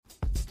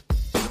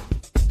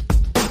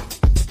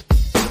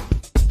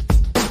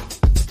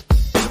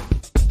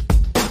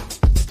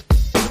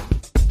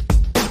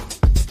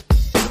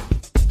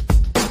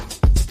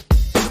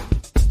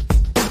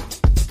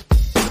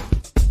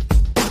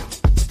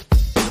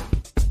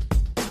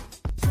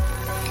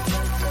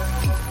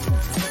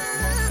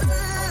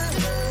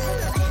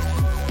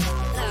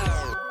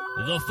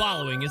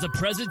following is a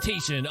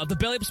presentation of the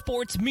Belly Up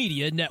Sports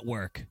Media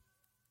Network.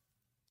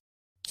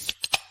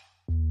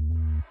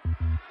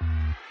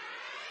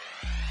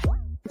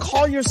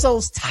 Call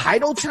yourselves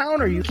Title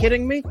Town? Are you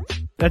kidding me?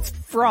 That's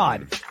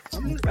fraud.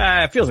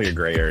 It feels like a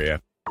gray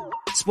area.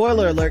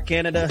 Spoiler alert,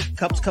 Canada.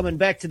 Cup's coming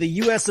back to the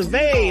US of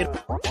A.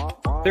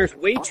 There's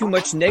way too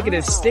much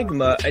negative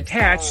stigma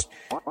attached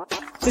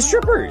to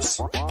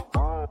strippers.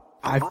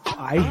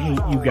 I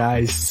hate you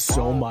guys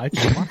so much.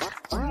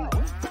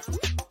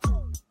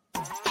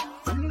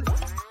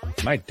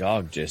 My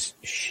dog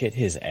just shit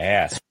his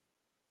ass.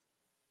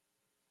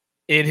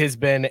 It has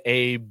been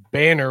a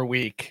banner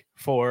week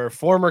for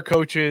former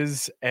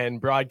coaches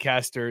and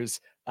broadcasters.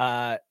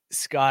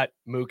 Scott,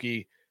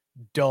 Mookie,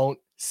 don't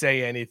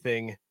say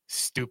anything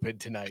stupid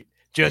tonight.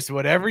 Just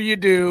whatever you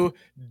do,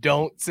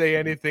 don't say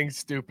anything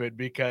stupid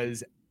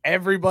because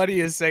everybody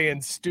is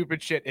saying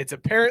stupid shit. It's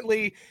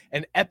apparently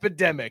an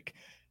epidemic.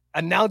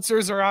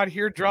 Announcers are out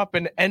here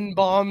dropping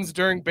N-bombs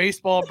during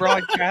baseball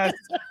broadcasts.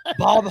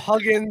 Bob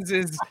Huggins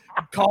is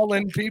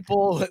calling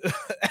people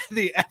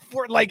the F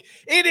word. Like,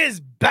 it is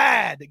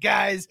bad,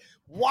 guys.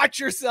 Watch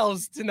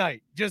yourselves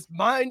tonight. Just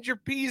mind your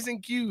P's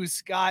and Q's,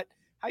 Scott.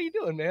 How you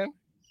doing, man?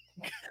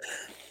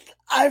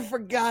 I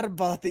forgot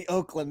about the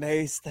Oakland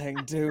A's thing,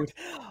 dude.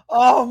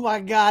 Oh, my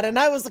God. And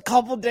I was a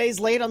couple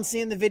days late on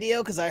seeing the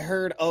video because I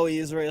heard, he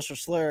used a racial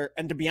slur.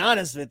 And to be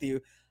honest with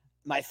you,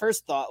 my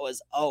first thought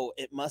was,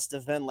 it must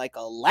have been like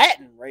a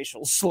Latin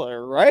racial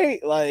slur,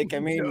 right? Like, I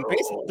mean,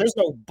 baseball, there's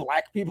no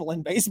black people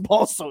in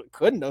baseball, so it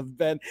couldn't have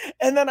been.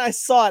 And then I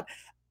saw it.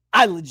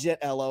 I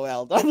legit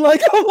LOL'd. I'm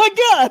like, oh my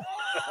God.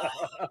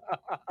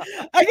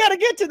 I got to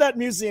get to that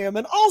museum.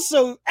 And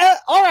also,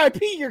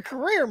 RIP your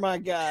career, my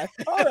guy.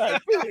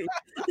 RIP.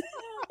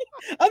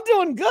 I'm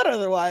doing good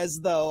otherwise,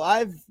 though.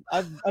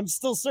 I'm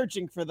still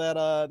searching for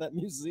that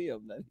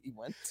museum that he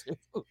went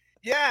to.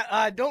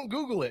 Yeah, don't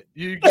Google it.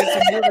 You get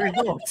some good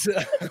results.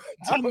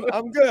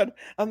 I'm good.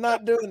 I'm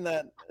not doing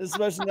that,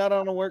 especially not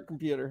on a work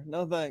computer.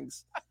 No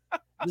thanks.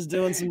 Just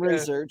doing some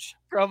research.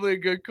 Probably a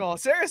good call.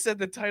 Sarah said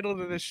the title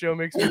of this show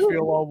makes me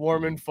feel all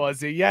warm and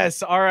fuzzy.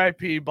 Yes,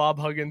 RIP Bob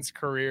Huggins'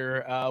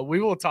 career.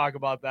 We will talk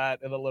about that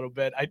in a little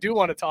bit. I do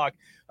want to talk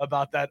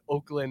about that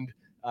Oakland,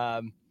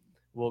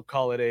 we'll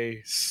call it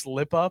a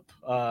slip up.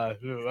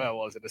 That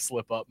wasn't a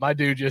slip up. My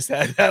dude just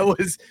had, that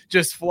was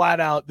just flat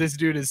out. This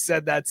dude has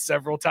said that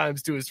several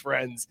times to his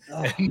friends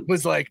and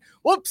was like,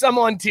 whoops, I'm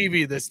on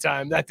TV this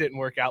time. That didn't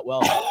work out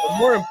well. But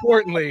more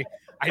importantly,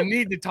 I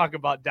need to talk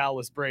about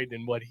Dallas Braden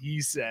and what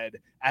he said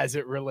as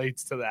it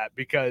relates to that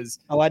because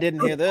I didn't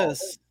hear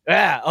this.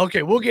 Yeah,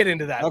 okay, we'll get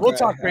into that. Okay, we'll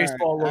talk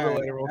baseball a little right,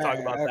 later. We'll talk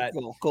about that.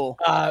 Cool.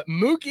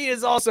 Mookie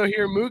is also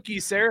here.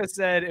 Mookie, Sarah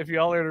said if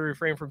y'all are to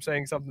refrain from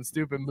saying something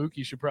stupid,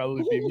 Mookie should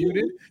probably be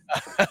muted.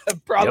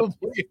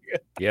 Probably.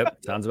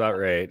 Yep, sounds about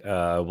right.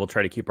 We'll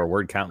try to keep our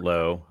word count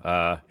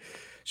low.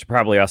 Should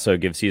probably also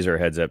give Caesar a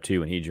heads up,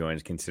 too, when he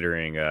joins,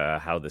 considering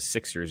how the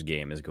Sixers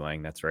game is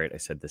going. That's right. I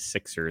said the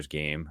Sixers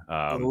game.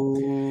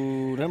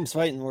 Them's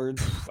fighting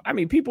words. I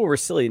mean, people were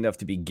silly enough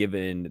to be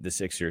given the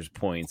Sixers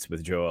points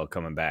with Joel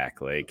coming back.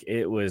 Like,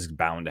 it was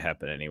bound to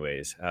happen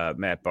anyways.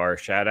 Matt Barr,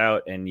 shout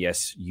out. And,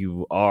 yes,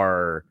 you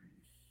are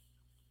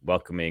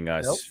welcoming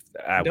us.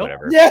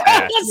 Whatever.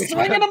 Yeah,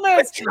 swinging a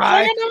miss.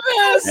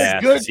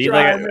 Yeah. Good See,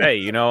 try. like,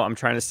 hey, I'm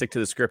trying to stick to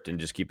the script and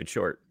just keep it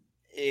short.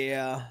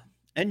 Yeah.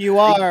 And you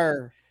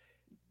are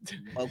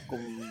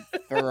welcome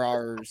for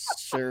our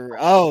sir.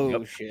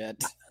 Oh,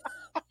 shit.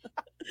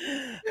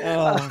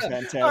 Oh,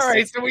 fantastic. All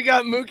right, so we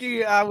got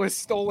Mookie with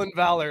stolen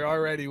valor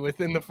already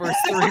within the first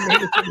 3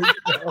 minutes of the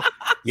show.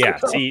 Yeah,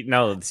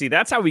 see,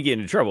 that's how we get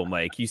into trouble,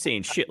 Mike. You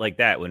saying shit like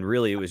that when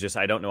really it was just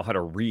I don't know how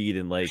to read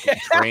and like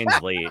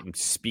translate and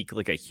speak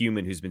like a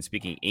human who's been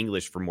speaking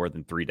English for more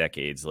than 3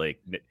 decades.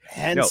 Like,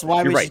 hence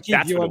why we should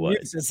keep you on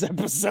mute this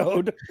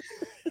episode.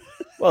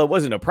 Well, it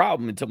wasn't a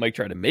problem until Mike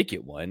tried to make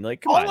it one.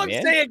 Like, come All on, I'm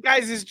man. saying,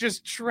 guys, is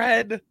just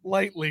tread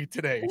lightly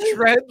today.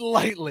 Tread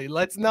lightly.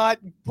 Let's not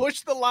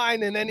push the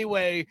line in any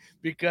way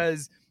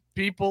because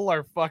people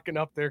are fucking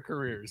up their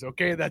careers.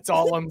 Okay, that's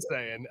all I'm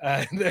saying.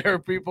 There are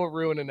people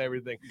ruining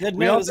everything. Good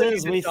news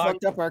is we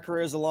fucked up our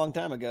careers a long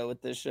time ago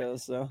with this show.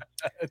 So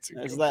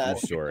there's that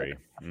story.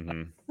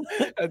 Mm-hmm.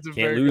 That's a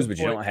Can't lose what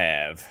you don't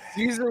have.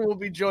 Caesar will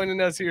be joining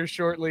us here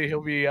shortly.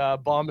 He'll be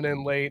bombing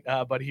in late,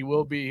 but he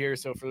will be here.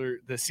 So for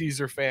the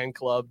Caesar fan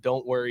club,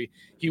 don't worry.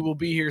 He will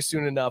be here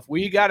soon enough.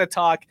 We got to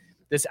talk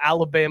this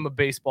Alabama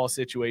baseball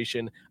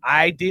situation.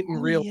 I didn't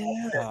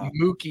realize that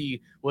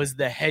Mookie was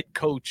the head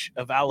coach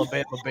of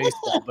Alabama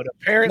baseball, but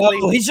apparently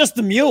he's just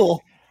the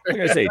mule. I'm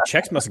going to say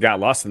checks must have got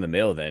lost in the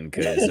mail then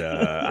because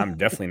I'm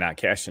definitely not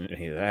cashing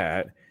any of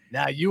that.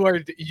 Now you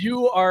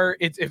are.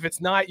 If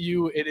it's not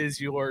you, it is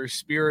your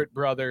spirit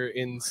brother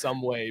in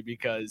some way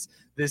because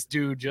this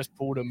dude just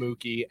pulled a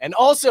Mookie and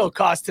also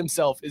cost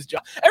himself his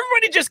job.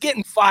 Everybody just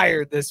getting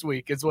fired this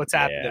week is what's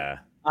happening. Yeah.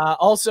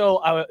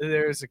 Also,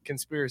 there's a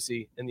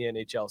conspiracy in the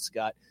NHL,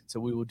 Scott. So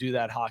we will do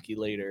that hockey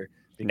later.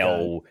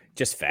 No,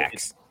 just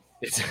facts.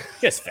 It's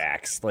just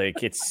facts.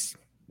 Like it's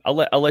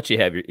I'll let you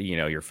have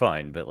your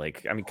fun, but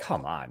like, I mean,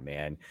 come on,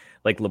 man.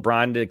 Like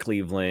LeBron to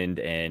Cleveland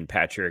and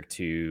Patrick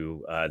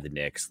to the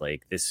Knicks.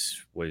 Like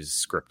this was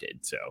scripted.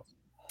 So,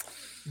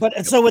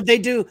 but so would they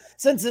do,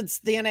 since it's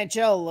the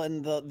NHL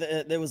and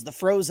there was the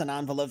frozen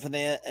envelope for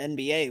the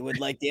NBA? Would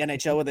like the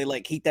NHL, would they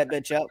like heat that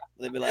bitch up?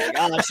 They'd be like,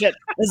 oh shit,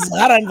 this is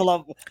hot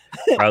envelope.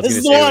 This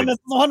is the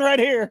one right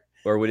here.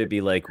 Or would it be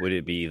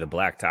the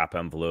blacktop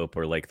envelope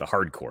or like the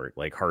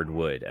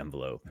hardwood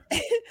envelope?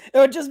 It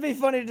would just be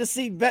funny to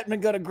see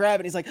Bettman go to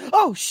grab it. He's like,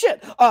 oh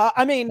shit.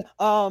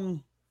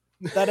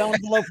 That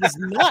envelope was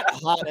not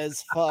hot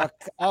as fuck.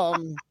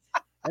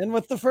 And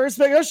with the first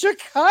pick of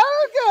Chicago.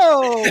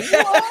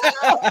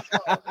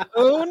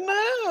 Oh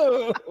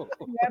no.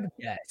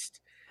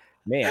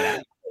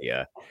 Man,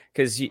 yeah.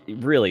 Because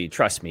really,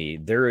 trust me,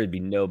 there would be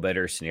no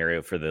better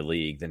scenario for the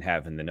league than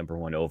having the number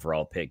 1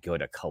 overall pick go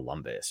to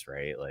Columbus,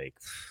 right? Like,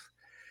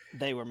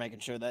 they were making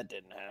sure that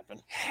didn't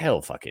happen.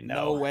 Hell fucking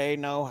no. No way,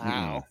 no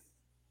how.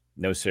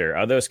 No, sir.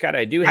 Although, Scott,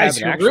 I do have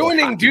you're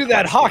ruining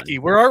that hockey.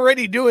 We're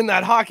already doing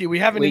that hockey. We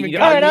haven't even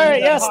gotten all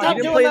right. Yeah, stop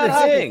doing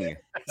that thing.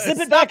 Zip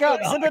it back up.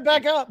 Zip it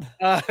back up.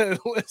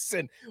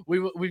 Listen,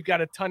 we've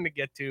got a ton to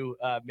get to.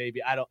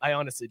 Maybe I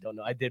honestly don't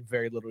know. I did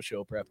very little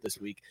show prep this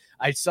week.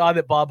 I saw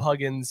that Bob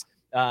Huggins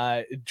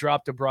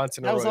dropped a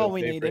Bronson. That was all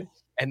we needed.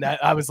 And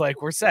that I was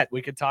like, we're set.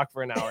 We could talk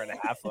for an hour and a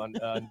half on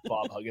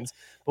Bob Huggins.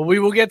 But we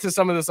will get to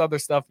some of this other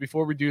stuff.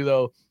 Before we do,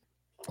 though,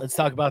 let's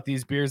talk about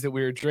these beers that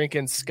we were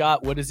drinking.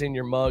 Scott, what is in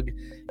your mug,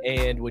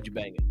 and would you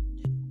bang it?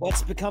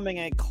 What's becoming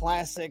a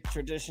classic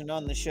tradition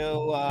on the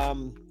show?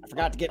 I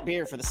forgot to get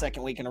beer for the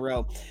second week in a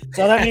row.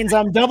 So that means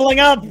I'm doubling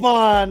up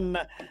on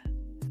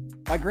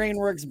my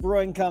Grainworks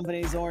Brewing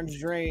Company's Orange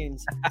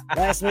Dreams.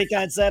 Last week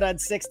I said I'd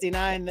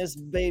 69 this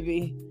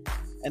baby.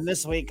 And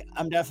this week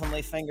I'm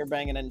definitely finger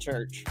banging in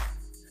church.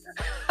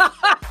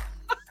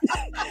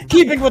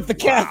 Keeping with the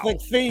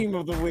Catholic theme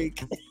of the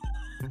week.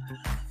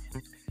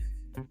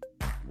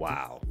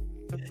 Wow.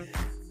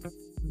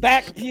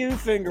 Back pew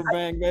finger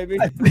bang, baby.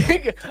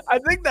 I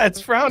think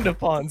that's frowned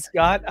upon,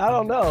 Scott. I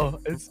don't know.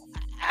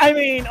 I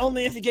mean,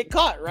 only if you get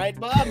caught, right,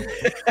 Bob?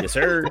 Yes,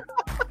 sir.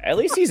 At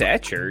least he's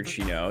at church,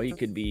 He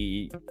could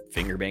be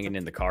finger banging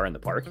in the car in the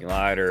parking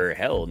lot, or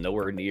hell,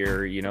 nowhere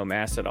near,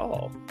 mass at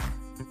all.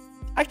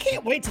 I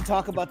can't wait to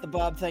talk about the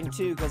Bob thing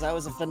too, because I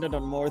was offended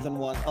on more than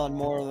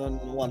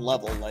one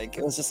level. Like,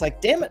 it was just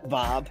like, damn it,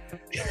 Bob.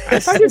 I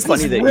find it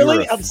funny that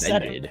really you were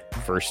offended.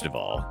 First of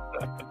all,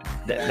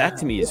 that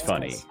to me is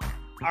funny.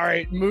 All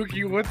right,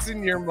 Mookie, what's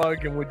in your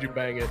mug, and would you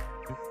bang it?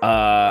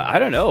 I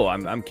don't know.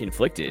 I'm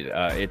conflicted.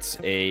 It's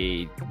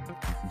a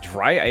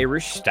dry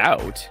Irish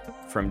stout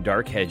from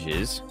Dark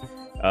Hedges.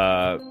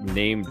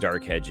 Named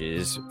Dark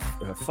Hedges.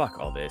 Fuck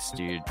all this,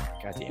 dude.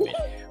 God damn it.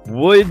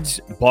 Woods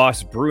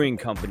Boss Brewing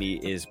Company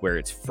is where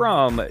it's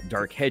from.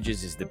 Dark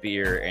Hedges is the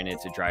beer, and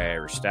it's a dry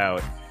Irish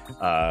stout.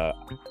 I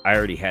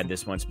already had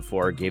this once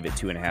before. Gave it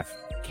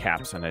 2.5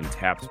 caps on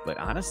Untapped, but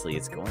honestly,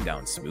 it's going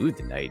down smooth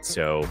tonight.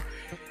 So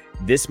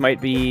this might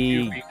be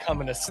you're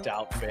becoming a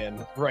stout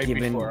fan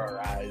before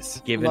our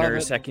eyes. Giving her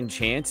a second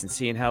chance and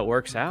seeing how it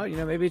works out.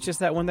 Maybe it's just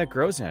that one that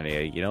grows on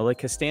you. Like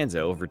Costanza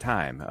over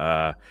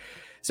time.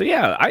 So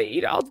yeah,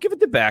 I'll give it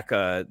the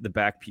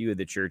back pew of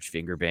the church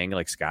finger bang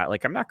like Scott.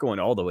 Like, I'm not going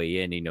all the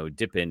way in,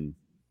 dipping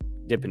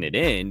it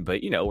in,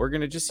 but we're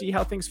gonna just see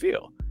how things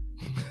feel.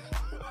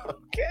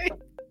 Okay,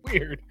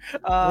 weird.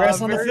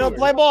 Rest on the field,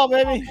 play ball,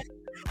 baby.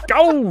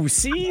 Go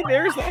see,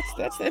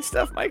 that's that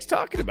stuff Mike's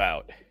talking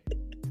about.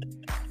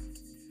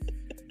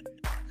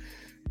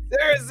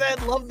 There's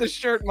that. Love the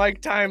shirt,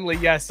 Mike Timely.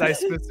 Yes, I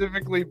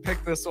specifically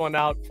picked this one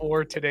out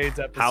for today's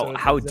episode.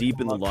 How deep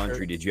in the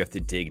laundry did you have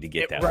to dig to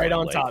get that? Right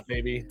on top,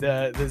 baby.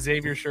 The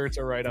Xavier shirts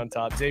are right on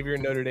top. Xavier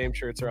and Notre Dame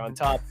shirts are on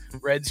top.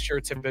 Reds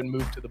shirts have been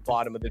moved to the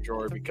bottom of the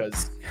drawer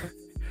because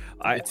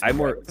I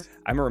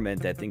more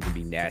meant that thing to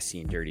be nasty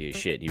and dirty as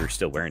shit. You were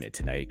still wearing it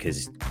tonight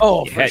because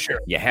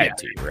you had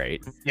to, right?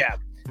 Yeah.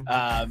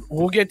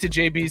 We'll get to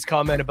JB's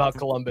comment about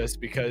Columbus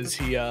because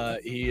he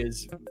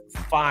is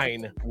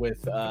fine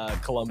with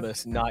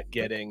Columbus not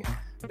getting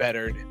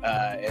bettered,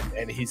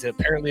 and he's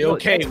apparently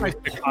okay with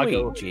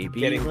Chicago. JB,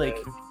 getting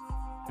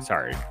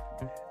sorry.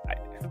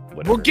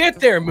 We'll get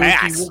there,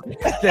 Mookie. We'll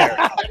get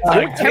there.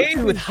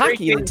 Gabe with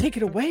hockey, take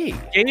it away.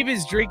 Gabe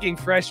is drinking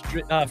Fresh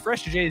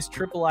J's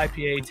triple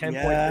IPA,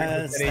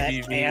 10.3%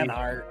 ABV. Can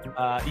art.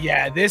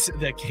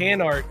 The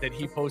can art that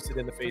he posted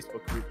in the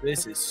Facebook group.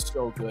 This is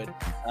so good.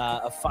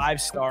 A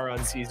 5-star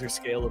on Caesar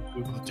scale of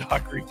Google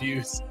Doc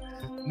reviews.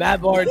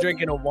 Matt Barr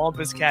drinking a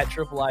Wampus Cat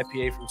triple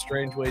IPA from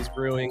Strange Ways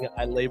Brewing.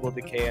 I labeled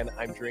the can.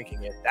 I'm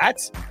drinking it.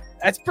 That's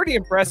pretty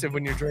impressive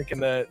when you're drinking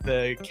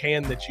the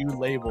can that you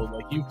labeled.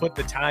 Like, you put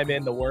the time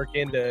in, the work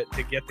in to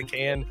get the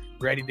can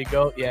ready to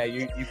go. Yeah,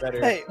 you better.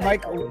 Hey,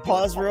 Mike,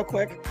 pause real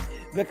quick,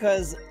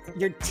 because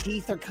your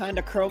teeth are kind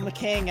of chroma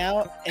keying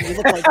out, and you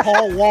look like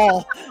Paul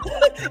Wall.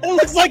 It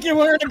looks like you're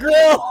wearing a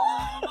grill.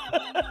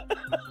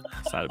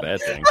 It's not a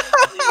bad thing.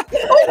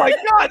 Oh my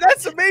God,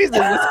 that's amazing.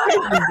 This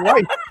is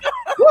white.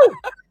 Woo.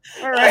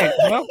 All right,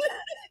 well,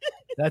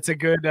 That's a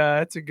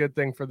good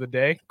thing for the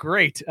day.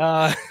 Great.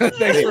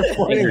 Thanks for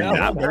pointing You're out.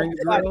 not wearing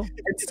a grill?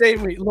 It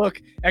saved me.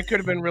 Look, that could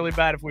have been really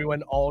bad if we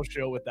went all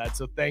show with that.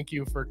 So thank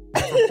you for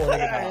pointing it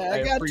out.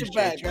 I got your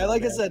back.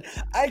 Like I said,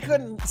 I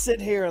couldn't sit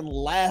here and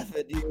laugh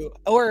at you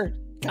or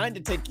kind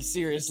of take you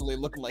seriously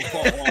looking like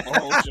Paul Wall the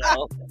whole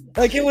show.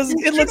 Like it looks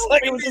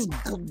like it was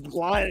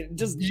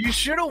just you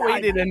should have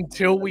waited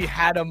until we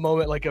had a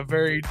moment, like a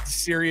very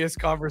serious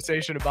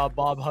conversation about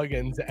Bob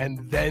Huggins,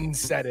 and then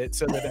said it,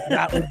 so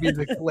that would be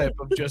the clip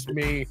of just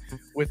me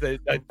with a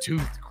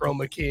tooth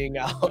chroma keying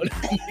out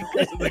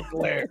because of the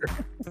glare.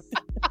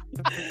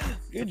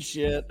 Good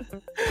shit.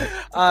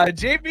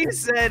 JB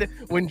said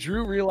when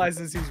Drew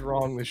realizes he's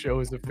wrong, the show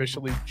has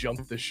officially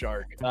jumped the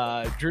shark.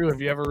 Drew,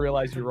 have you ever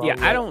realized you're wrong? Yeah,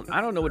 I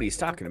don't know what he's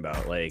talking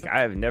about. Like, I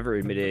have never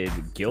admitted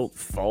guilt,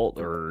 fault,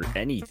 or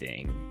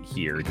anything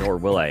here, nor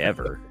will I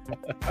ever.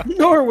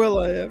 Nor will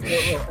I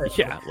ever.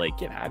 Yeah, like,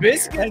 get out of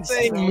Biscuit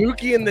saying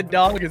Mookie and the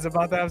dog is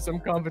about to have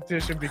some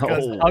competition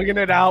because hugging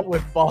it out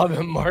with Bob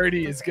and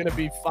Marty is going to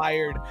be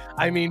fired.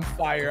 I mean,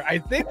 fire. I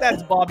think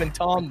that's Bob and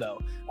Tom,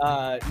 though.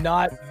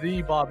 Not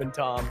the Bob and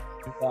Tom,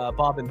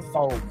 Bob and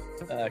Foam,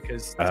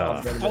 because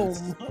Tom Veneman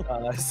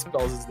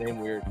spells his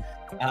name weird.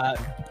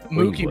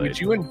 Mookie, would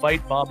you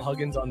invite Bob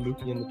Huggins on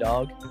Mookie and the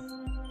dog?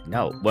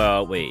 No.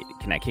 Well, wait.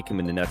 Can I kick him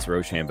in the nuts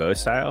Rochambeau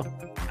style?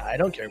 I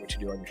don't care what you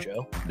do on your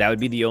show. That would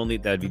be the only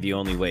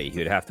way. He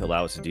would have to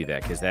allow us to do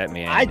that because that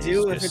man. I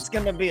do if it's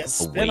going to be a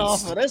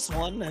spin-off of this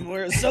one and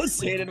we're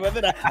associated with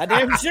it. I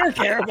damn sure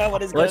care about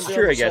what he's going to do. That's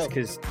true, I guess.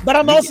 Because, but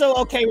I'm also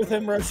okay with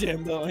him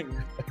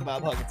Rochambeauing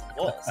Bob Huggins on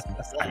Bulls.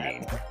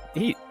 I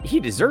mean, he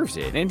deserves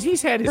it, and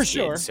he's had his kids,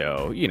 sure.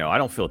 So I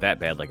don't feel that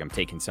bad. Like I'm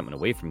taking something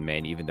away from the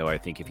man, even though I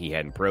think if he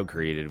hadn't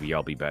procreated, we'd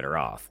all be better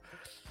off.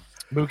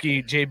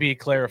 Mookie, JB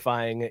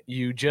clarifying,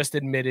 you just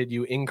admitted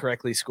you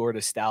incorrectly scored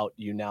a stout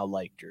you now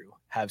like, Drew.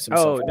 Have some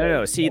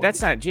no. See,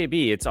 that's not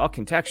JB. It's all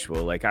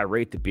contextual. Like, I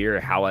rate the beer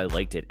how I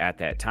liked it at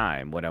that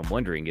time. What I'm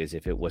wondering is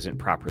if it wasn't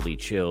properly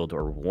chilled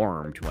or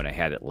warmed when I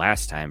had it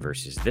last time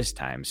versus this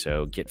time.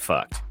 So get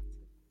fucked.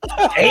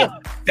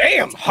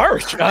 Damn,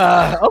 harsh.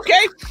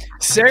 Okay.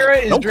 Sarah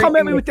is Don't come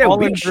at me with that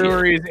Fallen weak shit.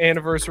 Brewery's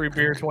anniversary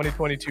beer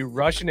 2022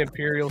 Russian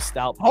Imperial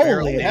Stout.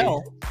 Holy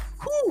hell.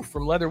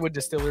 From Leatherwood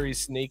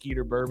Distillery's Snake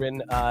Eater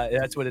Bourbon.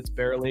 That's what it's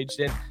barrel aged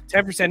in.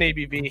 10%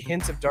 ABV,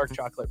 hints of dark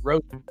chocolate,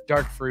 roast,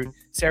 dark fruit.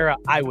 Sarah,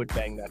 I would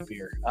bang that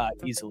beer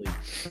easily.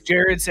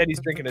 Jared said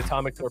he's drinking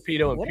Atomic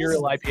Torpedo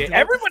Imperial IPA.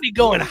 Everybody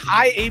going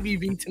high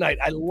ABV tonight.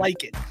 I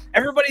like it.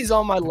 Everybody's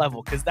on my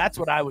level because that's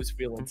what I was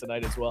feeling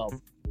tonight as well.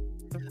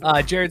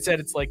 Jared said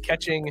it's like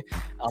catching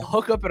a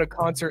hookup at a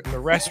concert in the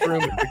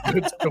restroom. It's a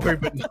good story,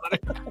 but not a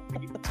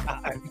great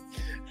time.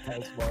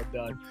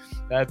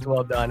 That's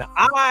well done.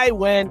 I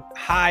went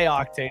high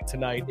octane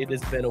tonight. It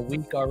has been a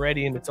week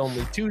already, and it's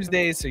only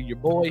Tuesday, so your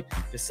boy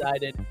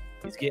decided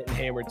he's getting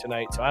hammered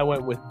tonight. So I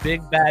went with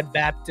Big Bad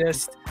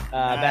Baptist.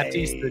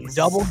 Baptiste, the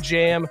double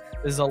jam.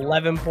 This is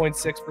 11.6%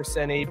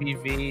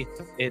 ABV.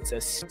 It's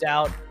a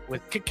stout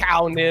with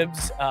cacao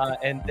nibs,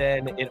 and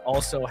then it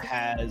also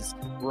has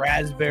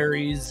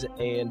raspberries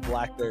and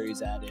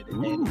blackberries added.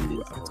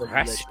 Ooh,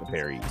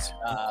 raspberries.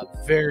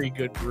 Very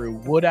good brew.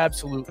 Would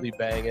absolutely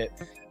bang it.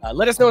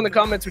 Let us know in the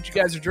comments what you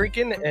guys are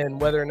drinking and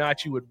whether or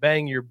not you would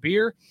bang your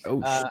beer.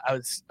 I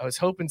was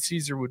hoping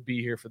Caesar would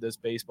be here for this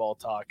baseball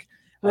talk.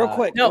 Real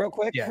quick.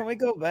 Yeah. Can we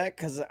go back?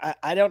 Because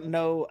I don't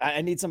know.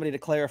 I need somebody to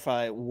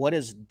clarify. What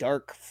is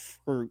dark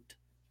fruit?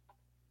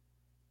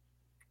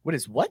 What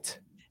is what?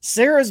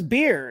 Sarah's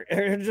beer,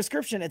 her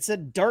description, it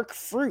said dark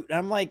fruit.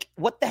 I'm like,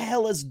 what the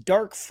hell is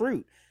dark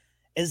fruit?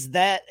 Is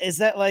that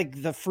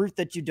like the fruit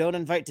that you don't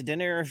invite to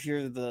dinner if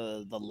you're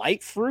the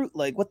light fruit?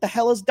 Like, what the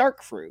hell is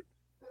dark fruit?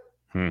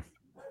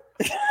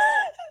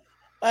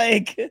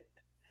 Like,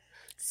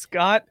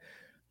 Scott,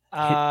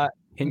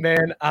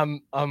 man,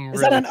 I'm is really...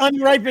 that an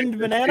unripened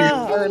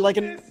banana or like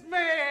an?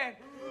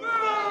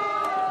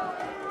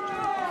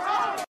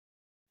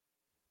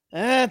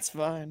 That's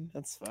fine.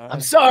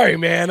 I'm sorry,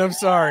 man. I'm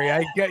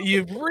sorry.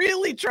 You've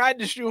really tried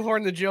to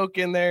shoehorn the joke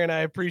in there, and I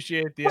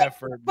appreciate the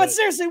effort. But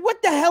seriously,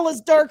 what the hell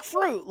is dark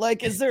fruit?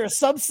 Like, is there a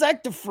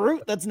subsect of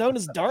fruit that's known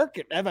as dark?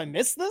 Have I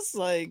missed this?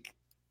 Like,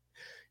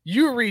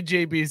 you read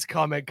JB's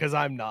comment because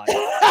I'm not.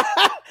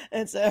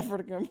 It's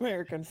African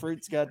American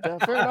fruits. Goddamn.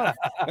 Fair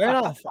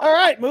enough. All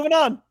right, moving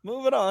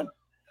on.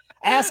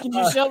 Ask and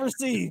you shall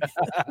receive.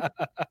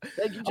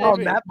 Thank you, JB. Oh,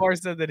 Matt Barr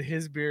said that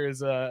his beer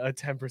is a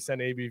 10%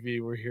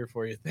 ABV. We're here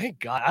for you. Thank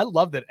God. I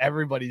love that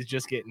everybody's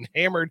just getting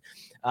hammered.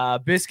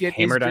 Biscuit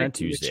hammered is on a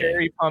Tuesday.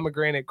 Cherry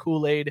pomegranate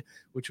Kool-Aid,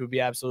 which would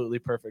be absolutely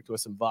perfect with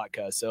some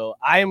vodka. So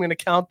I am going to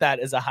count that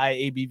as a high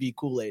ABV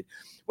Kool-Aid.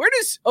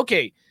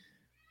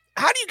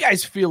 How do you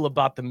guys feel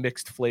about the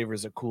mixed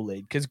flavors of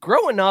Kool-Aid? Because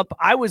growing up,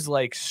 I was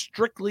like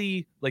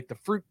strictly like the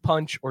fruit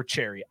punch or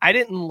cherry. I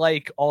didn't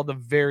like all the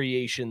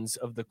variations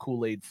of the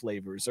Kool-Aid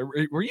flavors.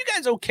 Were you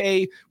guys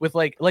okay with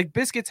like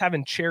Biscuits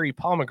having cherry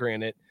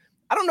pomegranate?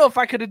 I don't know if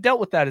I could have dealt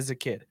with that as a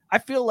kid. I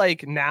feel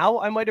like now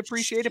I might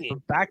appreciate it,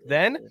 but back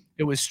then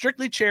it was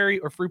strictly cherry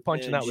or fruit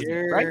punch, and that was it,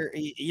 right?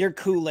 Your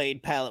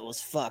Kool-Aid palate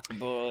was fucked,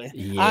 boy.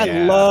 Yeah. I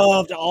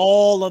loved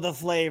all of the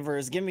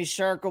flavors. Give me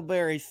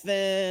Charkleberry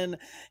Finn.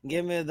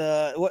 Give me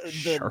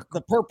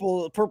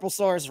the purple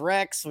Source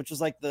Rex, which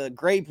was like the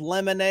grape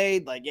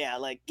lemonade. Like, yeah,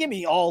 like give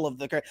me all of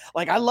the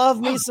like. I love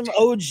me some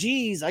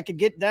OGs. I could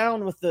get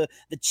down with the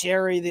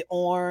cherry, the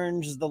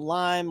orange, the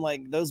lime,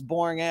 like those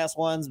boring ass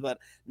ones, but.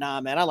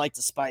 Nah, man, I like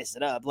to spice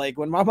it up. Like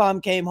when my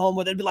mom came home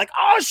with it, it'd be like,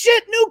 oh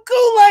shit, new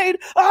Kool-Aid.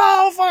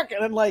 Oh fuck.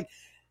 And like,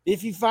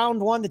 if you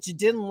found one that you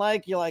didn't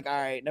like, you're like, all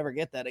right, never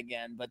get that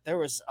again. But there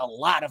was a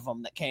lot of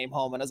them that came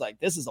home, and I was like,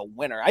 this is a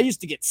winner. I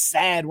used to get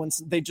sad when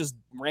they just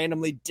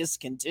randomly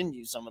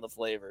discontinue some of the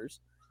flavors.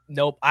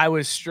 Nope, I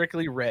was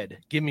strictly red.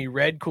 Give me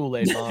red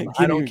Kool-Aid, Mom.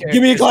 I don't care.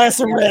 Give me a glass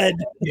of red.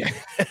 Yeah.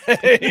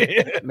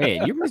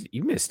 Man,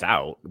 you missed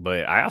out.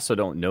 But I also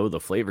don't know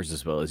the flavors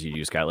as well as you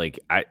just got.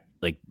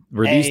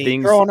 Were these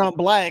things growing up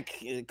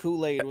black?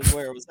 Kool-Aid was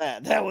where it was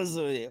at. That was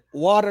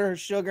water,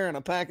 sugar, and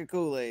a pack of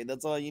Kool-Aid.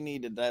 That's all you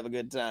needed to have a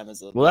good time.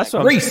 That's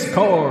what race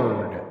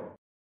card.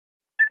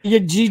 You're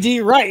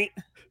GD right.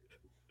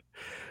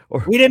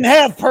 We didn't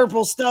have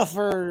purple stuff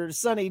for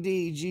Sunny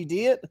D.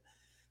 GD it.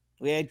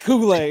 We had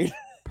Kool-Aid.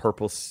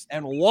 Purple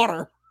and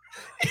water.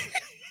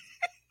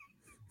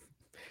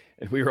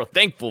 And we were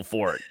thankful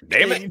for it.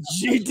 Damn it.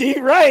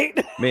 GD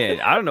right. Man,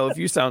 I don't know if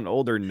you sound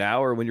older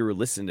now or when you were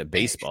listening to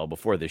baseball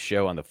before the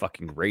show on the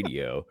fucking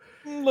radio.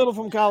 Little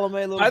from column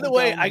A. By the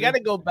way, I got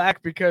to go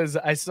back because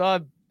I saw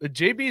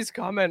JB's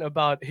comment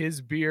about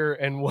his beer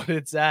and what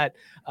it's at.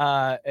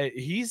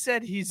 He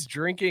said he's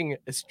drinking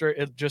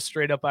just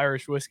straight up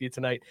Irish whiskey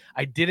tonight.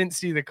 I didn't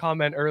see the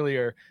comment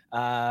earlier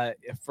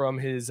from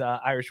his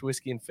Irish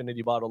whiskey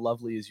infinity bottle.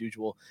 Lovely as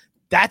usual.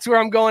 That's where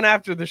I'm going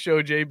after the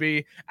show,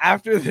 JB.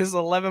 After this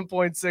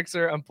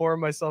 11.6er, I'm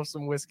pouring myself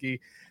some whiskey.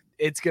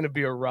 It's going to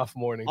be a rough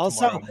morning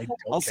tomorrow.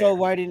 Also,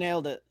 Whitey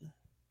nailed it.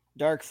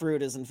 Dark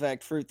fruit is, in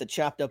fact, fruit that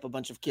chopped up a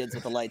bunch of kids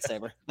with a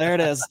lightsaber. There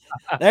it is.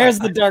 There's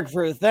the dark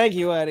fruit. Thank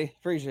you, Eddie.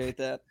 Appreciate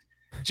that.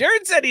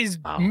 Jared said he's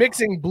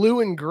mixing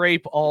blue and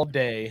grape all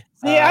day.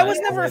 See, I was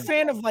never a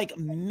fan of like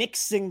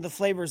mixing the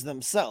flavors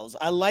themselves.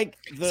 I like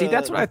the See,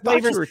 that's what I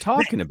thought you were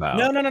talking about.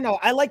 No.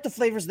 I like the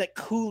flavors that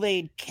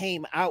Kool-Aid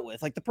came out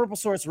with. Like the Purple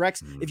Source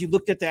Rex, if you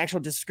looked at the actual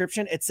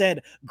description, it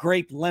said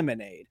grape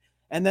lemonade.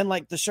 And then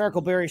like the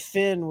Charkleberry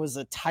Finn was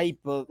a type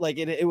of like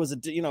it was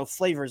a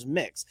flavors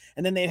mix.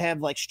 And then they'd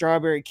have like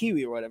strawberry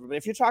kiwi or whatever. But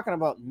if you're talking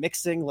about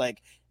mixing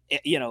like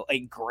a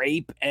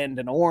grape and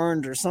an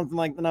orange or something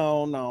like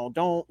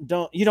don't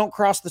you don't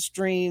cross the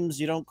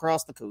streams, you don't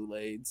cross the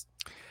Kool-Aids.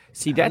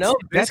 See, that's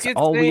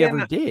all we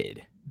ever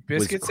did.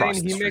 Biscuit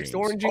saying he mixed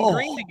orange and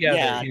green together.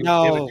 Yeah,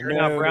 no.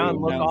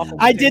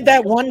 I did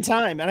that one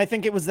time, and I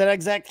think it was that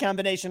exact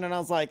combination, and I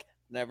was like,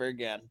 never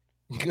again.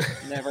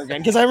 Never again.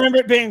 Because I remember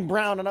it being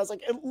brown, and I was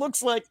like, it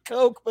looks like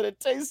Coke, but it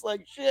tastes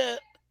like shit.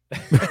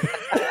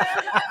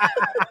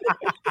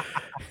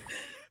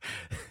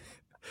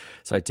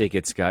 So I take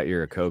it, Scott,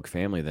 you're a Coke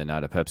family, then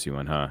not a Pepsi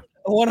one, huh?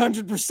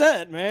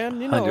 100%,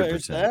 man. You know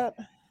where's that.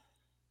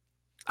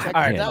 All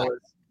right,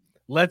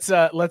 let's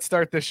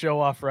start the show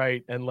off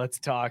right, and let's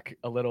talk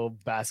a little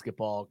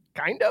basketball,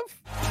 kind of.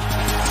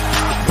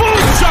 Boom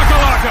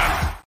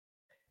shakalaka!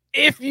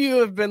 If you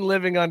have been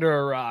living under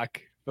a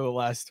rock for the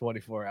last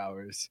 24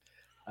 hours,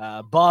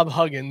 Bob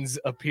Huggins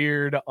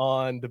appeared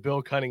on the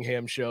Bill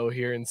Cunningham show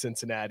here in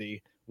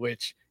Cincinnati,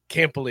 which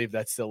can't believe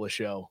that's still a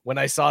show. When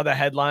I saw the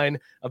headline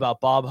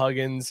about Bob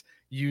Huggins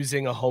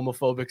using a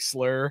homophobic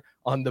slur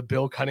on the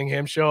Bill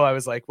Cunningham show, I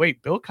was like,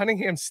 wait, Bill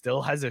Cunningham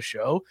still has a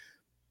show?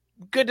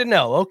 Good to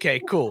know. Okay,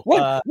 cool.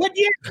 What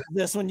year is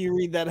this when you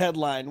read that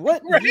headline?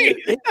 What year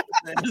is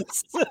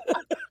this?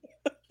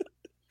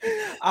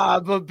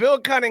 But Bill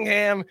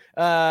Cunningham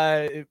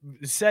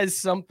says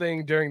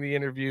something during the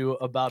interview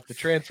about the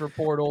transfer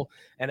portal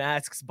and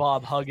asks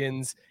Bob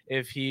Huggins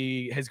if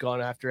he has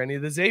gone after any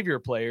of the Xavier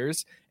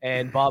players.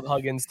 And Bob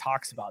Huggins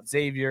talks about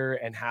Xavier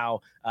and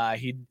how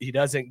he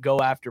doesn't go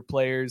after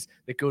players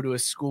that go to a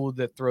school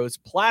that throws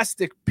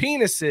plastic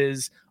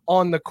penises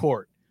on the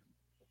court.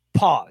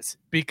 Pause,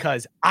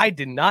 because I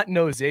did not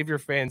know Xavier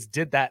fans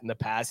did that in the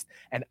past,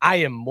 and I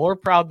am more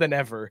proud than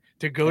ever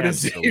to go to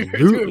Xavier.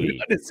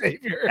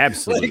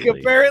 Absolutely. Like,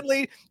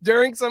 apparently,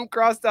 during some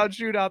crossed out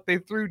shootout, they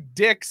threw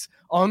dicks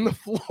on the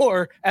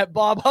floor at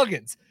Bob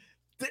Huggins.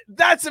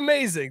 That's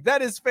amazing.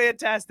 That is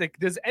fantastic.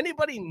 Does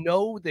anybody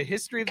know the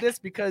history of this?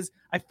 Because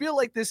I feel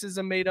like this is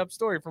a made up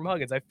story from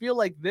Huggins. I feel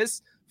like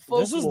this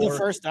was the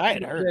first I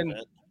had heard of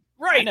it.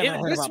 Right.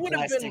 This would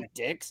have been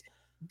dicks.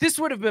 This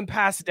would have been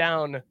passed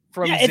down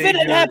from if it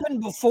had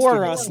happened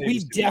before us,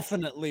 we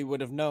definitely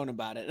would have known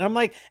about it. And I'm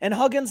like, and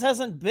Huggins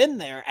hasn't been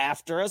there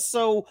after us,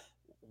 so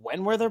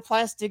when were there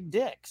plastic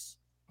dicks?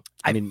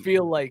 I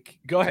feel like,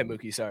 go ahead,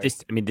 Mookie. Sorry.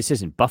 This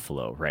isn't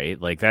Buffalo,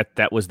 right? Like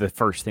that was the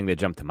first thing that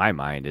jumped to my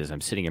mind. Is I'm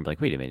sitting here like,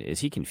 wait a minute,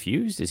 is he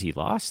confused? Is he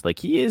lost? Like,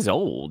 he is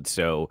old,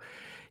 so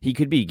he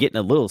could be getting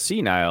a little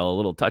senile, a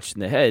little touched in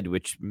the head,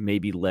 which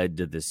maybe led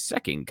to the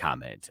second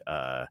comment,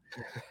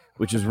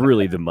 which is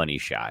really the money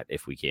shot,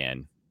 if we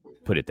can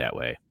put it that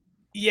way.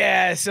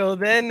 Yeah, so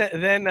then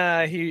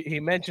he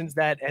mentions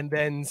that and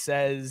then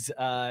says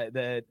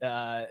that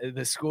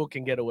the school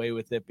can get away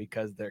with it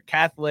because they're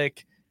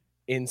Catholic.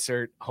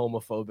 Insert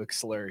homophobic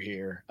slur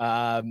here.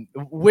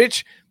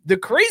 Which the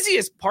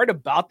craziest part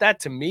about that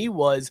to me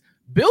was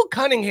Bill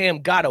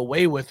Cunningham got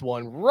away with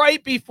one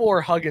right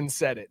before Huggins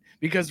said it,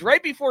 because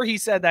right before he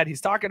said that,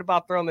 he's talking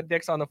about throwing the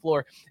dicks on the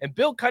floor, and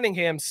Bill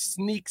Cunningham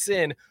sneaks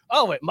in,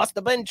 "Oh, it must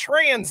have been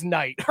trans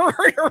night."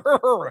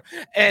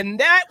 And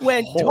that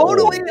went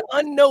totally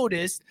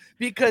unnoticed,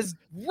 because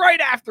right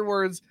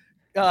afterwards,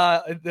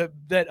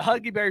 that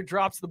Huggy Bear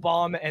drops the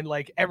bomb and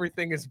like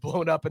everything is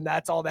blown up, and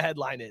that's all the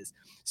headline is.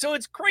 So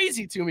it's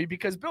crazy to me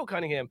because Bill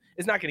Cunningham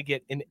is not going to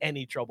get in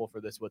any trouble for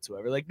this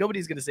whatsoever. Like,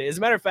 nobody's going to say. As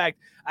a matter of fact,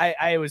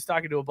 I was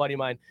talking to a buddy of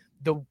mine.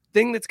 The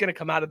thing that's going to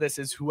come out of this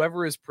is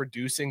whoever is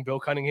producing Bill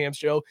Cunningham's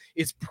show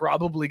is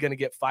probably going to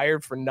get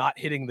fired for not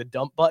hitting the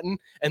dump button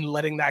and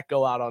letting that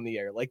go out on the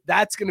air. Like,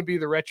 that's going to be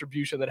the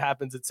retribution that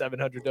happens at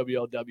 700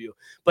 WLW.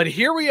 But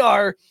here we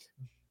are.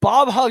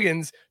 Bob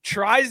Huggins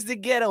tries to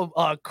get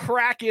a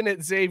crack in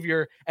at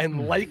Xavier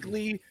and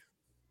likely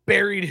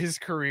buried his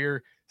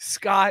career.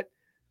 Scott,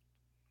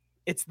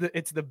 it's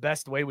the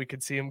best way we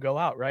could see him go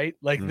out, right?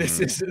 Like, this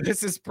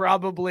is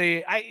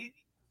probably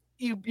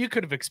you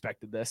could have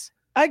expected this.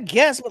 I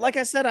guess, but like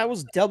I said, I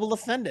was double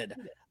offended.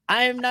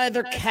 I am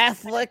neither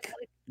Catholic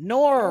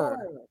nor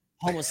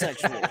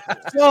homosexual.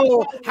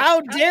 So how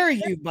dare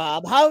you,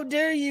 Bob? How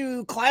dare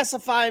you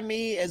classify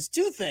me as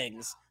two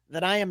things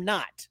that I am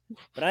not?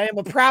 But I am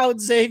a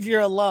proud Xavier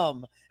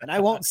alum, and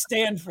I won't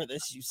stand for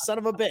this, you son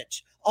of a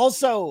bitch.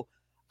 Also,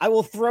 I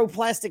will throw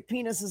plastic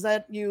penises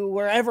at you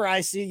wherever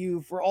I see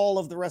you for all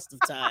of the rest of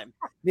time.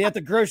 Be at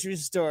the grocery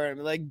store and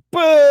be like,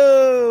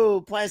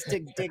 boo,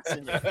 plastic dicks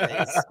in your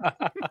face.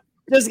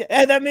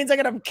 And that means I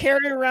got to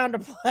carry around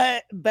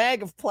a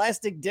bag of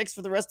plastic dicks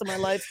for the rest of my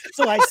life,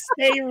 so I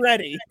stay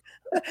ready.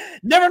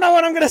 Never know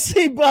when I'm going to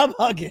see Bob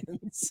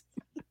Huggins.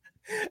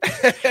 Look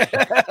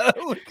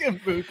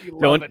at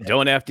Mookie.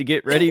 Don't have to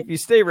get ready if you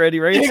stay ready,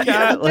 right,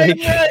 Scott? Like,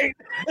 right.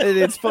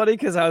 It's funny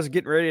because I was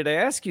getting ready to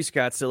ask you,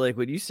 Scott. So, like,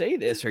 when you say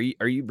this, are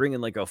you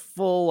bringing like a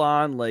full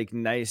on like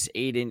nice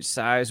 8-inch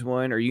size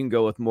one, or you can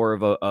go with more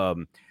of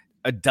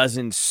a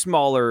dozen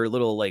smaller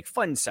little like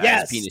fun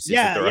size penises?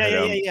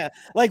 Yeah.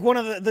 Like one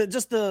of the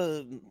just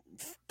the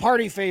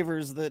party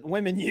favors that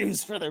women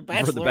use for their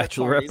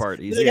bachelorette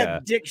parties. They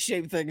got dick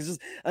shaped things.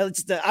 I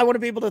want to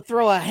be able to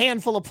throw a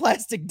handful of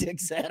plastic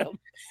dicks at them.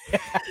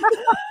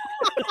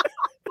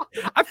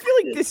 I feel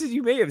like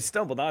you may have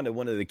stumbled onto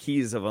one of the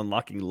keys of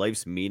unlocking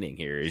life's meaning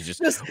here, is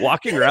just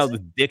walking around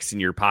with dicks in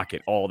your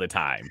pocket all the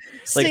time.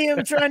 See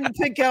him trying to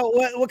pick out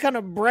what kind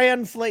of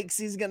bran flakes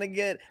he's going to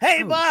get.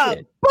 Hey, Bob,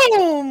 shit.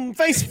 Boom,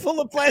 face full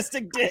of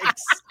plastic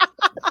dicks.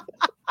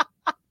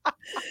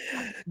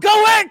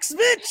 Go X,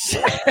 bitch!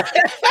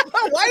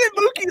 Why did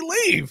Mookie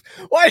leave?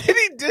 Why did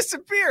he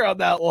disappear on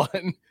that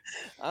one?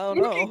 I don't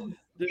know.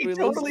 He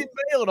totally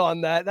failed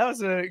on that. That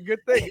was a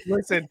good thing.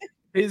 Listen,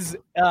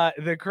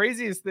 the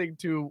craziest thing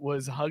too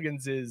was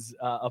Huggins's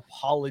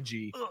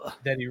apology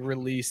that he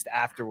released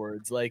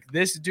afterwards. Like,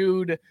 this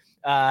dude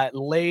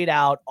laid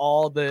out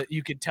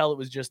you could tell it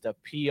was just a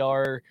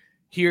PR.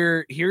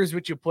 Here's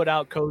what you put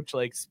out, coach.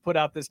 Like, put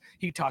out this.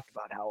 He talked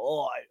about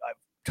how I've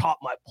taught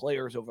my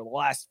players over the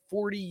last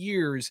 40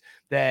 years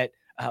that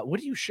what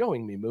are you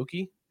showing me,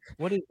 Mookie?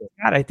 What is it?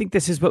 God, I think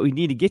this is what we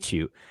need to get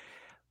you.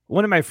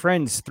 One of my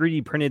friends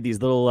 3D printed these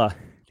little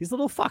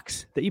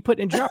fucks that you put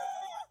in a jar.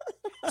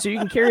 So you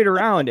can carry it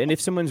around, and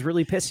if someone's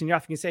really pissing you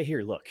off, you can say,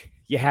 here, look,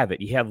 you have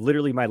it. You have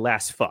literally my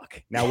last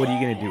fuck. Now what are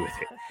you going to do with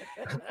it?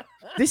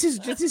 This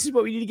is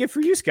what we need to get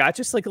for you, Scott.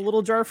 Just like a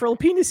little jar full of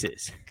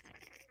penises.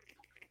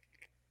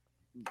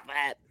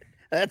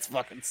 That's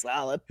fucking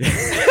solid.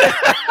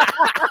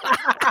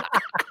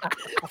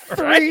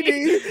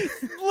 3D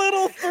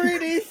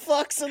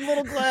fucks and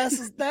little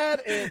glasses.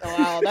 That is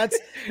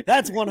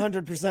that's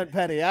 100%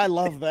 petty. I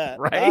love that.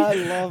 Right? I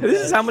love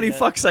this. Is how many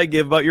fucks I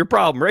give about your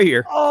problem right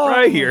here. Oh,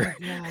 right here.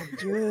 God,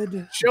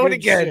 good. Show it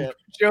again. Shit.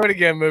 Show it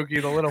again,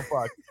 Mookie. The little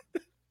fuck.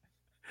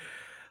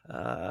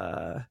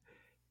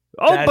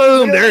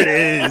 Boom! There it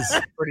is.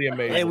 Pretty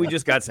amazing. And we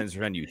just got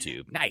censored on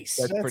YouTube. Nice.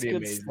 That's pretty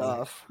amazing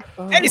stuff.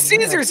 Hey,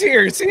 Caesar's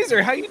here.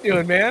 Caesar, how you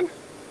doing, man?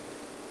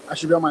 I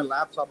should be on my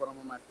laptop, but I'm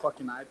on my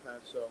fucking iPad.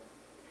 So,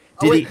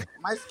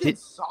 my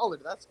skin's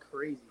solid. That's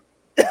crazy.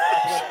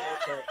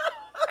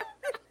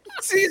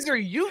 Caesar,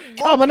 you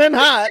coming in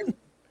hot.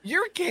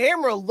 Your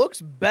camera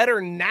looks better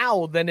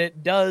now than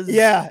it does.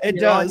 Yeah, it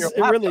does. It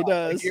really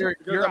does. Like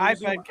your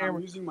iPad camera.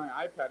 I'm using my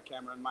iPad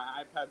camera, and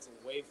my iPad's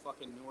way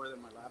fucking newer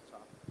than my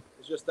laptop.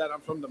 It's just that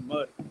I'm from the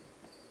mud.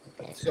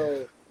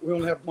 So we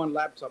only have one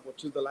laptop,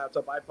 which is the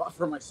laptop I bought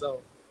for myself.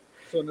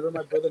 So whenever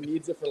my brother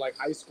needs it for like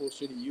high school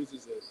shit, he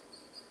uses it.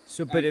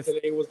 So, but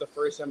today was the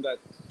first time that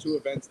two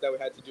events that we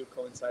had to do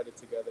coincided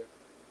together.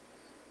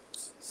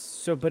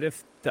 So, but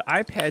if the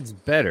iPad's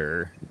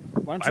better,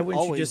 Why why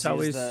wouldn't you just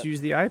always that?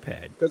 use the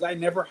iPad? Because I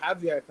never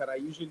have the iPad. I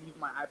usually leave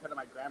my iPad at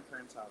my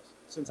grandparents' house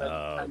since I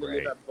kind of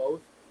live at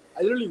both.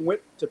 I literally went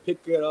to pick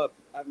it up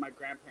at my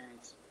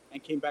grandparents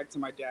and came back to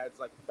my dad's,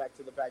 like back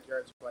to the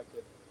backyard so I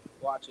could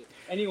watch it.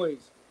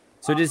 Anyways.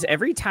 So does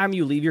every time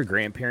you leave your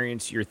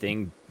grandparents, your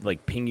thing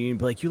like ping you and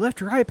be like, you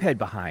left your iPad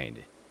behind?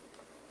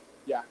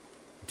 Yeah.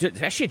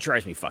 That shit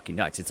drives me fucking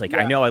nuts. It's like, Yeah.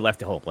 I know I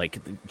left it home. Like,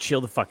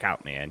 chill the fuck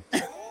out, man.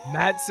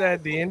 Matt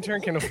said the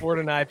intern can afford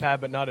an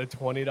iPad, but not a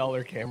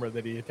 $20 camera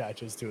that he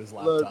attaches to his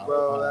laptop. Look,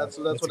 bro, that's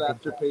what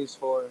Afterpay's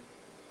for.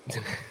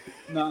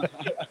 No,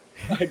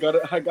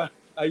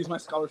 I use my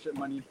scholarship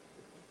money,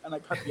 and I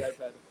got the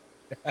iPad.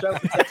 Shout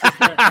out to Texas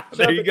Grant.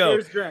 There you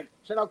go. Grant.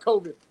 Shout out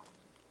COVID.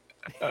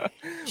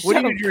 What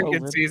are you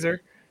drinking,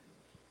 Caesar?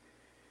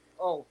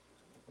 Oh,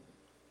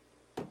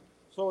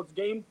 so it's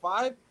game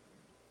 5,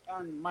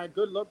 and my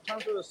good luck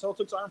times for the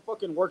Celtics aren't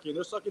fucking working.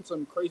 They're sucking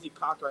some crazy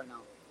cock right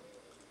now.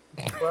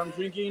 But I'm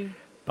drinking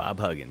Bob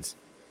Huggins.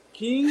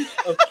 King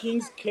of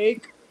King's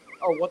Cake.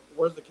 Oh, what?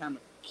 Where's the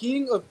camera?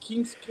 King of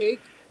King's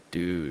Cake.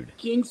 Dude.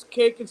 King's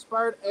Cake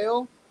inspired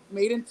ale,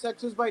 made in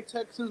Texas by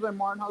Texans by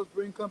Martin House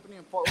Brewing Company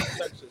in Fort Worth,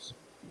 Texas.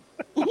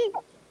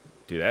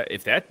 Dude,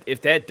 if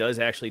that does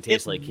actually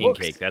taste like king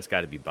cake, that's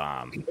got to be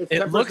bomb. It's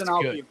It 10% looks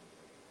alcohol. good.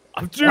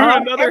 Dude,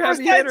 another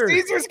heavy hitter.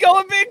 Caesar's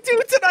going big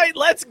too tonight.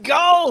 Let's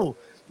go.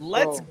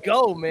 Let's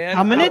go, man.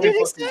 How many did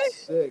he Fucking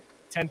say? sick.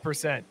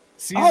 10%. Oh,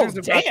 Caesar's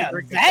about to damn.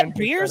 drink a That 10%.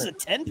 beer's a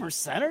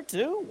 10%er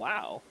too?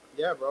 Wow.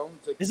 Yeah, bro.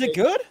 It's Is it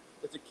good?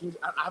 It's a King's.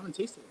 I haven't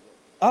tasted it yet.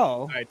 Oh.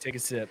 All right, take a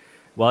sip.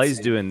 While he's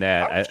doing I'm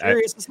that,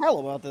 curious as hell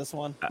about this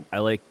one. I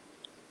like.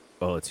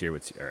 Oh, let's hear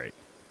what's all right.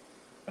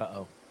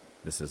 Uh-oh.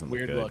 This doesn't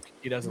Weird look good. look.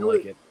 He doesn't You know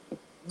like what- it.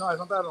 No, it's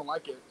not that I don't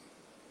like it.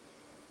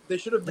 They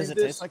should have made Does it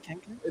this. taste like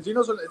King? It's, you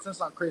know, it's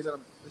not crazy.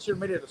 They should have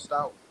made it a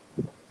stout.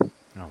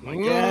 Oh my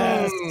god.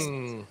 Yes.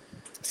 Mm.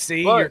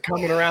 See, But- you're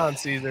coming around,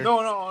 Caesar.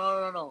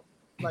 No.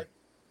 Like,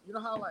 you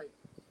know how like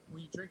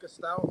when you drink a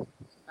stout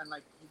and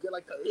like you get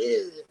like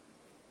the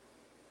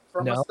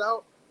from No. a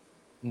stout.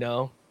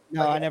 No.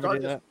 No, Like, I it's never dark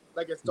do as- that.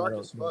 Like it's dark I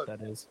as don't know what fuck.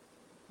 that is.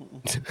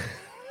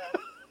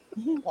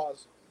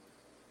 Pause.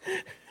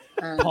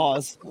 And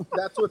Pause.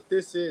 that's what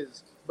this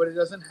is, but it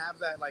doesn't have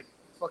that like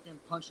fucking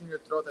punch in your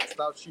throat that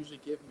stouts usually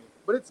give me.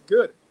 But it's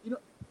good. You know,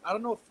 I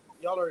don't know if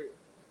y'all are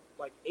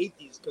like ate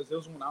these because it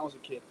was when I was a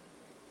kid.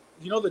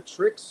 You know the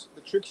tricks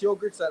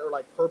yogurts that are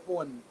like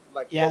purple and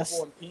like Yes.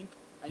 purple and pink,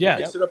 and Yeah.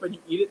 you mix it up and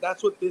you eat it.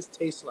 That's what this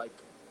tastes like.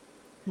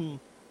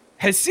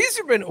 Has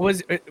Caesar been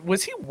was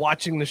he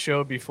watching the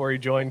show before he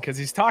joined? Because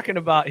he's talking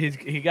about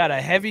he got a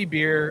heavy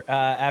beer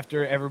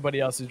after everybody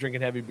else is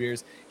drinking heavy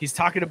beers. He's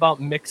talking about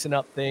mixing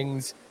up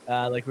things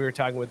like we were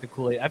talking with the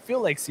Kool-Aid. I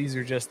feel like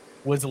Caesar just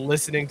was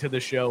listening to the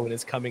show and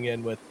is coming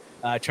in with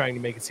trying to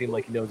make it seem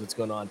like he knows what's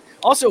going on.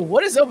 Also,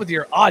 what is up with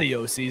your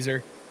audio,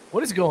 Caesar?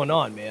 What is going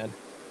on, man?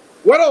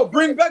 What up?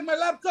 Bring back my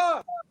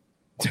laptop.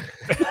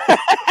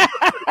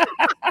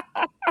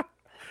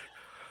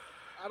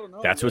 I don't know.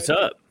 That's what's man.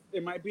 up.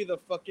 It might be the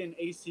fucking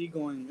AC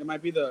going. It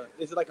might be the.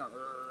 Is it like a?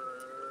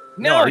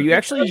 No, are you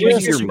actually it's using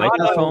just your not-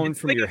 microphone it's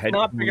from like your it's head?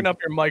 not picking up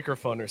your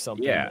microphone or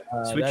something. Yeah,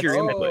 switch that's- your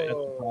input. That's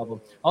the problem.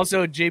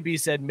 Also, JB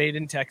said made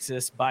in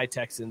Texas by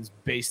Texans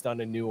based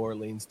on a New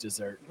Orleans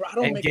dessert. Bro, I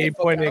don't And make Gabe the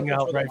fucking pointing outfits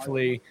out for the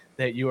rightfully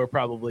that you are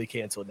probably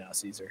canceled now,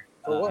 Caesar.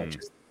 For what?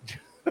 Just-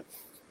 The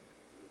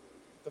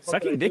fuck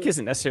Sucking did I dick do?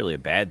 isn't necessarily a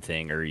bad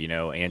thing or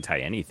anti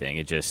anything.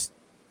 It just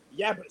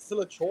Yeah, but it's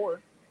still a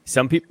chore.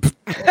 some people.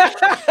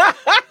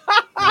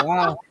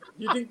 Wow.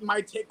 You think my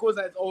take was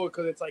that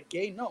because it's like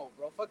gay? No,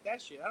 bro. Fuck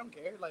that shit. I don't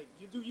care. Like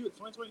you do you. It's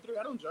 2023.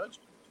 I don't judge.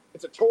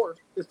 It's a chore.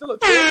 It's still a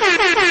chore.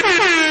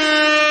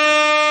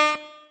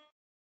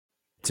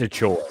 It's a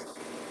chore.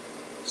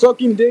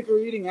 Sucking dick or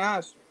eating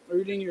ass or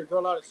eating your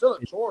girl out. It's still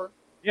a chore.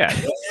 Yeah.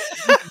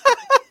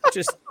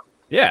 Just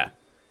yeah.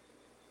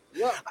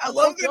 Yeah. I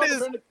love Fuck y'all that for is-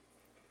 trying to-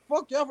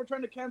 Fuck y'all for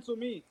trying to cancel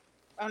me.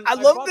 And I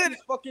love bought that-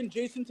 these fucking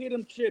Jason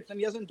Tatum chips and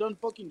he hasn't done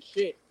fucking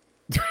shit.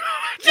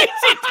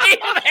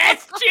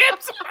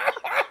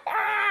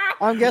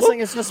 I'm guessing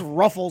it's just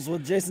Ruffles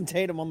with Jason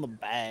Tatum on the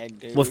bag,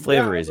 dude. What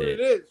flavor Yeah, is that's it? what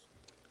it is.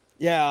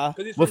 Yeah.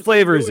 'Cause he's What from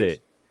flavor St. is Louis.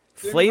 it?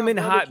 Flamin' Flamin'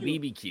 Hot Hot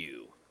BBQ. BBQ.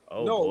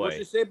 Oh No, boy. what's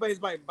it say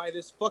by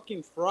this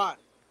fucking fraud?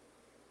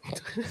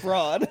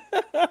 Fraud.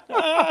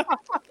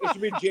 It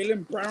should be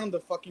Jaylen Brown on the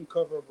fucking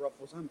cover of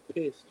Ruffles. I'm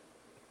pissed.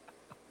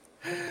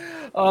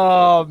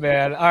 Oh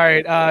man! All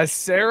right,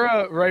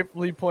 Sarah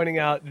rightfully pointing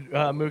out,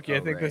 Mookie. I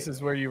think this right.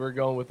 is where you were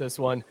going with this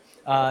one.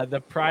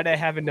 The pride I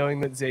have in knowing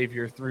that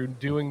Xavier, through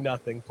doing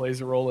nothing, plays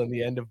a role in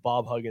the end of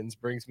Bob Huggins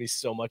brings me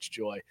so much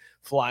joy.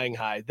 Flying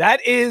high.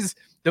 That is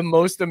the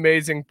most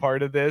amazing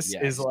part of this.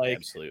 Yes, is like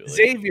absolutely.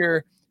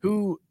 Xavier,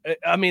 who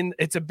I mean,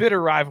 it's a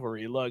bitter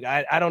rivalry. Look,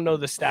 I don't know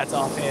the stats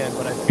offhand,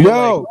 but I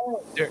feel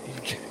like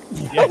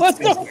yes,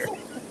 Xavier.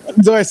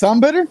 Do I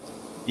sound better?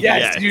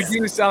 Yes, you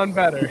do sound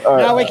better.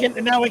 Now we can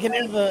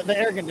end the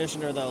air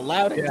conditioner though.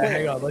 Loud and Yeah, clear.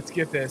 hang on. Let's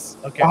get this.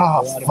 Okay.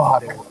 Ah, a lot of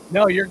fuck. it there.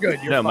 No, you're good.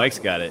 You're No, fine. Mike's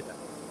got it.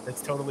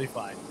 That's totally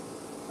fine.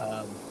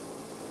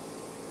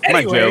 Come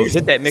on, Joe. Anyways.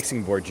 Hit that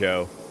mixing board,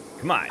 Joe.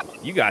 Come on.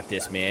 You got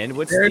this, man.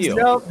 What's the There's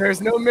deal?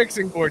 there's no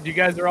mixing board. You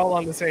guys are all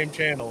on the same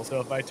channel. So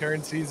if I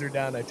turn Caesar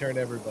down, I turn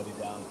everybody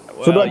down.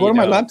 Well, So do I go to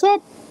my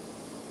laptop?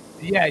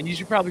 Yeah, you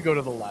should probably go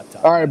to the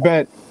laptop. All right,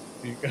 bet.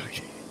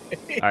 Okay.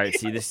 All right,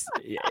 see this,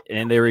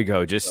 and there we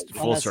go. Just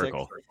full Classic.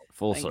 circle.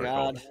 Full Thank circle.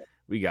 God.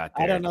 We got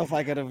there. I don't know if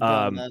I could have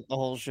done that the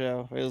whole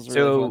show. It was really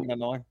so- fucking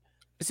annoying.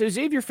 So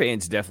Xavier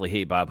fans definitely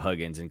hate Bob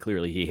Huggins, and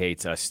clearly he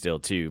hates us still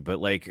too. But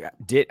like,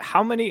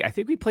 how many? I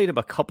think we played him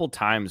a couple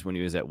times when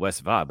he was at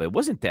West Va, but it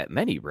wasn't that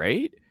many,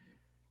 right?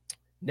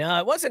 No,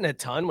 it wasn't a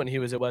ton when he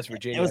was at West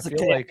Virginia. It was I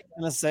feel like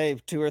I'm gonna say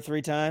 2 or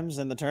 3 times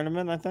in the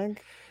tournament, I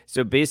think.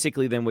 So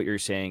basically, then what you're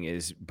saying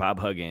is Bob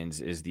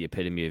Huggins is the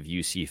epitome of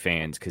UC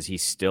fans because he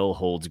still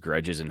holds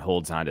grudges and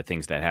holds on to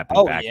things that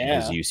happened back in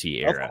his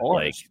UC Of era.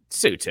 course. Like,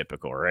 so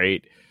typical,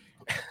 right?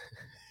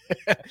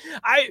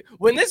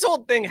 when this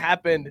whole thing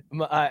happened,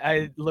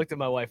 I looked at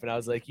my wife and I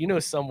was like,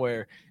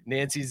 somewhere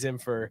Nancy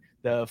Zimfer,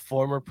 the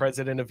former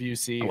president of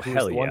UC, who's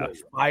hell the one yeah. that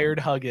fired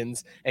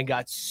Huggins and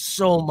got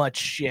so much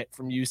shit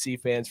from UC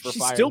fans for She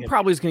firing still him.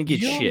 probably is going to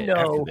get You shit know-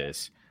 after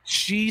this.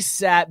 She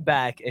sat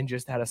back and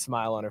just had a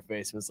smile on her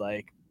face and was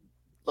like,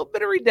 a little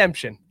bit of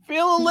redemption.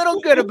 Feel a little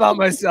good about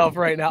myself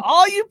right now.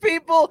 All you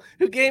people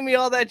who gave me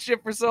all that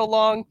shit for so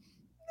long,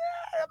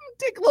 I'm gonna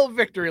take a little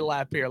victory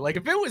lap here. Like,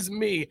 if it was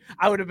me,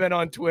 I would have been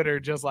on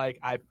Twitter just like,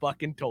 I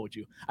fucking told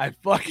you. I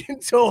fucking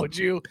told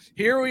you.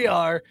 Here we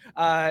are.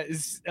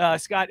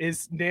 Scott,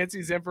 is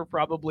Nancy Zimfer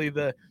probably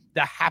the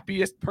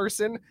happiest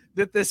person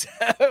that this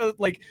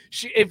like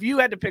if you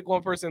had to pick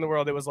one person in the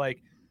world, it was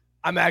like,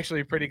 I'm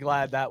actually pretty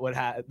glad that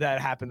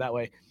that happened that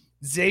way.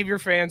 Xavier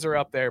fans are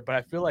up there, but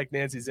I feel like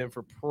Nancy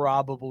Zimfer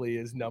probably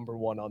is number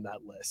one on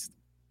that list.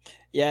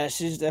 Yeah,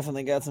 she's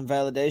definitely got some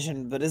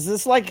validation. But is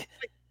this like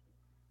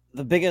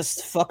the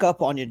biggest fuck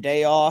up on your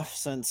day off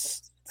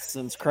since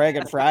Craig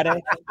and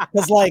Friday?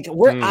 Because like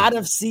we're out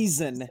of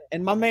season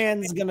and my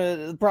man's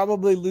gonna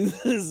probably lose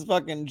his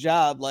fucking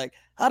job. Like,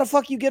 how the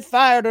fuck you get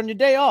fired on your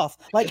day off?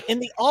 Like in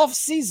the off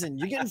season,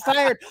 you're getting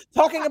fired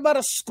talking about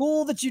a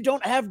school that you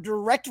don't have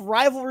direct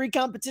rivalry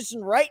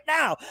competition right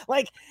now.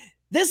 Like,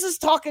 this is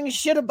talking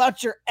shit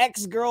about your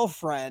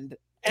ex-girlfriend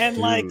and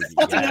like Dude,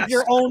 fucking up yes.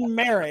 your own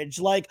marriage,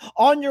 like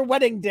on your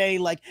wedding day,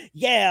 like,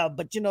 yeah,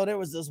 but there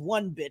was this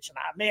one bitch and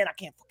I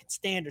can't fucking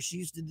stand her. She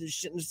used to do this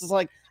shit. And it's just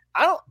like,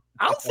 I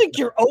don't think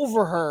you're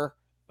over her.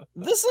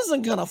 This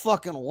isn't gonna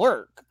fucking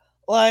work.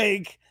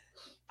 Like,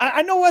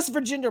 I know West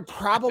Virginia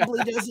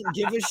probably doesn't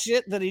give a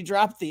shit that he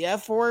dropped the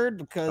F word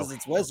because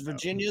it's West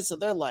Virginia, so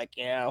they're like,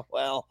 yeah,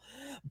 well,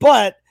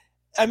 but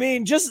I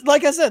mean, just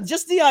like I said,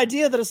 just the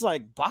idea that it's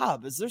like,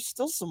 Bob, is there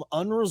still some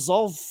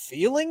unresolved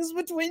feelings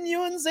between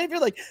you and Xavier?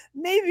 Like,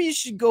 maybe you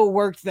should go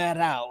work that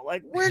out.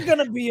 Like, we're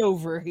gonna be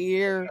over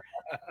here.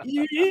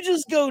 You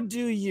just go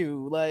do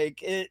you. Like,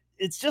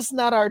 it's just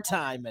not our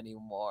time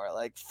anymore.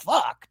 Like,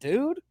 fuck,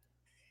 dude.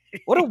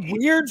 What a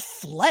weird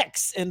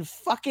flex in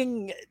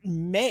fucking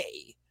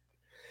May.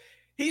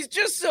 He's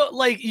just so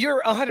like,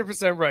 you're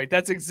 100% right.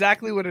 That's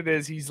exactly what it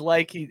is. He's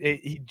like,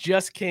 he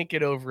just can't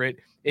get over it.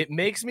 It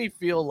makes me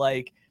feel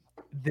like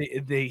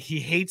he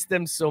hates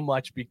them so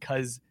much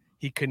because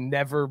he could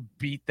never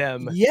beat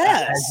them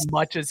as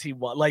much as he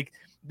wants. Like,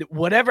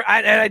 whatever.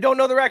 And I don't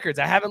know the records.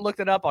 I haven't looked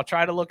it up. I'll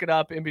try to look it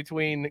up in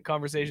between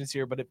conversations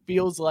here, but it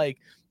feels like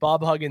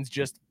Bob Huggins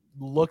just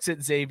looks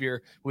at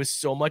Xavier with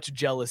so much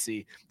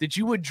jealousy that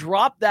you would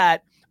drop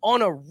that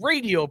on a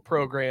radio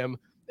program.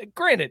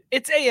 Granted,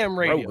 it's AM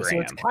radio, so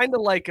it's kind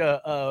of like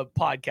a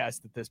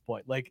podcast at this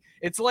point. Like,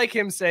 it's like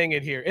him saying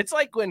it here. It's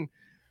like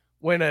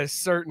when a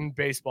certain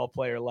baseball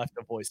player left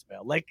a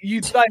voicemail. Like, you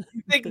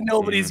think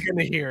nobody's going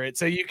to hear it,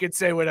 so you could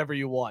say whatever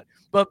you want.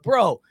 But,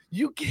 bro,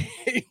 you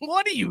can't,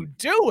 what are you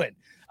doing?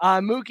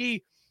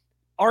 Mookie,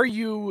 are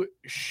you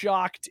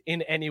shocked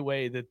in any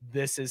way that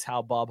this is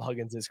how Bob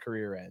Huggins'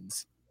 career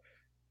ends?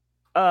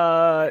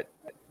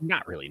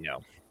 Not really,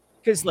 no.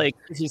 Because like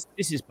this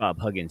is Bob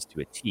Huggins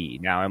to a T.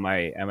 Now, am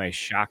I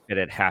shocked that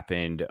it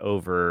happened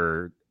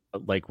over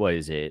like what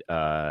is it,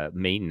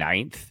 May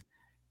 9th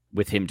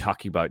with him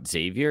talking about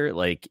Xavier?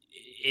 Like,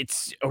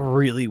 it's a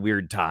really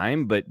weird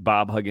time, but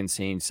Bob Huggins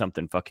saying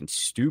something fucking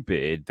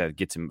stupid that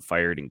gets him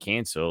fired and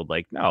canceled.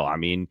 Like, no, I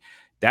mean,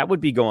 that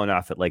would be going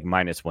off at like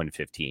minus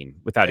 115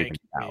 without even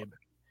doubt.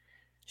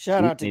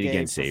 Shout out to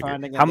Gabe for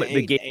finding how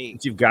many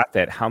games you've got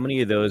that? How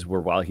many of those were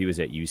while he was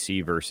at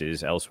UC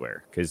versus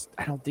elsewhere? Because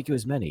I don't think it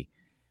was many.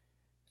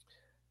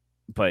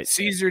 But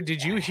Caesar,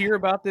 did you hear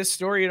about this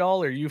story at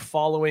all? Are you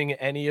following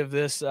any of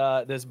this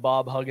this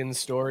Bob Huggins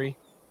story?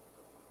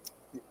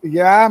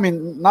 Yeah, I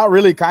mean, not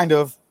really, kind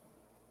of.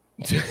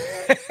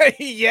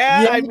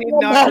 yeah, I mean,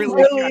 not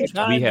really.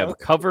 We have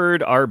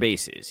covered our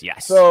bases.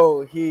 Yes.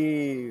 So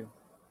he.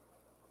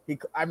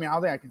 I mean, I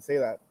don't think I can say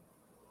that.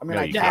 I mean,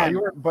 No, I you can,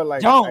 can't. but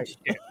like, Don't.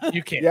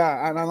 You can't.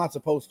 Yeah, and I'm not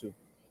supposed to.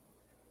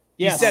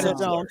 Yeah, said so it.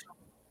 don't.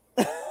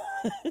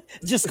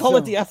 Just call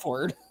it the F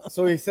word.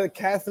 So he said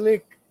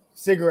Catholic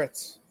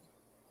cigarettes.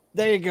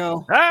 There you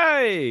go.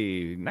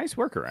 Hey, nice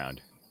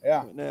workaround.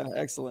 Yeah. Yeah,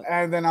 excellent.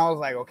 And then I was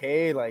like,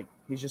 okay, like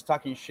he's just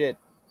talking shit.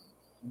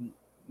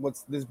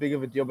 what's this big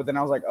of a deal? But then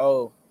I was like,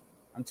 oh,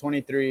 I'm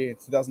 23.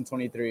 It's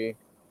 2023.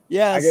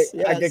 Yes,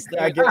 I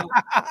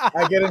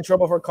get in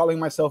trouble for calling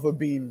myself a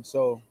bean.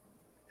 So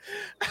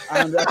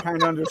I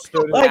kind of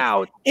understood it.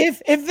 Like,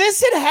 if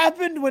this had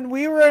happened when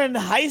we were in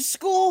high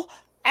school,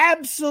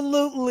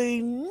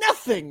 absolutely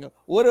nothing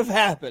would have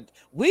happened.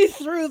 We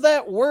threw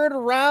that word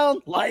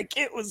around like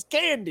it was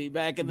candy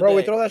back in the day.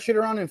 We throw that shit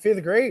around in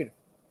 5th grade.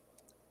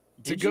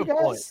 It's a good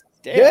point.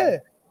 Damn. Yeah.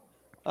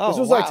 Oh, This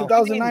was like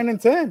 2009 and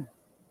 10.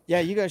 Yeah,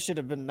 you guys should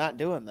have been not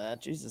doing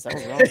that. Jesus, that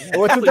was wrong.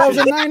 What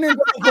 2009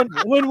 and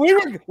when we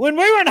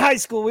were in high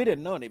school, we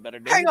didn't know any better.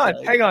 Hang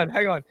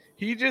on.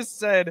 He just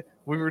said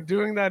we were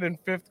doing that in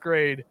 5th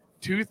grade,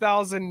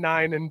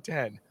 2009 and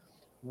 10.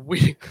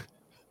 We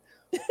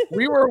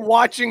were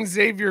watching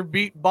Xavier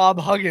beat Bob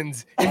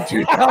Huggins in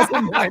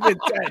 2009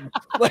 and 10.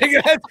 Like,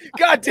 that's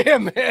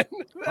goddamn, man.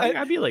 Why you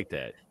gotta be like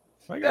that?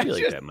 Why you gotta be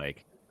like that,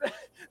 Mike?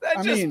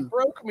 That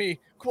broke me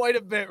quite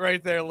a bit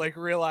right there, like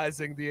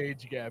realizing the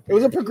age gap. It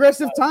was a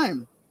progressive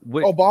time.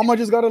 Obama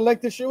just got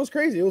elected. Shit was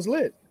crazy. It was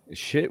lit.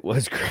 Shit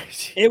was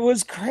crazy. It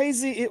was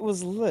crazy. It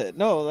was lit.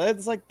 No,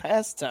 that's like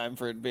past time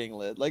for it being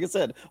lit. Like I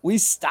said, we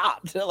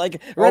stopped.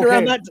 Like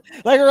around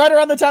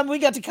the time we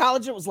got to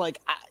college, it was like,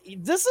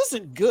 this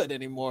isn't good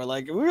anymore.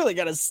 Like we really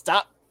got to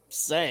stop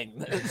saying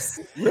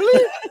this.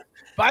 Really?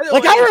 By the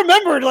way, I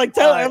remembered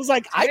I was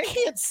like, I Tank,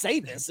 can't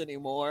say this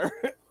anymore.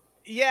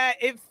 Yeah,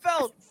 it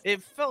felt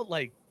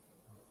like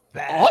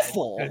bad.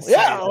 Awful.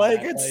 Yeah, like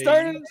it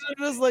started to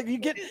just like you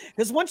get,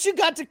 because once you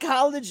got to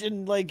college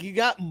and like you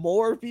got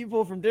more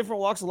people from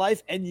different walks of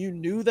life and you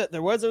knew that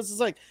it was just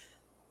like,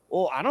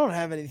 well, I don't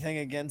have anything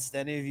against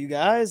any of you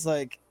guys,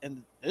 like,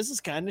 and this is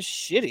kind of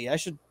shitty. I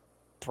should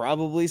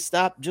probably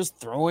stop just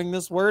throwing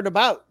this word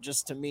about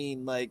just to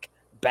mean like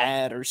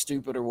bad or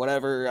stupid or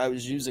whatever I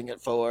was using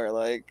it for.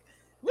 Like,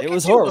 Look it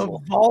was at you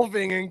horrible.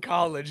 Evolving in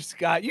college,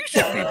 Scott. You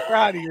should be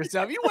proud of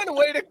yourself. You went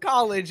away to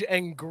college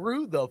and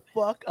grew the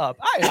fuck up.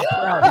 I am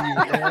proud of you,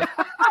 man.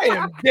 I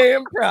am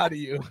damn proud of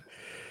you.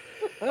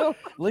 Well,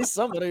 at least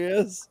somebody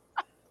is.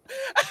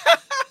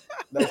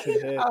 That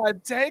should hit.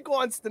 Tank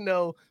wants to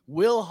know,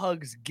 will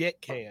Hugs get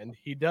canned?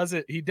 He does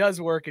it. He does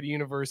work at a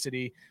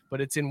university,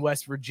 but it's in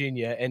West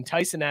Virginia. And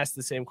Tyson asked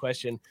the same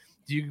question.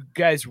 Do you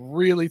guys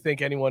really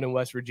think anyone in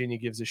West Virginia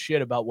gives a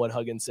shit about what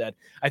Huggins said?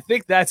 I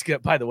think that's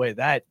good. By the way, is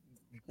that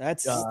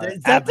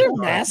their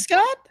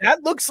mascot?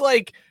 That looks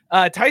like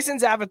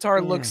Tyson's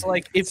avatar looks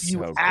like if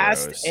you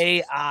asked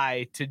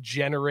AI to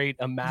generate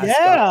a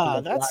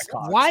mascot. Yeah,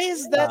 why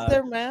is that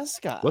their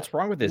mascot? What's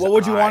wrong with this? What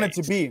would you want it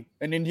to be?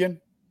 An Indian?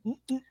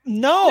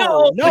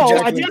 No,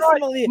 I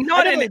definitely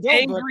not an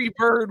angry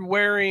bird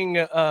wearing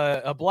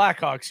a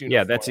Blackhawks uniform.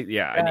 Yeah, that's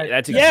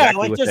exactly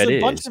like what just that a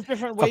is. bunch of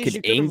different ways Fucking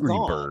you could have Angry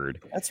gone.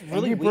 Bird. That's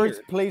really Angry weird.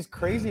 Birds plays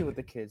crazy with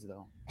the kids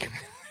though.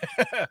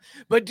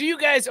 But do you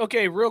guys,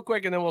 okay, real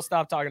quick, and then we'll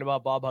stop talking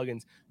about Bob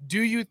Huggins. Do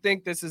you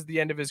think this is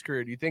the end of his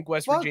career? Do you think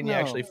West Virginia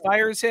actually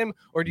fires him?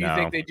 Or do you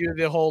think they do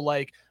the whole,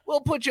 like, we'll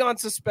put you on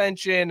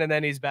suspension and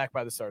then he's back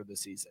by the start of the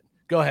season?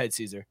 Go ahead,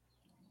 Caesar.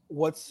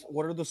 What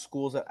are the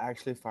schools that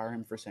actually fire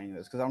him for saying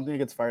this? Because I don't think he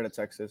gets fired at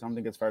Texas. I don't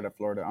think he gets fired at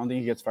Florida. I don't think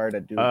he gets fired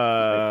at Duke.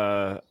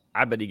 I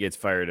bet he gets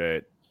fired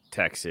at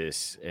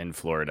Texas and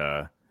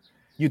Florida.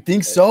 You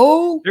think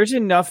so? There's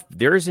enough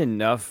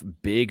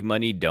big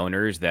money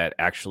donors that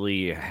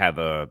actually have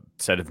a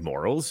set of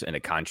morals and a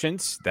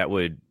conscience that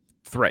would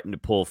threaten to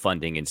pull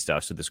funding and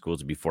stuff, so the schools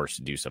would be forced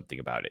to do something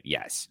about it.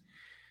 Yes.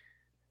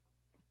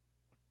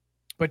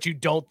 But you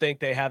don't think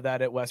they have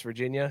that at West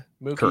Virginia?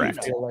 Mookie, correct.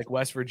 You feel like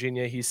West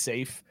Virginia, he's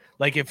safe?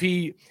 Like if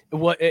he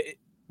what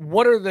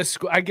are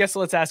the I guess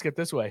let's ask it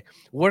this way.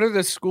 What are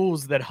the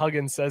schools that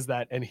Huggins says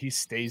that and he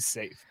stays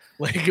safe?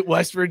 Like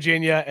West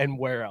Virginia and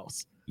where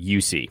else?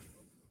 UC.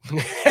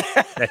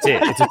 That's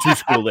it. It's a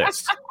 2-school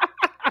list.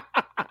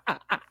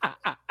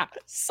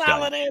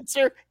 Solid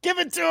answer. Give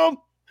it to him.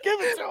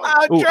 Give it to him.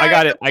 Oh, I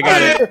got it.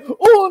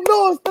 Uno,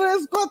 dos,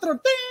 tres, cuatro.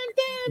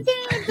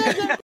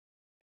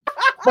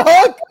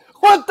 Fuck!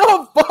 What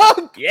the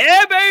fuck?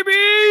 Yeah, baby.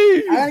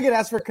 I gotta get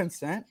asked for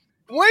consent.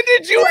 When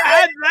did you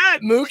add that,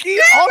 Mookie?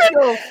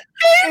 Also,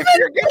 if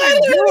you're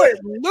gonna do it,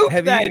 loop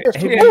that.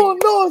 Uno,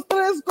 dos,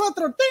 tres,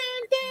 cuatro.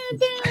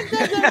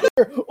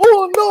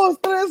 Uno, dos,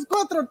 tres,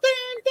 cuatro.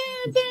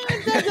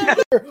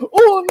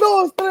 Uno,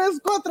 dos, tres,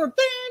 cuatro.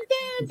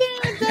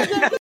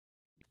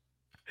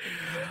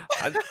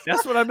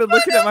 That's what I've been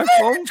looking at my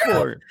phone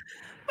for.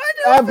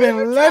 I've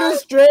been led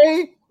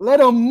astray, let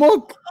a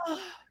mook.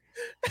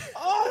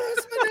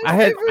 I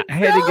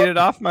had to get it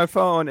off my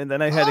phone, and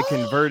then I had to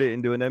convert it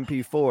into an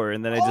MP4,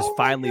 and then I just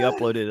finally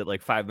uploaded it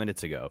like 5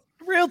 minutes ago.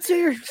 Real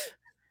tears.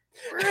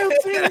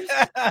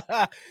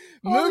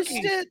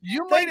 Mookie,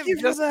 you might have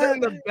just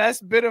done the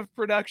best bit of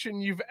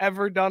production you've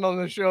ever done on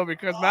the show,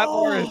 because Matt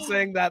Moore is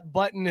saying that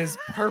button is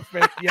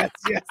perfect. Yes.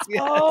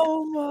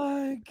 Oh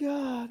my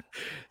God.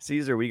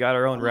 Caesar, we got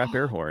our own rap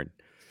air horn.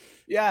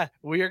 Yeah,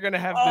 we are going to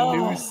have the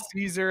new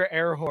Caesar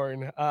air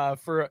horn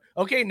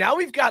okay, now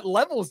we've got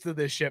levels to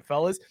this shit,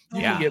 fellas.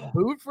 You can get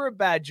booed for a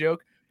bad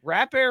joke,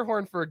 rap air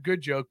horn for a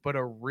good joke, but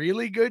a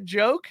really good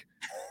joke.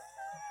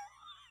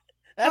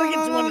 That'll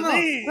get you one of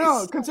these.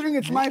 No, considering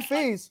it's my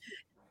face.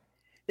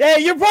 Yeah,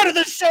 you're part of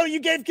the show. You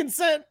gave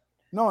consent.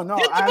 No.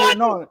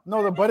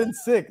 The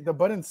button's sick. The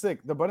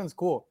button's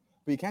cool,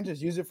 but you can't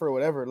just use it for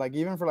whatever. Like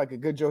even for like a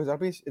good joke,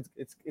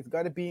 it's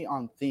got to be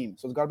on theme.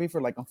 So it's got to be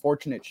for like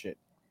unfortunate shit.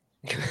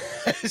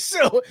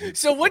 So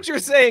what you're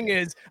saying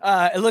is,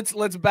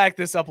 let's back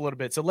this up a little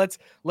bit. So let's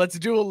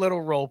do a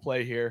little role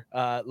play here.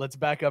 Let's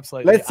back up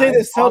slightly. Let's say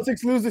the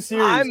Celtics lose the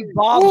series. I'm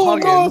Bob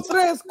Huggins.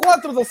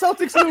 1, 2, 3, 4. The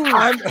Celtics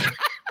lose.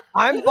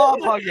 I'm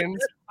Bob Huggins.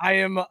 I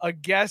am a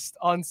guest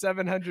on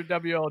 700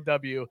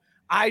 WLW.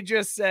 I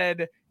just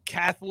said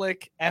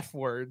Catholic F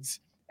words,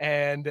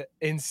 and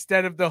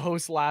instead of the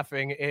host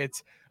laughing,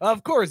 it's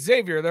of course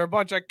Xavier. They're a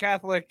bunch of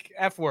Catholic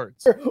F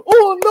words. 1, 2,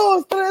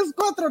 3,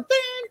 4.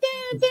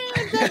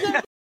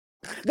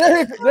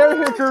 There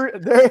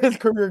his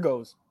career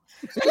goes.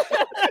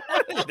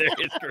 There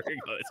his career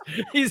goes.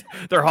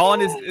 They're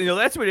hauling his.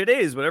 That's what it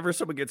is. Whenever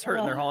someone gets hurt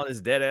and they're hauling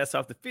his dead ass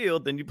off the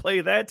field, then you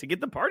play that to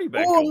get the party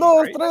back. 1,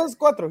 2, 3,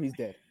 4. He's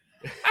dead.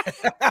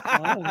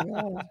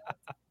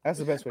 That's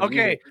the best way.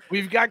 Okay,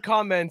 we've got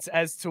comments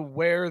as to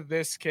where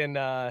this can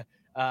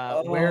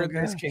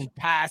this can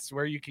pass,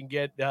 where you can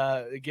get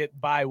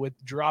by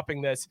with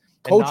dropping this.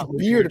 Coach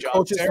Beard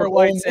coaches Sarah for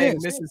White Ole saying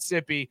Miss.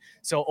 Mississippi,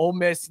 so Ole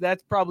Miss.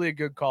 That's probably a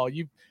good call.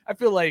 I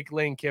feel like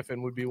Lane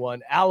Kiffin would be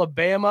one.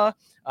 Alabama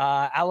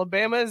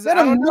is. Let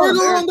him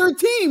murder on their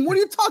team. What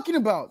are you talking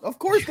about? Of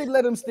course they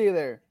let him stay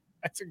there.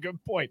 That's a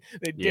good point.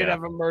 They did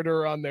have a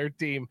murderer on their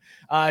team.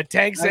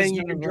 Tank saying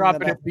you can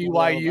drop it at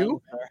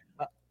BYU.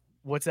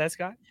 What's that,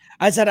 Scott?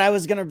 I said I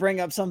was going to bring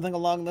up something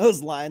along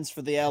those lines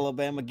for the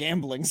Alabama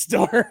gambling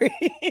story.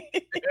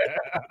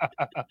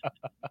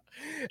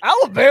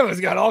 Alabama's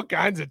got all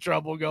kinds of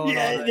trouble going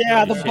on.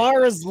 Yeah, the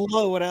bar is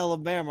low at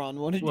Alabama. On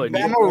what did you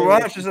Bama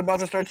Rush is about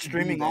to start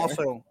streaming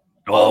also.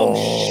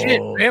 Oh shit,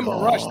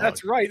 Bama Rush.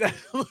 That's right.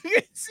 Look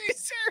at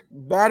Caesar.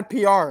 Bad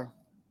PR.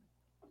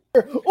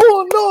 1,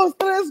 2,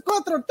 3,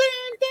 4.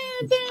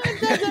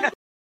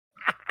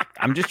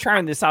 I'm just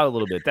trying this out a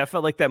little bit. That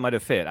felt like that might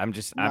have fit. I'm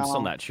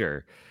still not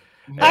sure.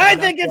 No, I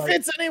think it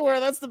fits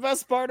anywhere. That's the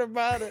best part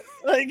about it.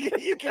 Like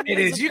you can. It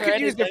is. You can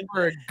use it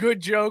for a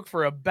good joke,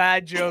 for a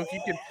bad joke. You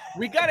can.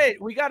 We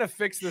gotta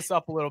fix this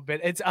up a little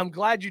bit. I'm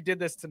glad you did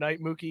this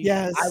tonight, Mookie.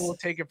 Yes. I will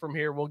take it from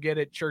here. We'll get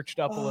it churched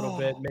up a little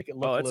bit, make it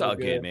look. Oh, it's all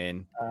good,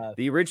 man.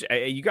 The original.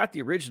 You got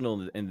the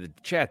original in the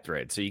chat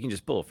thread, so you can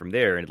just pull it from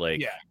there and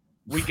like. Yeah.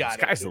 We got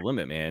it. Sky's the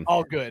limit, man.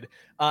 All good.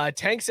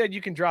 Tank said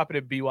you can drop it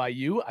at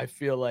BYU. I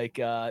feel like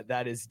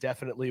that is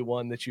definitely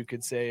one that you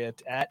could say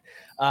it at.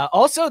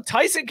 Also,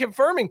 Tyson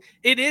confirming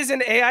it is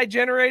an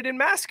AI-generated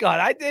mascot.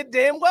 I did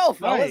damn well,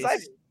 fellas.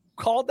 Nice. I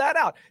called that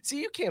out. See,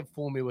 you can't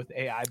fool me with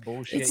AI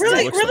bullshit. It's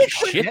really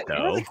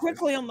really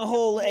quickly on the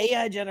whole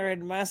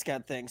AI-generated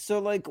mascot thing. So,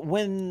 like,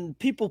 when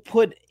people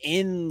put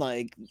in,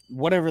 like,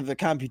 whatever the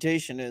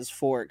computation is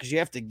for it, because you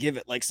have to give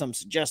it, like, some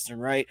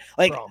suggestion, right?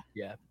 Like,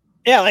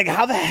 yeah, like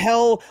how the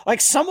hell,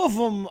 like some of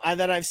them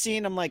that I've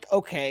seen, I'm like,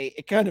 okay,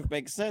 it kind of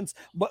makes sense,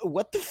 but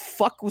what the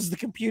fuck was the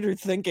computer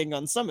thinking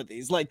on some of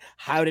these? Like,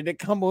 how did it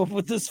come up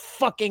with this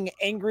fucking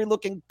angry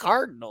looking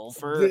cardinal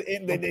for the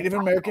Native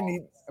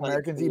Americans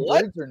eat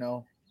birds or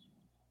no?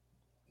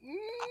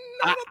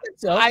 I don't think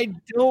so. I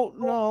don't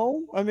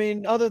know. I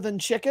mean, other than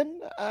chicken.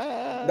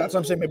 That's what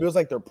I'm saying. Maybe it was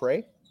like their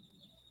prey.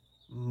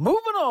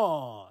 Moving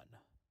on.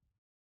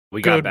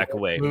 We got back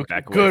away. Mookie.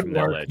 Back away Good from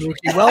work, that ledge.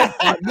 Mookie. Well,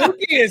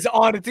 Mookie is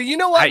on it. You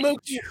know what,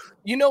 Mookie?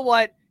 You know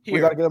what? Here, We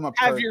gotta get him a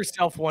have perk.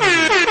 yourself one. Of these.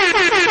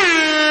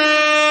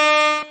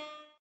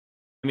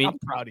 I mean, I'm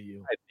proud of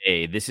you.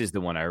 hey, this is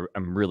the one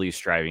I'm really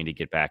striving to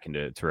get back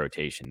into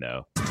rotation,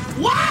 though.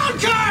 Wild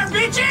card,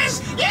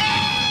 bitches!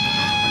 Yeah!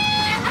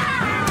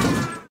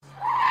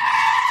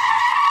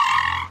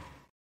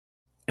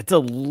 It's a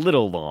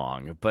little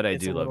long, but I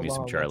do a love little me some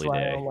long. Charlie That's why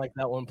Day. I don't like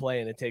that one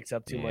playing. It takes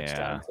up too much Yeah.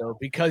 time. So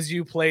because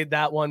you played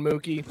that one,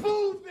 Mookie.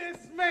 Move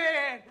this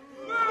man!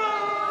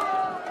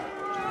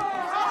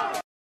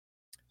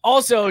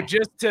 Also,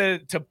 just to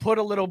put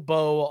a little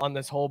bow on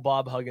this whole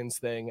Bob Huggins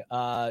thing,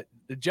 the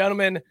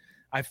gentleman,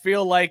 I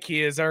feel like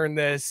he has earned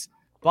this.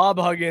 Bob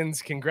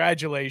Huggins,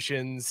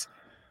 congratulations.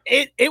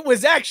 It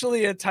was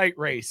actually a tight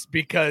race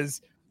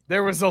because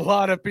there was a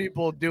lot of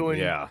people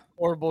doing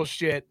horrible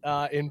shit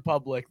in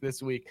public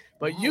this week.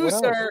 But you,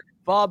 sir,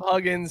 Bob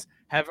Huggins,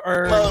 have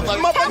earned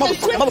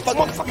Motherfucker.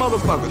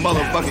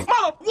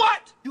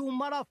 What? You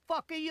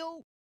motherfucker,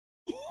 you.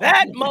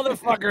 that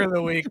motherfucker of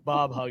the week,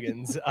 Bob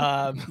Huggins.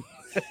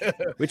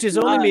 Which is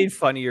only made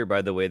funnier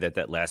by the way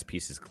that last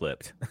piece is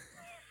clipped.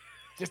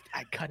 Just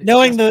I cut it.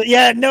 Knowing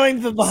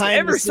the behind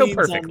ever the so scenes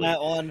on perfectly.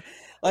 that one.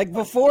 Like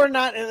before,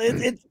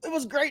 it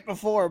was great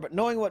before, but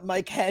knowing what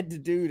Mike had to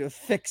do to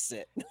fix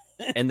it.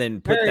 And then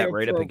put Very that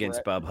right up appropriate.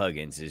 against Bob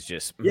Huggins is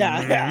just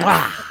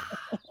Yeah.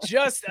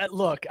 just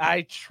look,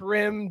 I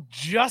trimmed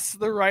just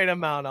the right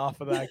amount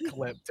off of that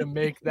clip to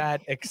make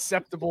that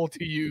acceptable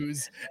to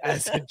use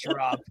as a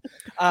drop.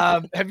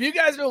 Have you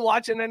guys been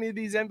watching any of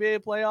these NBA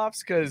playoffs?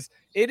 Because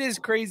it is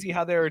crazy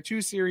how there are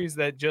two series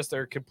that just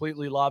are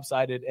completely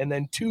lopsided, and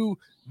then two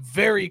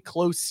very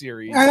close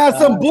series. And that's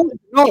some bullshit.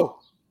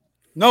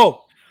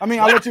 No. I mean,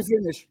 I'll let you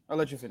finish.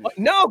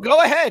 No,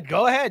 go ahead.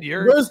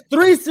 There's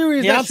 3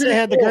 series. Beyonce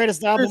had the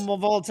greatest album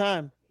of all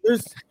time.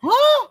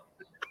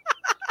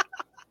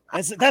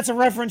 That's a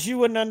reference you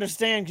wouldn't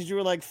understand because you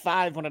were like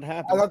 5 when it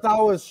happened. I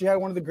thought she had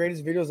one of the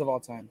greatest videos of all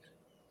time.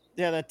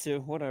 Yeah, that too.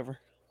 Whatever.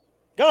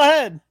 Go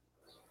ahead.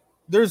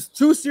 There's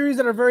 2 series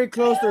that are very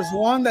close. There's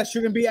one that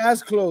shouldn't be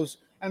as close,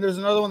 and there's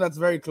another one that's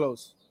very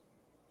close.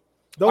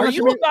 Are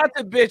you about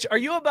to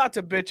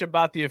bitch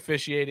about the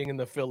officiating in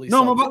the Philly?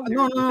 No. There's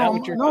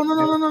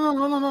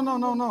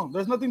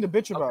nothing to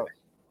bitch about.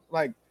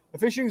 Like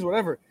officiating is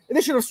whatever.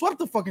 They should have swept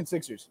the fucking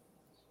Sixers.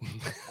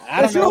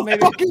 I don't know. Maybe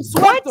fucking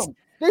swept them.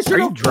 They should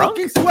have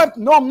fucking swept.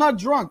 No, I'm not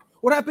drunk.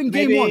 What happened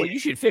in game 1? Well, you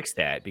should fix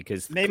that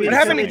because what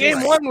happened in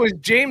game 1 was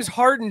James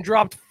Harden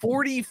dropped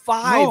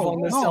 45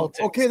 on the Celtics.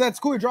 Okay, that's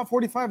cool. He dropped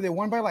 45. They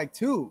won by like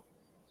 2.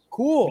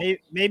 Cool.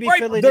 Maybe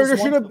Philly there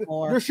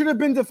should have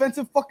been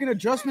defensive fucking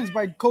adjustments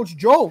by Coach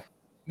Joe.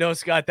 No,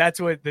 Scott, that's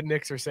what the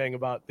Knicks are saying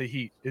about the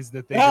Heat is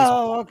that they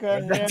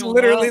okay. That's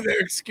literally their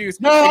excuse.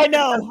 No, I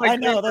know.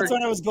 That's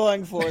what I was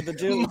going for. The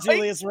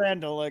Julius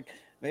Randle. Like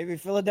maybe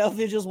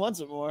Philadelphia just wants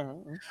it more.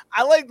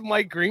 I like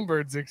Mike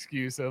Greenberg's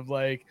excuse of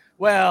like,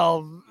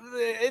 well,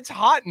 it's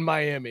hot in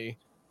Miami.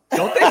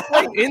 Don't they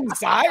play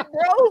inside,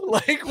 bro?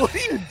 Like, what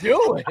are you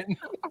doing?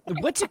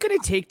 What's it going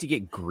to take to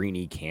get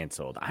Greeny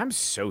canceled? I'm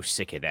so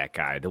sick of that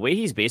guy. The way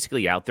he's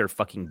basically out there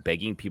fucking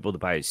begging people to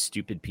buy a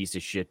stupid piece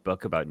of shit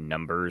book about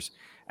numbers.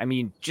 I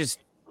mean, just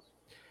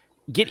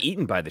get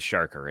eaten by the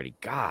shark already.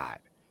 God.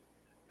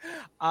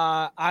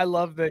 I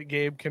love that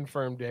Gabe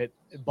confirmed it.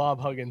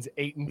 Bob Huggins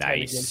 8-10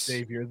 against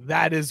Xavier.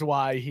 That is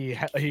why he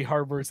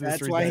harbors this.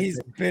 That's why he's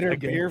bitter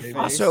beer face.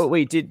 Also,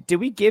 wait, did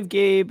we give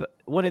Gabe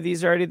one of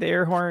these already? The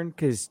air horn?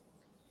 Because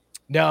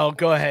no,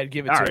 go ahead,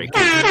 give it to him.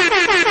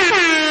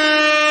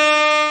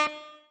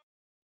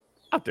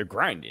 Out there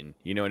grinding,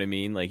 you know what I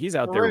mean? Like he's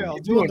out there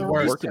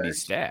working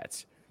these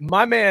stats.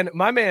 My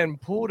man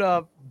pulled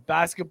up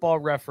Basketball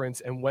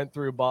Reference and went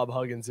through Bob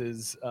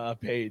Huggins's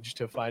page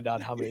to find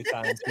out how many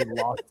times he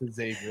lost to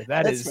Xavier.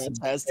 That's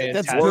fantastic.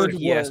 That's good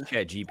Yes,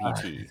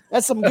 ChatGPT.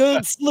 That's some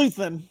good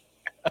sleuthing.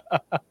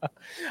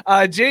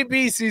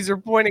 JB Caesar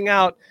pointing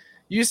out,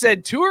 you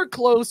said 2 are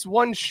close,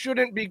 1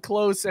 shouldn't be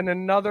close, and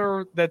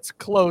another that's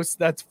close.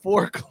 That's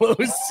 4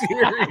 close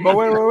series. But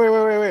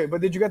wait. But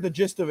did you get the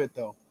gist of it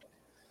though?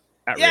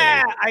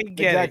 Yeah, really. I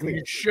get it.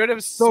 You should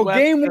have. So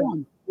game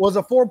 1 was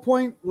a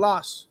 4-point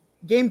loss.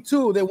 Game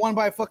 2, they won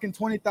by fucking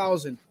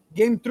 20,000.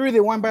 Game 3,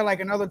 they won by like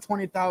another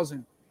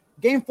 20,000.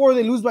 Game 4,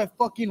 they lose by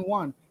fucking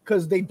 1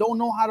 because they don't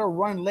know how to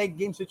run late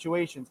game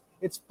situations.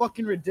 It's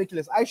fucking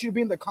ridiculous. I should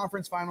be in the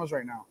conference finals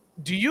right now.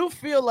 Do you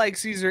feel like,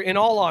 Caesar, in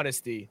all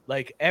honesty,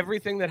 like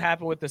everything that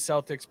happened with the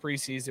Celtics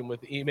preseason with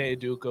Ime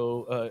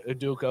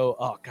Udoka,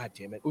 oh, God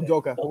damn it.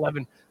 Udoka.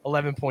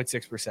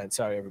 11.6%.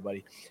 Sorry,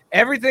 everybody.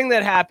 Everything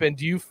that happened,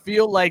 do you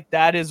feel like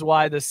that is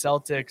why the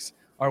Celtics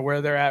are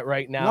where they're at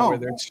right now, where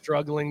they're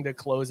struggling to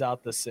close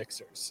out the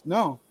Sixers?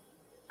 No,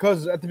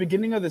 because at the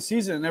beginning of the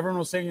season, everyone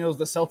was saying it was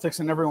the Celtics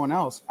and everyone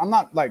else. I'm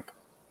not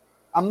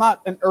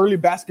an early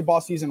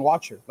basketball season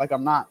watcher. Like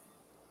I'm not.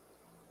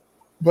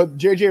 But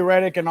JJ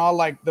Redick and all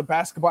like the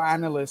basketball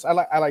analysts, I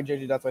like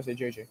JJ. That's why I say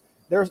JJ.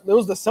 There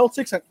was the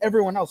Celtics and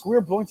everyone else. We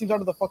were blowing teams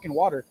out of the fucking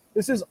water.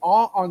 This is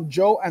all on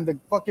Joe and the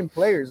fucking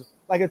players.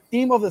 Like a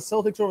theme of the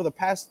Celtics over the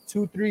past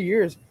 2-3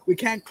 years. We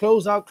can't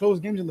close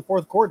games in the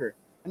fourth quarter.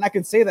 And I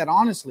can say that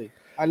honestly.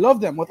 I love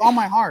them with all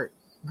my heart.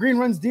 Green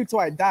runs deep till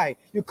I die.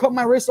 You cut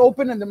my wrist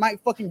open and the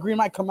fucking green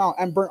might come out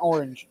and burnt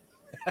orange.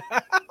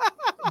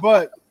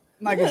 But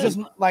like it's just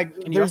like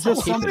there's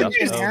just something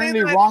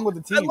inherently wrong with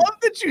the team. I love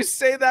that you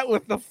say that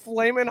with the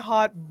flaming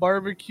hot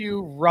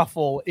barbecue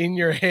ruffle in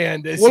your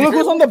hand. Well, look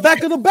what's on the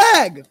back of the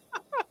bag.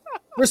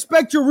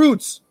 Respect your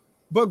roots,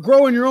 but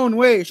grow in your own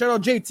way. Shout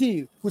out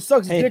JT, who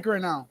sucks dick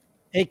right now.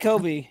 Hey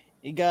Kobe,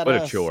 you got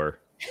what a chore.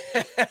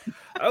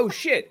 Oh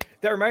shit,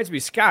 that reminds me,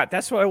 Scott,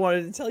 that's what I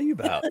wanted to tell you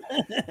about.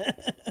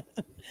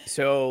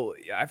 So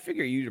I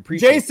figure you'd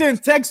appreciate Jason,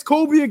 text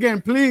Kobe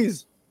again,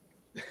 please.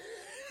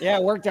 Yeah,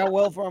 it worked out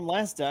well for him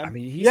last time. I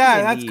mean,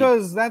 that's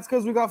because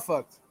we got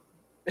fucked.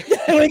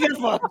 We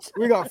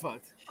got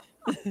fucked.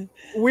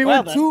 We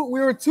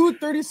were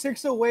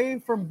 236 away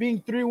from being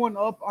 3-1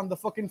 up on the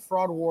fucking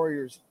fraud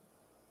Warriors.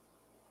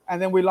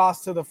 And then we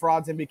lost to the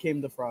frauds and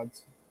became the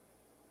frauds.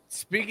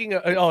 Speaking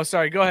of,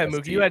 sorry, go ahead,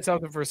 Mookie. You had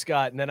something for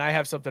Scott, and then I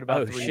have something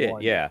about 3-1.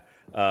 Shit,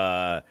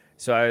 yeah.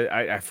 So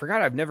I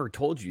forgot I've never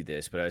told you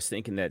this, but I was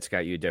thinking that,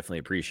 Scott, you would definitely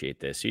appreciate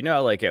this. So, you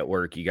know, like at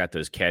work, you got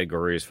those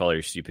categories for all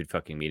your stupid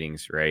fucking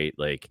meetings, right?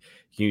 Like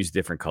you can use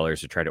different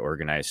colors to try to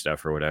organize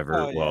stuff or whatever.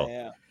 Oh,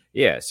 yeah.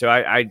 Yeah, so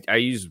I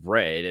use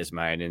red as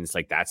mine, and it's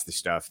like that's the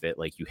stuff that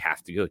like you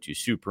have to go to,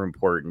 super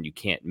important, you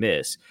can't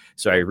miss.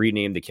 So I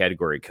renamed the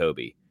category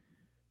Kobe.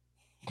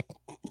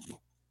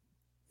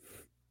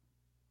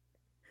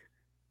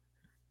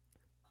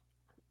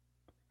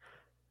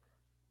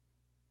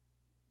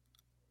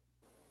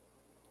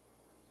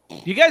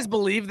 Do you guys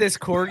believe this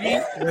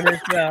corgi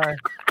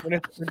when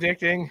it's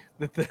predicting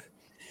that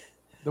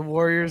the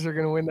Warriors are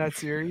going to win that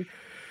series?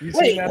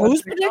 Wait,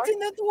 who's predicting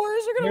that the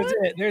Warriors are going to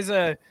win? There's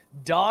a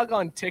dog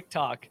on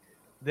TikTok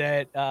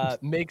that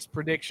makes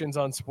predictions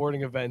on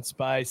sporting events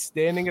by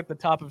standing at the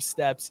top of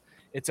steps.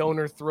 Its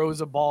owner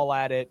throws a ball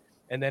at it,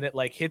 and then it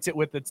like hits it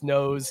with its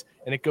nose,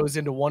 and it goes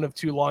into one of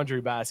two laundry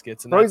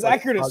baskets. And Bro, he's that's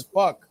accurate as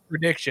fuck.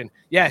 Prediction.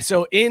 Yeah,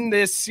 so in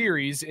this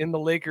series, in the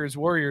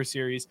Lakers-Warriors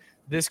series,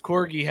 this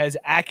corgi has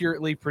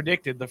accurately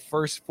predicted the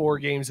first 4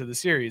 games of the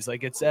series.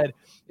 Like it said,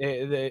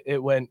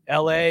 it went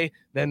LA,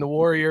 then the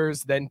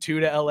Warriors, then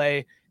 2 to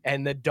LA,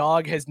 and the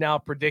dog has now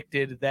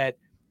predicted that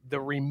the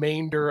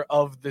remainder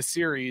of the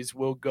series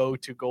will go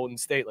to Golden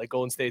State. Like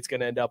Golden State's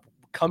going to end up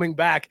coming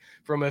back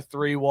from a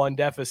 3-1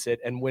 deficit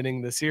and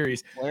winning the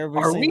series.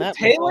 Are we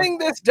tailing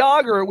this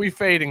dog or are we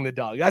fading the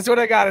dog? That's what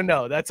I got to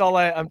know. That's all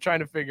I'm trying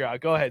to figure out.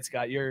 Go ahead,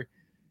 Scott.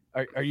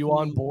 Are you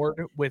on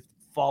board with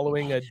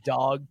following a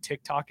dog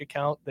TikTok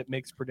account that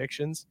makes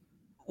predictions?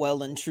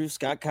 Well, in true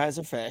Scott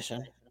Kaiser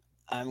fashion,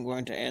 I'm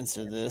going to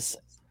answer this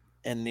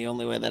in the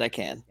only way that I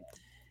can.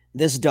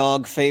 This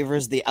dog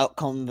favors the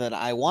outcome that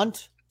I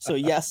want. So,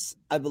 yes,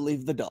 I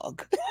believe the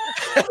dog.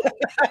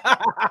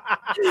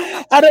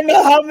 I don't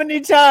know how many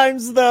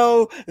times,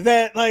 though,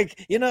 that,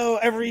 like, you know,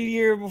 every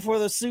year before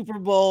the Super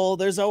Bowl,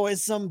 there's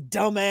always some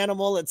dumb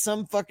animal at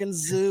some fucking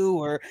zoo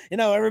or, you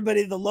know,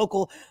 everybody, the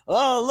local,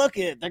 oh, look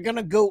it, they're going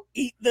to go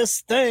eat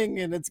this thing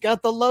and it's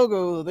got the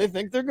logo. They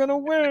think they're going to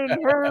win.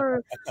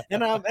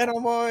 and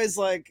I'm always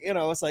like, you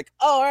know, it's like,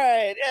 oh, all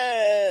right.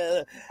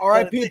 Yeah.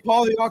 R.I.P.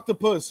 Paul the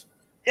Octopus.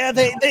 Yeah,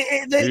 they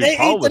ate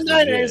the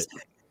Niners.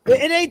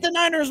 It ate the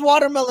Niners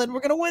watermelon. We're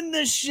going to win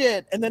this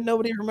shit. And then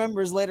nobody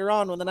remembers later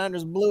on when the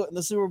Niners blew it in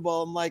the Super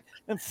Bowl. I'm like,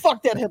 man,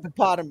 fuck that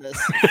hippopotamus.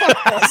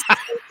 Fuck us.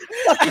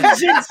 Fucking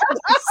jinx.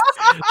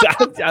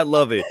 I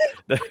love it.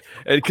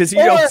 Because, you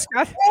know,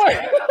 Scott.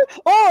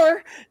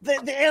 Or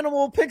the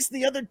animal picks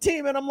the other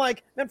team. And I'm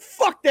like, man,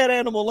 fuck that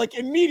animal. Like,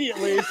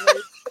 immediately. Like,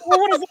 well,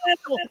 what is the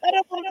animal? That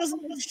animal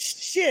doesn't do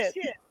shit.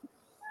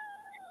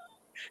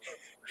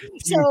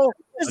 So,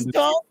 this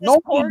dog,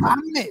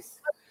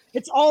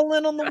 it's all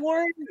in on the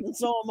Warriors, and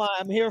so am I.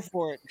 I'm here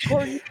for it.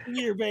 Corgi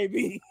year,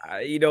 baby.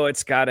 You know what,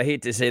 Scott? I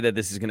hate to say that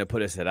this is going to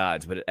put us at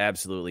odds, but it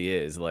absolutely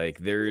is. Like,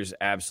 there's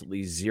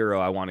absolutely zero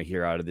I want to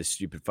hear out of this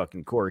stupid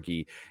fucking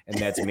corgi, and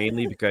that's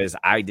mainly because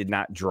I did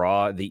not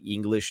draw the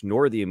English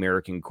nor the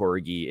American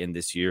corgi in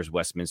this year's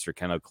Westminster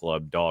Kennel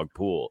Club dog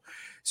pool.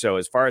 So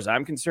as far as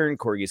I'm concerned,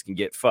 corgis can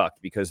get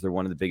fucked because they're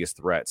one of the biggest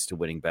threats to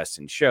winning Best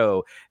in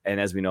Show,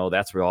 and as we know,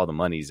 that's where all the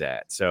money's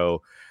at.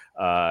 So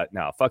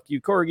now, fuck you,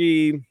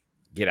 corgi.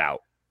 Get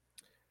out.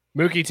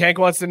 Mookie Tank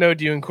wants to know,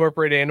 do you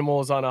incorporate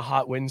animals on a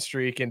hot win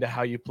streak into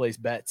how you place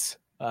bets?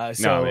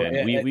 No,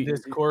 man.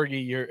 This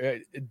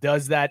corgi,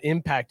 does that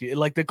impact you?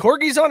 Like the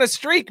corgi's on a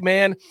streak,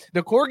 man.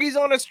 The corgi's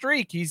on a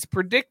streak. He's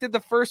predicted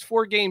the first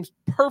 4 games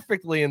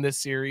perfectly in this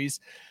series.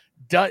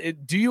 Do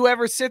you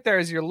ever sit there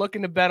as you're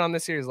looking to bet on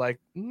this series like,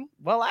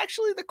 well,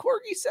 actually, the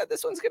corgi said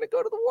this one's going to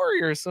go to the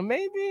Warriors, so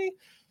maybe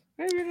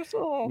just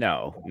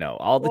No.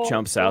 All the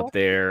chumps out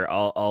there,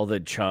 all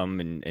the chum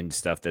and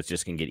stuff that's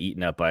just gonna get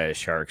eaten up by the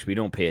sharks. We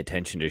don't pay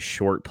attention to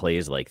short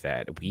plays like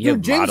that. We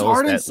have James models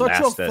Harden's that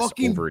last us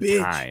over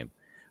bitch. time.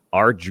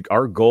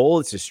 Our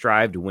goal is to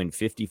strive to win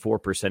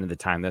 54% of the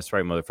time. That's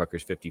right,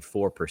 motherfuckers,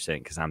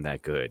 54% because I'm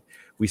that good.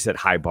 We set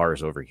high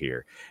bars over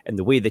here. And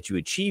the way that you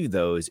achieve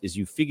those is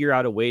you figure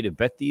out a way to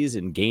bet these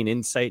and gain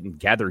insight and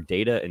gather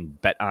data and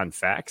bet on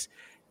facts.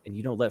 And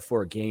you don't let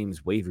 4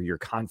 games waver your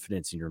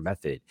confidence in your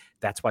method.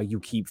 That's why you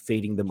keep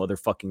fading the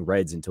motherfucking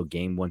Reds until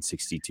game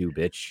 162,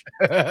 bitch.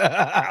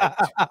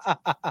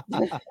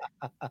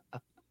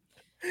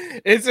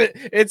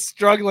 It's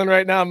struggling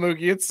right now,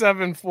 Mookie. It's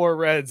 7-4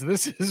 Reds.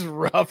 This is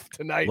rough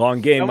tonight. Long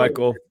game,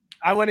 Michael.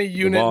 I want a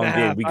unit and a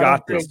half. We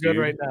got this, good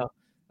dude. right now.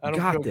 I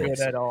don't feel good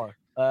at all.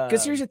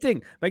 Because here's the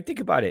thing, Mike.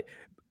 Think about it.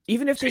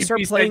 Even if they JB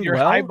start playing your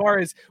well, high bar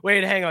is.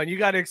 Wait, hang on. You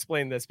got to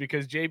explain this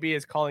because JB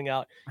is calling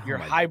out your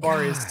high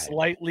bar is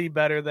slightly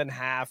better than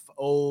half.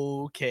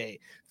 Okay,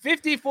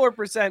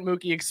 54%.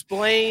 Mookie,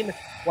 explain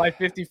why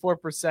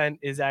 54%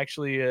 is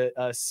actually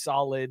a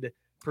solid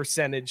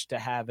percentage to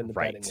have in the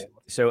betting world.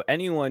 So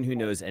anyone who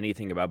knows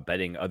anything about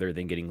betting other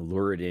than getting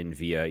lured in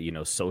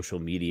via, social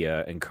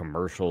media and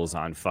commercials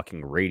on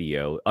fucking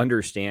radio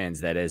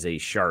understands that as a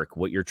shark,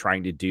 what you're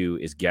trying to do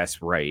is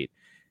guess right.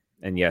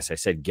 And yes, I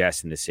said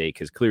guess in the sake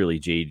because clearly,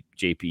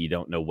 JP, you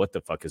don't know what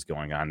the fuck is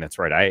going on. That's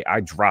right. I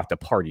dropped a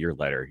part of your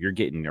letter. You're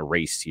getting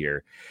erased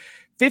here.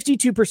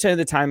 52% of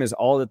the time is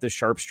all that the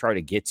sharps try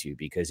to get to,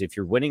 because if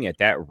you're winning at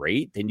that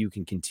rate, then you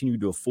can continue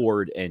to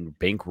afford and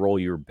bankroll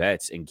your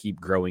bets and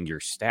keep growing your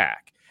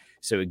stack.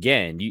 So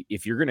again,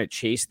 if you're going to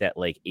chase that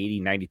like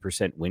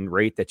 80-90% win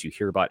rate that you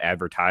hear about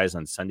advertised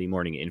on Sunday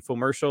morning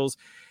infomercials,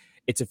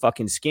 it's a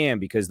fucking scam,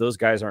 because those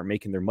guys aren't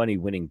making their money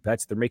winning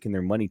bets. They're making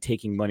their money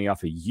taking money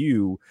off of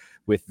you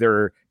with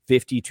their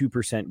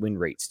 52% win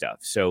rate stuff.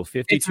 So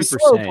 52%. It's a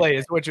slow play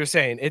is what you're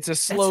saying. It's a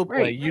slow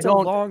Right. play. It's a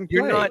long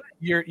play.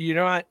 You're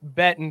not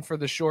betting for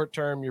the short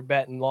term. You're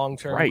betting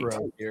long-term Right.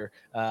 growth here.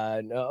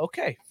 No,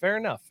 okay. Fair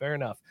enough.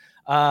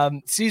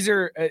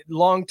 Caesar,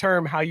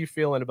 long-term, how you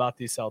feeling about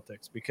these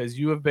Celtics? Because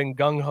you have been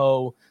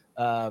gung-ho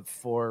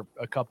for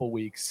a couple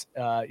weeks.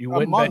 You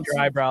wouldn't bend your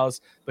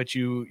eyebrows, but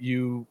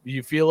you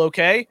feel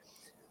okay.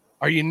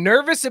 Are you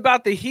nervous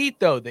about the Heat,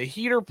 though? The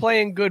Heat are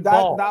playing good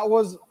ball.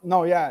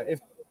 If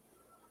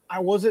I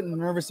wasn't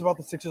nervous about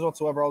the Sixers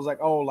whatsoever, I was like,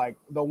 oh, like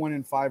they'll win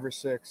in 5 or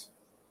 6.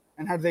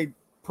 And have they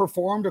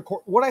performed?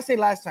 What I say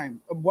last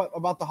time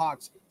about the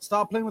Hawks?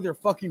 Stop playing with your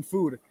fucking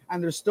food,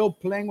 and they're still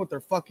playing with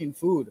their fucking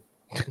food.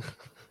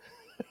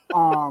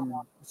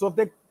 So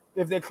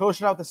if they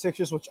close out the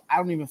Sixers, which I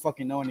don't even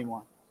fucking know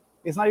anymore,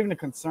 it's not even a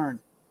concern.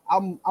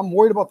 I'm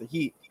worried about the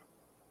Heat,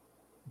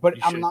 but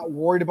I'm not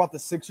worried about the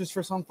Sixers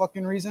for some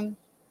fucking reason.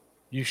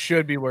 You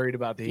should be worried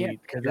about the Heat,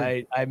 because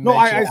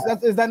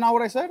is that not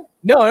what I said?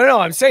 No.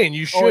 I'm saying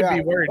you should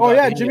be worried. Oh about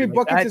yeah, the Jimmy Heat.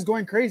 Buckets is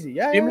going crazy.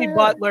 Yeah, Jimmy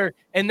Butler,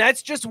 and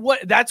that's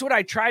what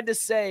I tried to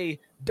say.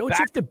 Don't you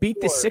have to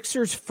beat the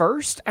Sixers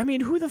first? I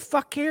mean, who the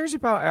fuck cares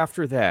about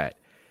after that?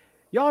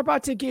 Y'all are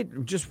about to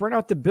just run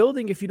out the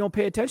building if you don't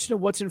pay attention to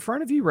what's in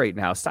front of you right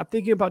now. Stop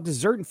thinking about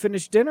dessert and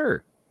finish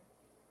dinner.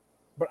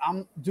 But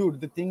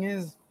the thing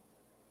is,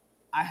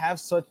 I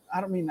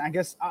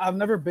guess I've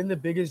never been the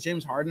biggest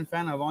James Harden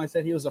fan. I've always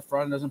said he was a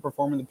fraud and doesn't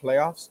perform in the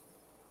playoffs.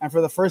 And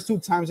for the first 2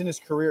 times in his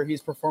career,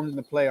 he's performed in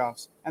the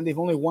playoffs, and they've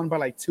only won by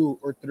like 2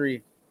 or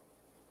 3.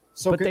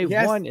 So, but they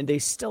won, and they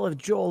still have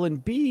Joel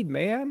Embiid,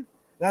 man.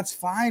 That's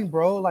fine,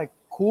 bro. Like,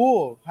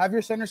 cool. Have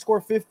your center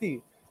score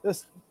 50.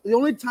 The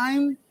only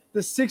time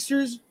the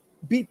Sixers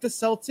beat the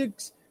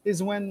Celtics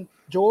is when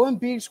Joel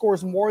Embiid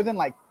scores more than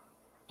like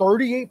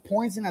 38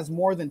 points and has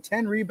more than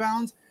 10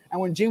 rebounds,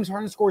 and when James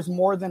Harden scores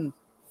more than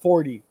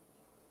 40.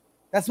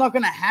 That's not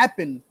going to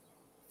happen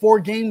 4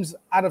 games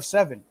out of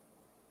 7.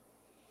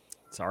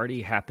 It's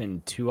already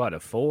happened 2 out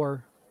of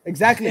 4.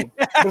 Exactly.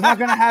 But it's not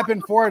going to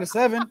happen 4 out of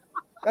 7.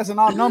 That's an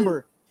odd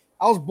number.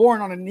 I was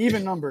born on an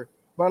even number,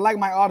 but I like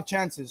my odd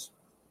chances.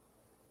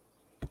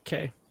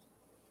 Okay.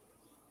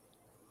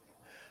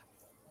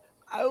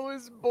 I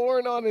was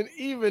born on an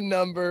even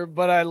number,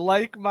 but I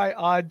like my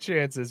odd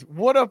chances.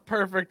 What a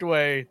perfect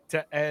way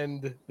to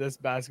end this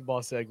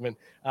basketball segment,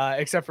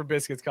 except for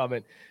Biscuit's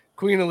comment.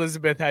 Queen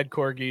Elizabeth had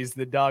corgis.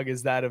 The dog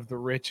is that of the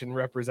rich and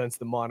represents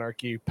the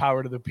monarchy.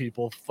 Power to the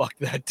people. Fuck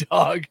that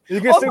dog.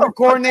 You can stick the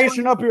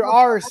coronation up your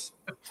arse.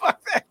 Fuck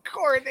that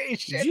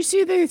coronation. Did you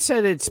see they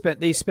said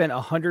they spent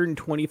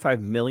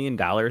 $125 million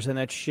on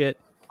that shit?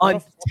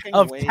 Of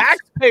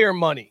taxpayer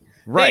money.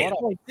 Right.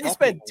 They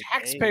spent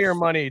taxpayer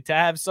money to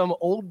have some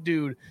old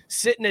dude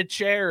sit in a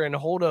chair and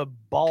hold a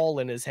ball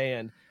in his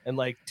hand and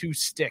like 2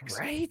 sticks.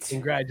 Right.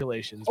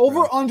 Congratulations.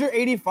 Under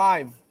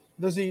 85.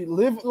 Does he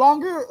live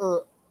longer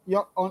or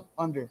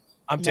under?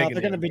 I'm taking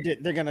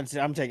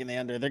the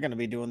under. They're gonna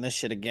be doing this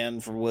shit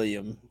again for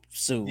William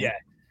soon. Yeah.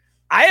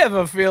 I have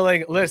a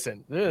feeling.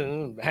 Listen,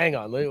 hang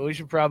on. We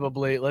should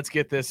let's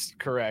get this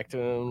correct.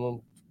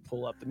 We'll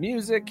pull up the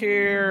music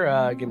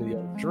here. Give me the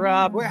old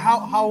drop. Wait,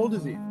 how old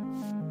is he?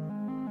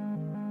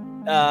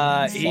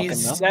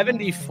 He's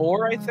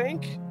 74, I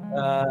think.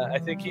 I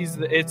think it's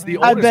the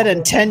oldest. I bet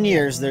in 10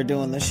 years they're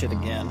doing this shit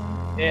again.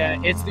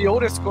 Yeah, it's the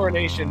oldest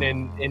coronation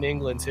in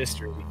England's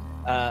history.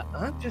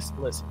 I'm just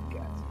listen,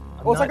 guys.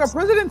 It's like a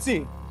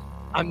presidency.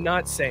 I'm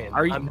not saying.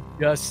 I'm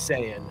just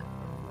saying.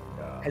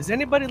 Has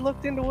anybody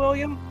looked into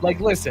William? Like,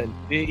 listen,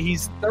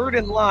 he's 3rd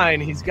in line.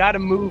 He's got to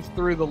move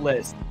through the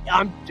list.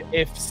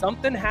 If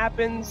something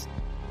happens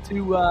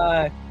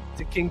to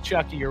King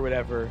Chucky or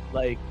whatever,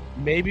 like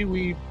maybe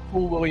we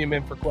pull William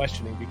in for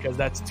questioning, because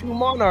that's 2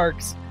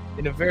 monarchs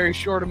in a very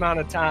short amount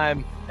of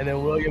time, and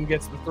then William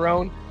gets the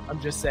throne. I'm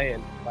just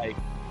saying, like,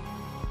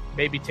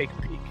 maybe take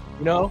a peek.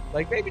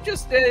 Like maybe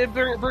just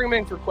bring him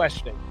in for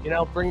questioning.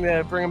 Bring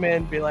him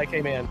in, be like,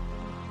 hey man,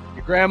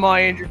 your grandma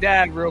and your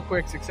dad, real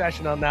quick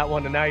succession on that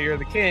one, and now you're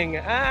the king.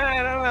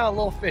 I don't know, a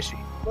little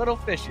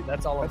fishy.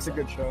 That's all. That's a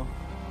good show.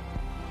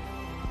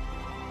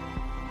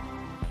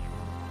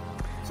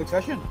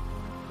 Succession.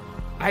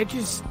 I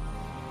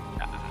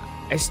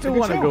still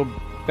want to go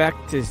back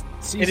to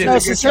season.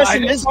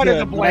 Succession is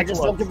good, but I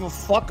just don't give a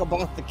fuck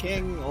about the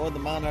king or the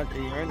monarchy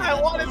or anything.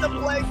 I wanted the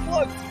blank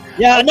look.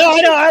 Yeah, no,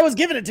 I know. I was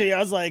giving it to you. I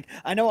was like,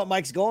 I know what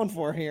Mike's going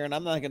for here, and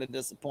I'm not going to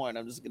disappoint.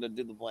 I'm just going to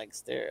do the blank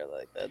stare.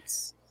 Like,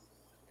 that's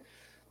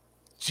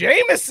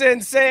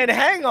Jameson saying,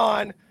 hang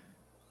on.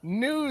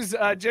 News.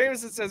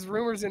 Jameson says,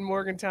 rumors in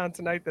Morgantown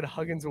tonight that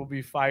Huggins will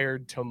be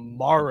fired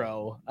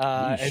tomorrow.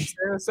 And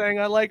Sarah saying,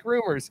 I like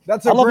rumors.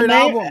 That's a great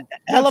album.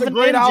 Hell of a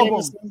great album.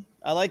 Jameson.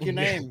 I like your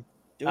name.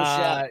 Do a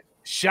shout.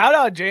 Shout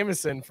out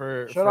Jameson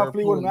for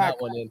Fleetwood Mac.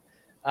 That one in.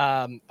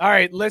 All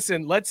right,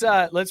 listen, let's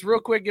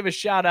real quick give a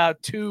shout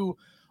out to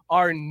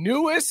our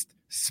newest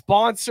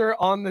sponsor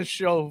on the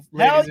show,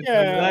 Hell ladies and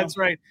gentlemen. yeah. That's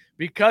right.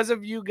 Because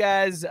of you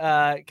guys,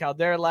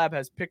 Caldera Lab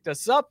has picked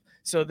us up,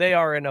 so they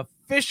are an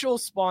official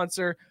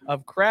sponsor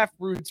of Craft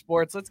Brewed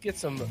Sports. Let's get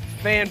some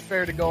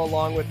fanfare to go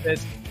along with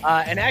this,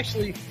 and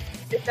actually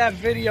get that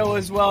video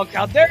as well.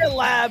 Caldera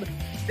Lab,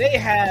 they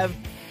have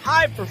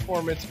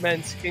high-performance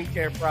men's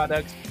skincare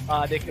products.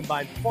 They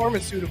combine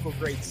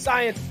pharmaceutical-grade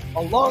science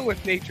along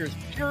with nature's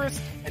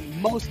purest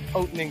and most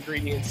potent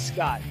ingredients.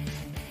 Scott,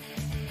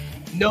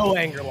 no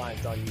anger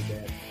lines on you,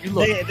 man. You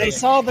look They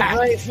saw the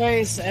gray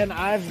face, and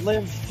I've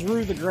lived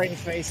through the gray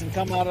face and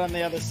come out on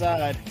the other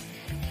side.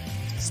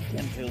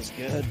 Skin feels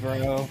good,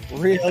 bro.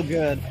 Real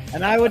good.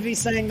 And I would be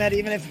saying that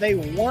even if they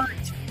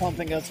weren't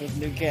pumping us with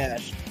new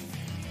cash.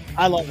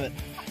 I love it.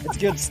 It's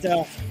good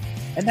stuff.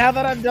 And now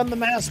that I've done the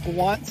mask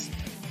once,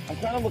 I'm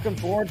kind of looking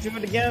forward to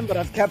it again, but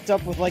I've kept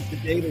up with like the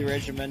daily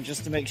regimen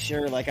just to make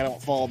sure like I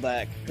don't fall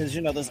back. Because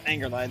you know those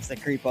anger lines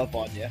that creep up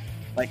on you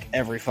like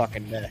every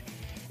fucking day.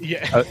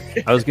 Yeah.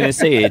 I was gonna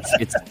say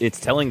it's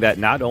telling that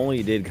not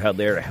only did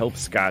Caldera help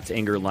Scott's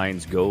anger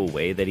lines go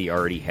away that he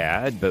already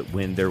had, but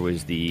when there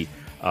was the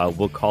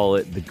we'll call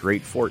it the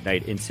Great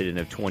Fortnite Incident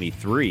of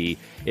 23,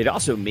 it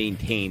also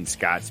maintained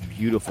Scott's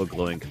beautiful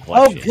glowing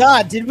complexion. Oh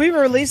God, did we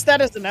release that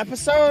as an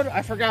episode?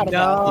 I forgot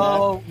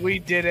about No, we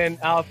didn't.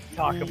 I'll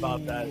talk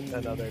about that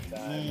another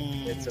time.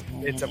 It's a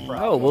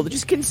problem. Oh, well,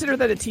 just consider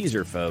that a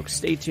teaser, folks.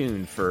 Stay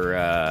tuned for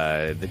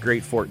the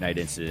Great Fortnite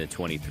Incident of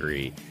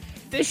 23.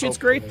 This shit's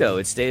great, though.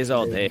 It stays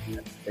all day.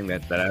 The thing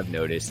that I've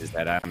noticed is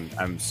that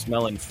I'm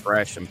smelling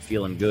fresh. I'm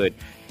feeling good.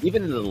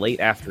 Even in the late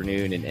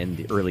afternoon and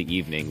the early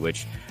evening,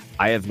 which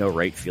I have no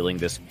right feeling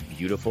this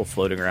beautiful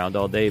floating around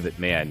all day. But,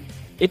 man,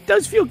 it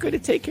does feel good to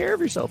take care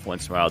of yourself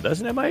once in a while,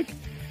 doesn't it, Mike?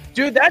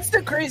 Dude, that's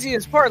the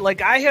craziest part.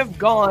 Like, I have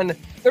gone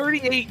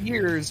 38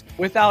 years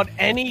without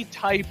any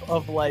type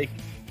of, like,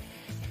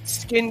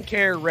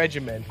 skincare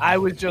regimen. I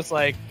was just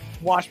like,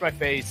 wash my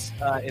face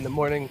in the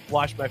morning,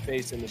 wash my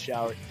face in the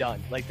shower,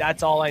 done. Like,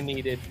 that's all I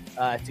needed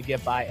to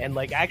get by. And,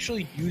 like,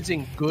 actually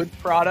using good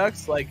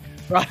products, like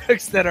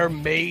products that are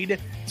made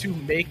to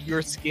make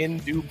your skin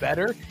do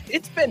better,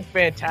 it's been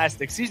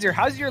fantastic. Caesar,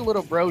 how's your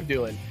little bro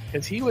doing?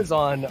 Because he was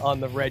on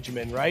the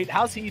regimen, right?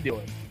 How's he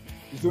doing?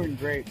 He's doing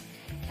great.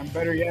 And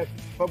better yet,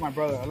 fuck my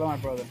brother. I love my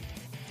brother.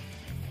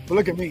 But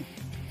look at me.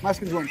 My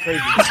skin's going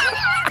crazy.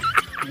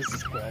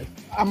 Jesus Christ.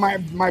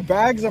 My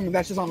bags, I mean,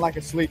 that's just on lack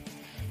of sleep.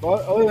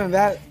 But other than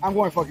that, I'm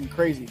going fucking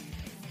crazy.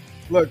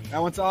 Look, I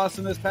went to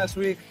Austin this past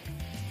week.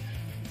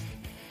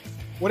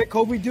 What did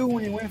Kobe do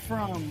when he went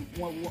from,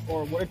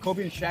 or what did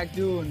Kobe and Shaq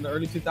do in the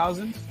early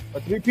 2000s?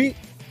 A three-peat?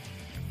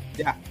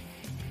 Yeah.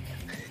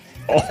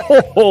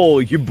 Oh,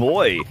 your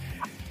boy.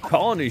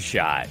 Calling his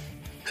shot.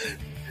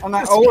 And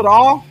I owe it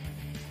all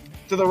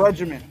to the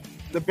regimen,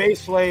 the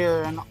base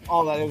layer, and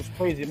all that. It was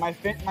crazy. My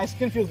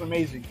skin feels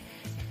amazing.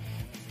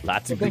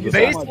 Lots of Thank good you so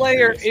Base much.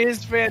 layer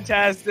is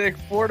fantastic.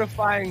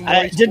 Fortifying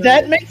moisture. Did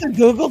that make the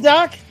Google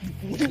Doc?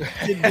 did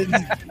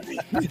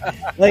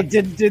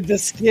the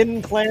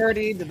skin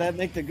clarity? Did that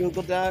make the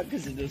Google Doc?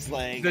 Because it was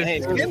like, The hey,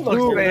 skin there's-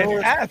 looks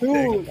fantastic.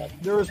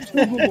 There was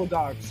two Google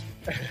Docs.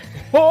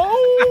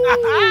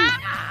 Oh!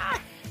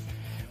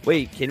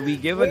 Wait, can we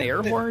give an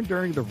air horn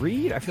during the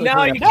read? I feel No,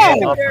 like you we're gonna have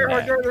can't to do off it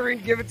that. during the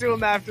read. Give it to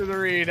him after the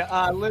read.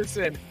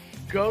 Listen,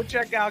 go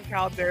check out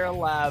Caldera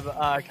Lab,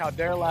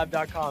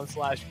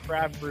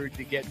 calderalab.com/craftbrewed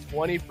to get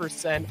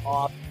 20%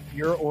 off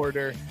your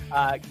order.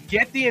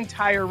 Get the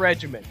entire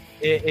regimen.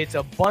 It's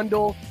a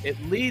bundle. It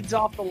leads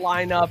off the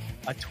lineup,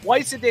 a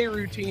twice-a-day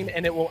routine,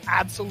 and it will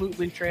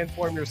absolutely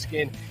transform your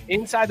skin.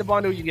 Inside the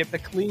bundle, you get the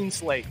clean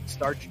slate.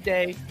 Start your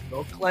day,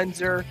 little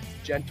cleanser,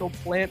 gentle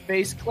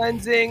plant-based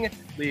cleansing,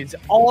 leaves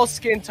all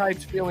skin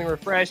types feeling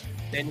refreshed.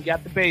 Then you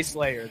got the base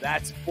layer.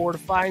 That's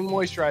fortifying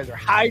moisturizer,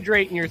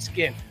 hydrating your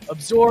skin,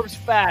 absorbs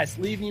fast,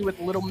 leaving you with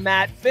a little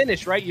matte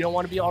finish, right? You don't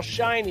want to be all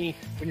shiny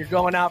when you're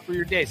going out for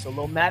your day. So a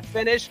little matte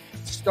finish,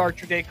 start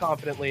your day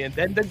confidently. And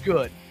then the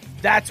good.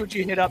 That's what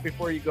you hit up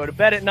before you go to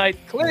bed at night.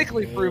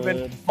 Clinically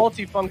proven,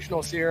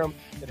 multifunctional serum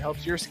that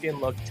helps your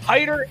skin look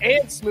tighter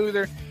and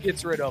smoother,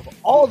 gets rid of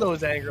all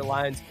those anger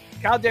lines.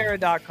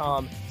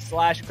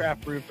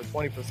 Caldera.com/craftbrewed for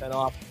 20%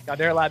 off.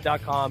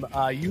 CalderaLab.com.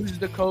 Use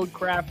the code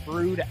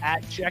craftbrewed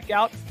at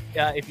checkout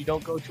if you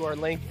don't go to our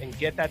link and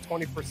get that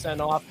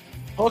 20% off.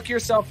 Hook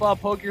yourself up,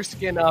 hook your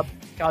skin up.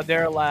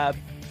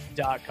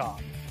 CalderaLab.com.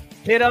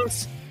 Hit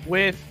us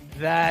with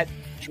that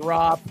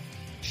drop,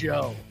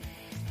 Joe.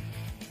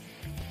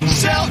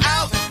 Sell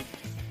out.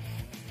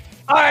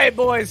 All right,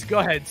 boys. Go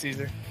ahead,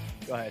 Caesar.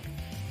 Go ahead.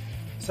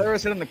 Sarah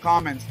said in the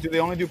comments, do they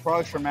only do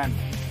products for men?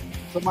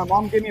 So my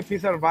mom gave me a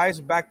piece of advice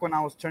back when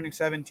I was turning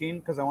 17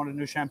 because I wanted a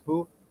new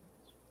shampoo.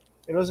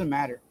 It doesn't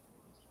matter.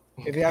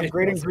 If you have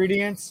great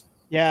ingredients,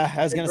 yeah,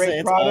 I was a gonna great say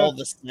it's product, all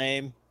the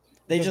same.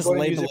 They just just go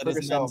and use label it it for as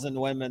yourself. men's and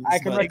women's. I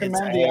can but it's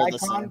recommend the all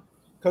Icon same.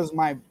 because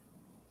my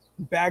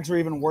bags are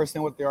even worse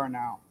than what they are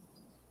now.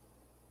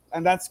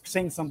 And that's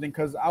saying something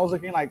because I was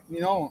looking like, have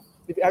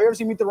you ever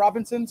seen Meet the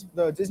Robinsons,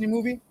 the Disney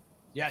movie?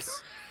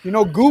 Yes. You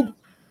know Goob?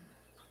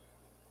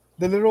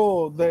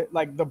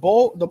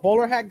 the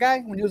bowler hat guy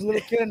when he was a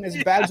little kid and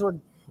his bags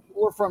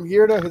were from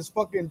here to his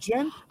fucking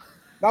chin.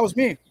 That was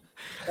me.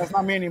 That's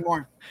not me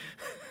anymore.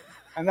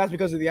 And that's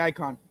because of the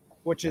icon,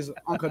 which is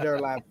Uncle Dare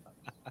Lab.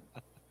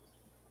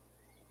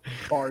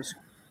 Bars.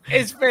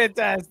 It's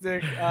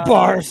fantastic.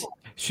 Bars.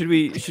 Should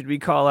we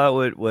call out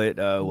what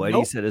Whitey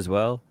Nope. said as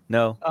well?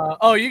 No.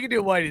 You can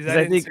do Whitey's. 'Cause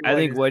I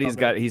think Whitey's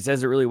got. He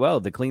says it really well.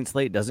 The clean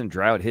slate doesn't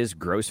dry out his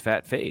gross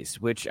fat face,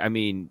 which I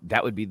mean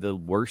that would be the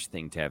worst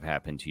thing to have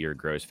happen to your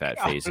gross fat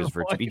face is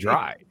for it to be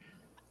dry.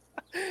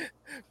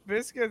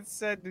 Biscuit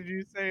said, "Did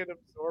you say it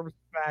absorbs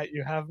fat?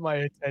 You have my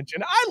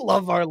attention." I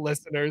love our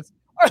listeners.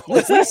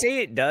 If we say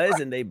it does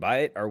and they buy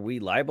it, are we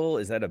liable?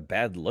 Is that a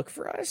bad look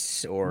for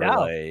us, or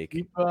No. like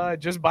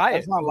Just buy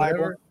That's it. not Whatever.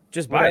 liable.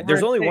 just buy it? whatever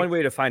There's it only one takes.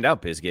 way to find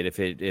out, Biscuit.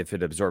 If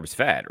it absorbs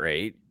fat,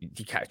 right?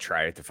 You gotta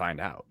try it to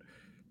find out.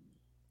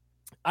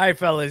 All right,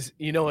 fellas,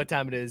 you know what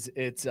time it is.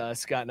 It's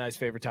Scott and I's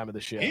favorite time of the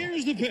show.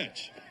 Here's the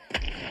pitch.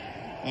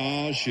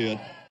 Oh, shit.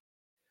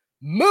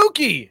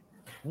 Mookie,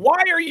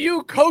 why are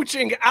you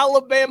coaching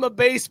Alabama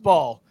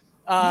baseball?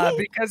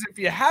 Because if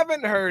you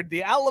haven't heard,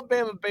 the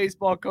Alabama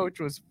baseball coach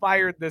was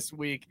fired this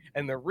week.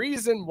 And the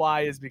reason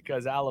why is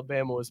because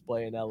Alabama was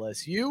playing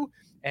LSU.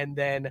 And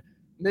then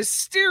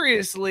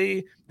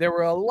mysteriously, there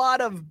were a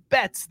lot of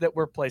bets that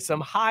were placed,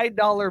 some high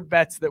dollar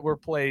bets that were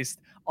placed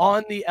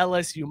on the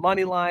LSU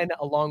money line,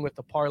 along with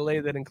the parlay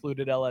that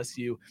included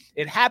LSU.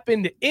 It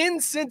happened in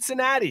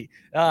Cincinnati.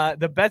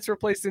 The bets were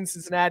placed in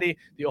Cincinnati.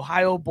 The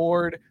Ohio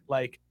board,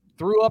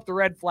 threw up the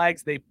red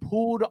flags. They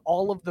pulled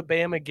all of the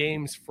Bama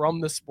games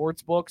from the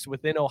sports books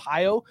within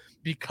Ohio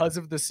because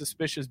of the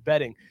suspicious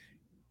betting.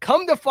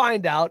 Come to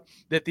find out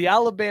that the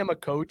Alabama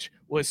coach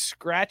was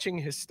scratching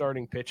his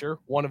starting pitcher,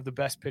 one of the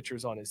best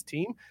pitchers on his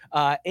team.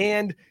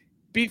 And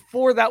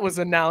before that was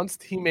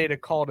announced, he made a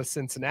call to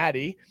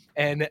Cincinnati,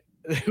 and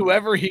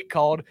whoever he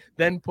called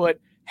then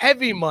put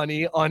heavy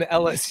money on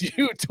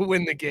LSU to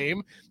win the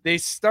game. They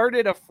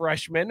started a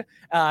freshman.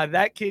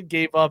 That kid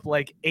gave up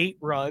 8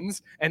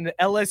 runs, and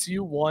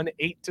LSU won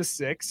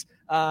 8-6.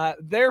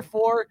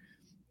 Therefore,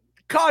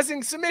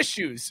 causing some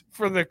issues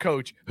for the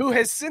coach, who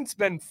has since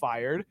been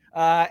fired.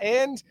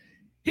 And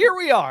here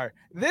we are.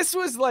 This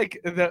was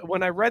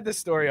when I read the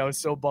story, I was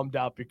so bummed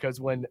out because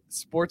when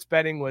sports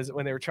betting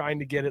when they were trying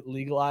to get it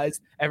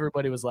legalized,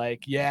 everybody was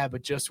like, yeah,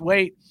 but just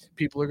wait.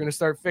 People are going to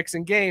start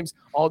fixing games.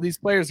 All these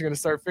players are going to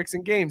start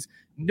fixing games.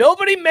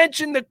 Nobody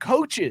mentioned the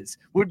coaches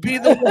would be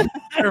the ones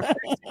that are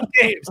fixing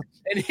games.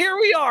 And here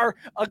we are,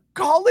 a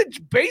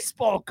college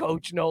baseball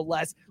coach, no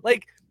less.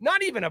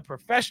 Not even a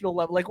professional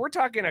level. We're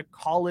talking a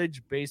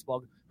college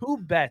baseball. Who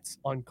bets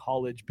on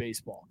college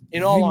baseball?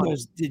 In all the honesty,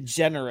 most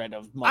degenerate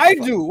of I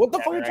motherfuckers. do. What the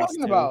fuck are you Right, talking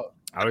dude. about?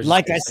 I was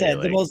Like just I gonna say,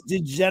 said, the most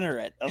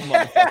degenerate of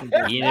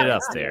motherfuckers. eating it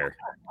up there.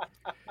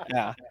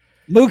 Yeah.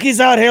 Mookie's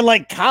out here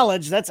like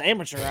college. That's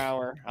amateur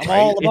hour. I'm Right?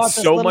 all about It's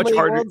this so Little much League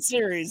harder- World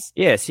Series.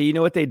 Yeah, see, you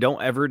know what they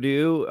don't ever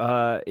do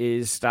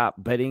is stop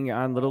betting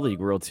on Little League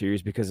World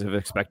Series because of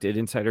expected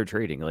insider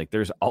trading.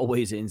 There's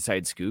always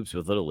inside scoops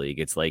with Little League.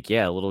 It's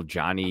little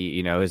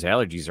Johnny, his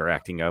allergies are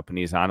acting up and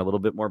he's on a little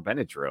bit more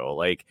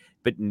Benadryl.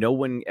 But no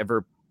one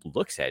ever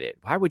looks at it.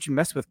 Why would you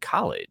mess with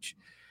college?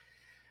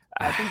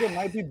 I think it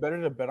might be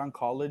better to bet on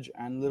college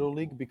and Little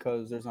League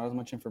because there's not as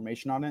much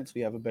information on it, so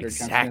you have a better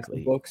chance against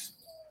the books.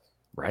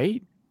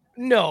 Right?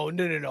 No.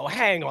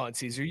 Hang on,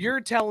 Caesar. You're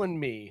telling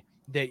me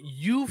that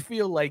you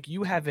feel like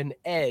you have an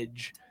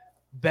edge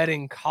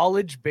betting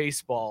college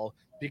baseball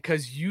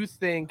because you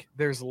think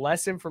there's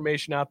less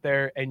information out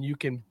there and you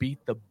can beat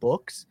the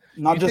books?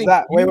 Not You just think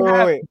that. you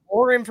have Wait.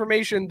 more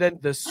information than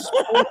the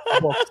sports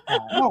books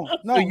have. No.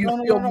 So you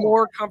feel No.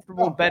 more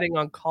comfortable No. betting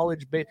on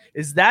college baseball.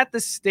 Is that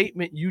the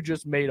statement you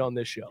just made on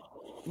this show?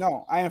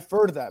 No, I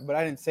inferred that, but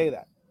I didn't say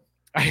that.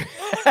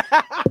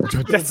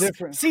 There's a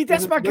difference. See,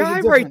 that's my There's a guy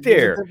difference. right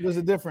there. There's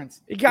a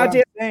difference. You What I'm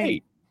goddamn saying-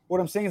 right. What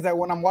I'm saying is that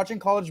when I'm watching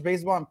college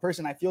baseball in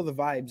person, I feel the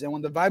vibes. And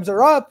when the vibes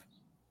are up,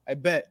 I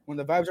bet. When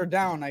the vibes are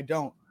down, I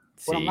don't.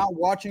 When I'm See? not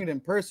watching it in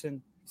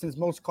person, since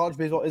most college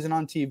baseball isn't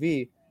on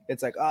TV,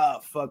 it's like, oh,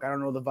 fuck, I don't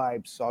know the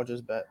vibes, so I'll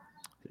just bet.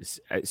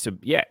 So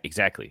yeah,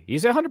 exactly.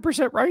 He's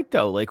 100% right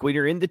though. When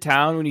you're in the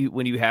town,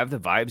 when you have the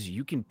vibes,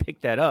 you can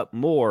pick that up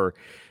more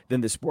than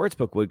the sports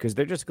book would because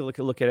they're just going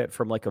to look at it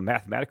from a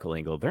mathematical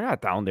angle. They're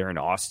not down there in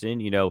Austin,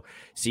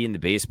 seeing the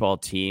baseball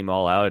team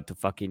all out at the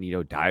fucking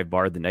dive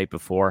bar the night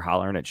before,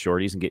 hollering at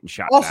shorties and getting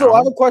shot. Also, down. I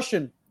have a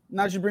question.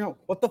 Now that you bring up,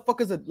 what the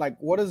fuck is it like?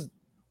 Where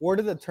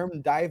did the term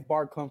dive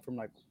bar come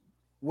from?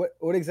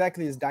 What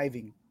exactly is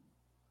diving?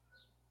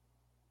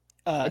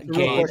 It's a real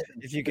Gabe, question.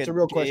 if you It's could, a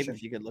real Gabe, question.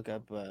 if you could look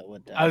up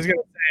what I was going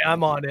to say,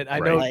 I'm on it. I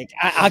Right.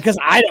 know. because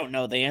I don't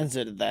know the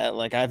answer to that.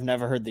 I've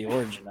never heard the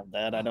origin of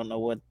that. I don't know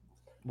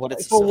what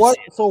it's. So what?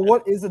 associated So with.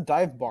 what is a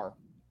dive bar?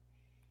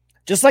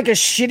 Just like a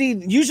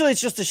shitty. Usually, it's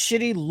just a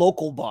shitty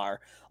local bar.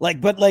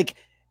 But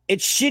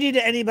it's shitty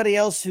to anybody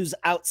else who's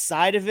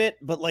outside of it.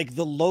 But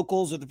the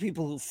locals or the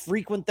people who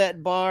frequent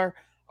that bar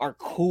are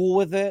cool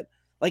with it.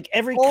 Like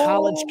every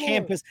college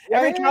campus,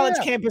 every college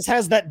yeah. campus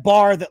has that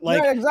bar that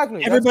like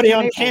exactly. everybody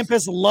on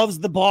campus loves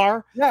the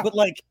bar. Yeah. But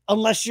like,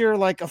 unless you're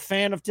like a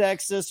fan of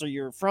Texas or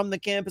you're from the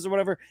campus or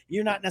whatever,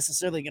 you're not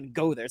necessarily going to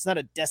go there. It's not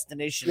a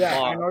destination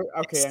bar. I know.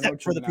 Okay,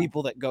 except for the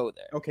people that go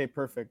there. Okay,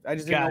 perfect. I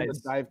just didn't know where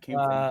the dive came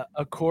from.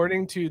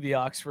 According to the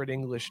Oxford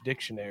English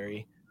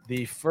Dictionary,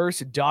 the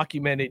first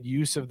documented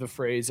use of the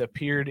phrase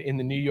appeared in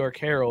the New York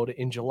Herald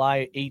in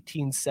July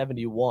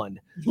 1871.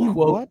 Quote,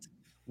 What?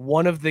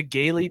 One of the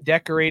gaily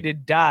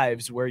decorated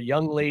dives where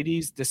young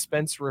ladies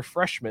dispense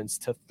refreshments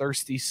to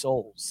thirsty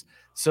souls.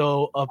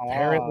 So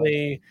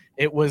apparently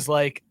it was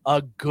like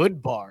a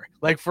good bar.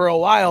 Like for a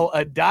while,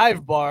 a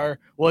dive bar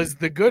was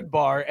the good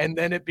bar. And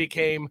then it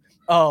became,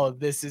 oh,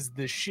 this is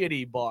the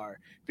shitty bar,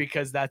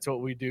 because that's what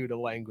we do to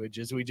language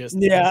is we just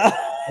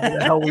the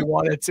hell we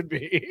want it to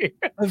be.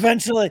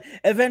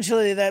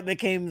 Eventually that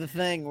became the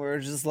thing where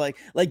it's just like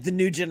the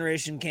new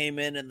generation came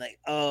in and like,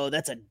 oh,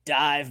 that's a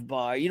dive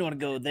bar. You don't want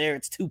to go there.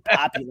 It's too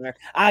popular.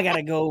 I got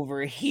to go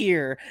over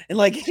here. And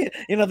like,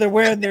 they're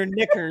wearing their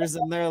knickers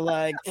and they're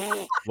like,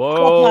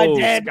 whoa, my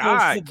dad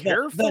Scott, goes to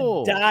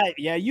careful. the dive.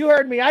 Yeah, you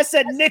heard me. I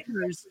said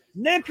knickers.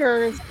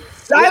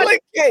 Silent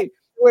K.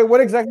 Wait, what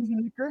exactly is a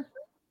knicker?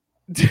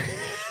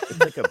 It's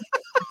like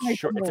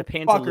it's a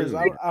pantaloon.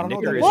 I don't know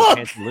Knicker is what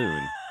a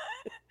pantaloon.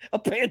 A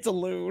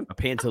pantaloon. A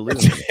pantaloon.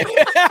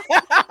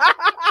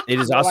 It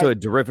is also a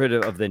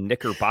derivative of the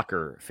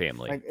Knickerbocker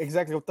family. Like,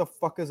 exactly. What the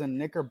fuck is a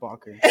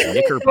knickerbocker?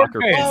 Knickerbocker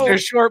Pants. They're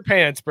short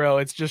pants, bro.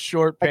 It's just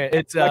short pants.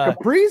 It's like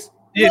capris?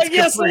 Yes,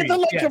 capris. they're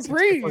like Yes,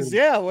 capris.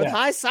 Yeah, with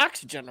high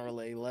socks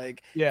generally.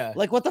 Like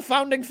what the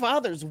founding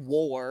fathers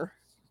wore.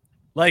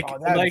 Like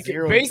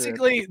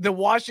basically drip. The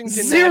Washington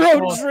Zero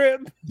Nationals,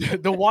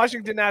 drip. The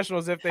Washington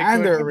Nationals, if they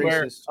And could they're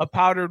wear racist. a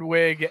powdered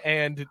wig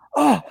and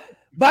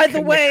By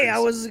the way, I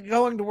was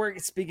going to work.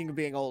 Speaking of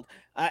being old,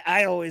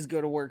 I always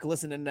go to work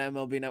listening to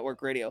MLB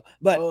Network Radio.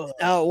 But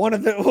one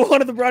of the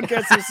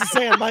broadcasters was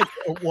saying, like,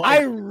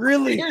 I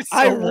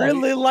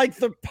really like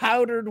the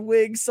powdered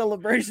wig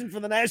celebration for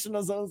the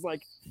Nationals. I was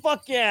like,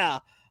 fuck yeah,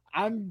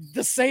 I'm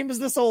the same as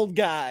this old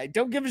guy.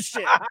 Don't give a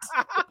shit.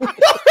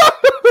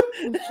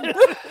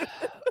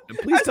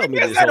 Please tell me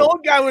this. That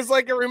old guy was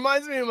like, it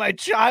reminds me of my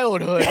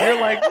childhood. You're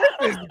like,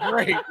 this is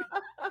great.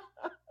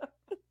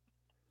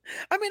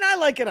 I mean, I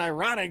like it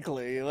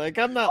ironically. Like,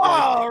 I'm not.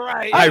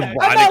 Right.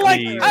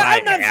 Ironically,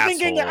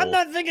 I'm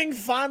not thinking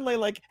fondly.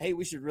 Like, hey,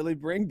 we should really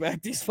bring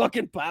back these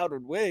fucking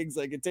powdered wigs.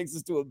 Like, it takes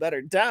us to a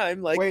better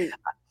time. Like,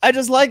 I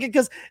just like it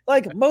because,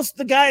 like, most of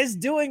the guys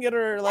doing it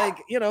are like,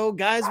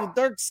 guys with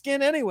dark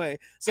skin anyway.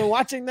 So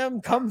watching them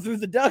come through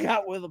the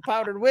dugout with a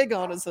powdered wig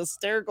on is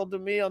hysterical to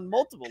me on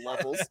multiple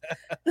levels.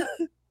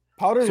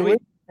 Powdered wig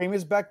was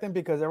famous back then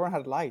because everyone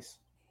had lice.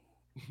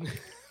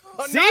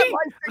 See,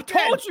 I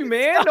told you,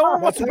 man. No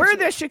one wants to wear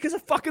that shit because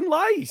of fucking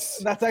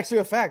lice. That's actually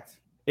a fact.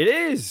 It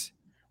is.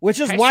 Which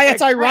is why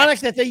it's ironic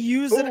that they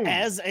use it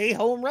as a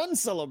home run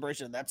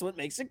celebration. That's what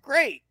makes it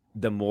great.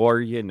 The more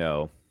you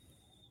know.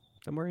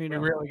 The more you know.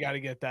 We really got to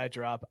get that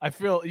drop. I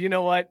feel, you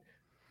know what?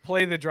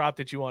 Play the drop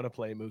that you want to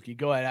play, Mookie.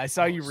 Go ahead. I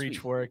saw you reach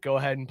for it. Go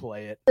ahead and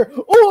play it. 1,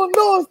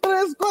 2,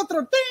 3, 4.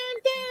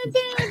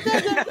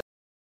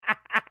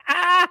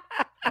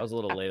 I was a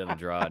little late on the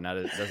draw. Now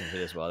it doesn't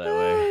hit us well that way.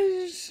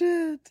 Oh,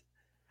 shit.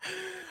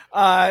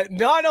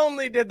 Not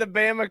only did the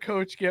Bama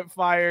coach get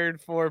fired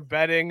for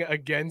betting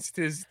against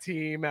his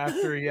team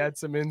after he had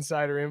some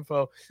insider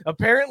info,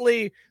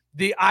 apparently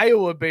the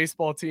Iowa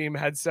baseball team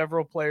had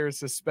several players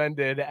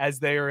suspended as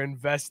they are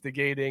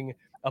investigating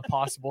a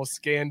possible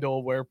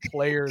scandal where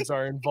players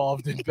are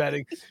involved in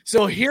betting.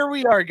 So here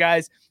we are,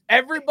 guys.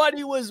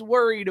 Everybody was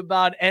worried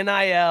about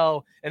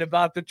NIL and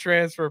about the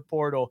transfer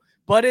portal,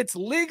 but it's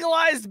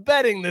legalized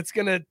betting that's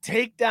going to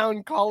take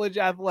down college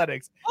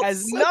athletics.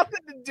 Has nothing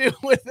to do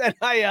with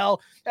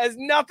NIL, has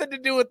nothing to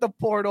do with the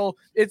portal.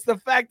 It's the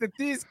fact that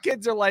these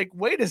kids are like,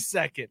 wait a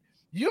second.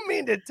 You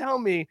mean to tell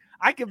me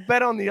I could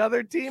bet on the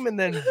other team and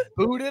then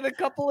boot it a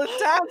couple of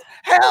times?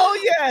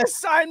 Hell yeah,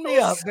 sign me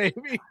up,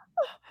 baby.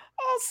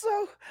 Also,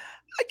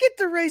 I get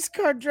the race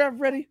car draft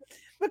ready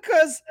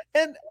because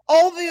in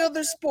all the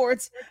other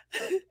sports,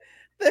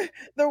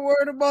 they're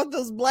worried about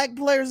those black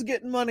players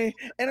getting money,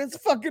 and it's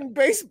fucking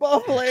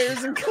baseball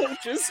players and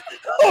coaches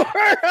who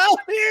are out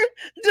here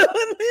doing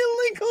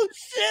illegal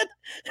shit.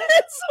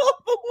 It's all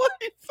the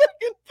white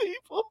fucking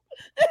people.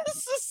 This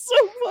is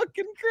so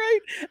fucking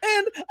great,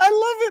 and I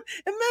love it.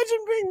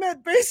 Imagine being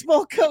that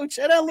baseball coach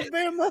at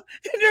Alabama,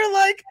 and you're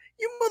like,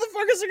 you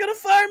motherfuckers are gonna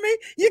fire me.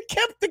 You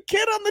kept the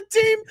kid on the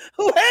team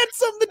who had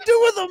something to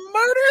do with a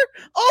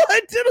murder. All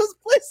I did was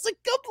place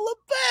a couple of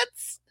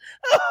bets.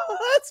 Oh,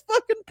 that's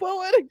fucking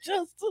poetic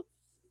justice.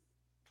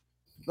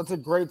 That's a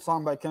great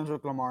song by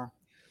Kendrick Lamar.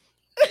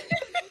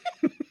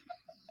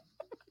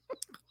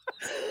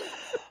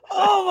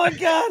 Oh my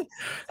god.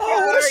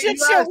 Oh, what a shit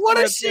show! What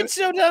a shit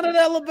show down in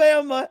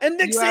Alabama. And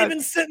Nick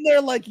Saban's sitting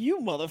there like, you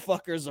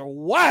motherfuckers are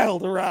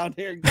wild around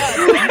here.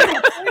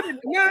 God,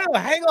 no,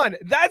 hang on.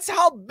 That's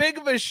how big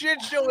of a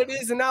shit show it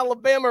is in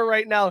Alabama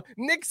right now.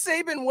 Nick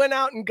Saban went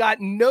out and got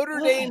Notre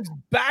Dame's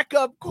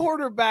backup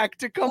quarterback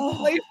to come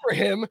play for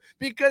him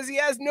because he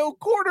has no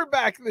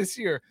quarterback this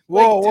year.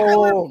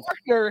 Tyler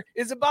Buckner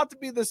is about to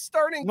be the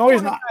starting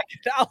quarterback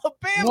at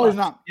Alabama. No, he's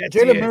not. Yes,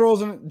 Jalen Milroe's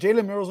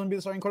gonna be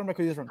the starting quarterback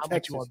because he's from How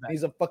Texas.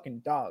 He's a fucking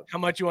dog. How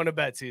much you want to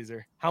bet,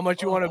 Caesar? How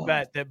much you want to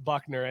bet that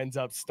Buckner ends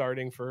up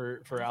starting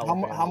for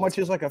Alabama? How much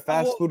is like a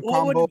fast food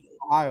combo?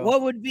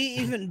 What would be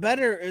even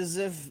better is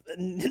if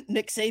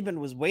Nick Saban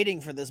was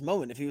waiting for this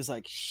moment. If he was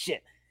like,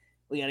 shit,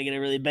 we got to get a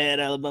really bad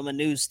Alabama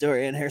news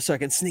story in here so I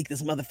can sneak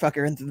this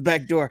motherfucker in through the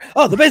back door.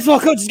 Oh, the baseball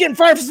coach is getting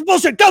fired for some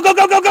bullshit. Go.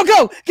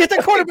 Get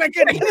that quarterback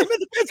in. Get him in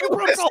the baseball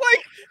protocol.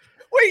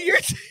 Wait, you're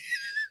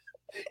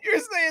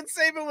saying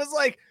Saban was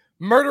like,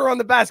 murder on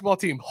the basketball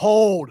team.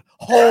 Hold.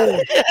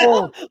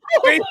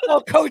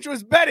 Baseball coach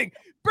was betting.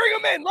 Bring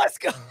him in. Let's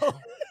go.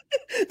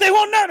 They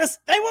won't notice.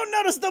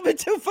 They'll be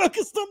too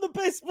focused on the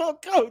baseball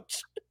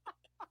coach.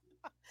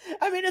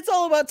 I mean, it's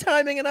all about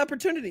timing and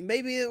opportunity.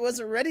 Maybe it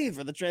wasn't ready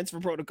for the transfer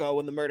protocol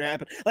when the murder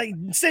happened. Like,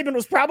 Saban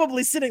was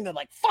probably sitting there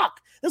like,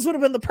 fuck, this would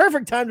have been the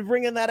perfect time to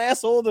bring in that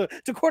asshole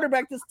to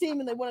quarterback this team,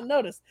 and they wouldn't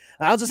notice.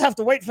 I'll just have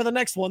to wait for the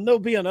next one. There'll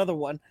be another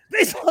one.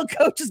 Baseball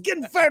coach is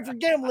getting fired for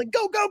gambling.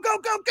 Go.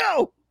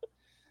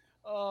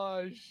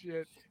 Oh,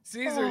 shit.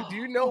 Caesar, do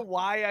you know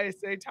why I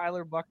say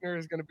Tyler Buckner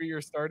is going to be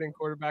your starting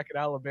quarterback at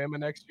Alabama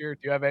next year?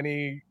 Do you have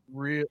any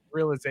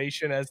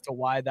realization as to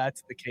why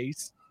that's the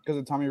case? Because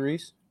of Tommy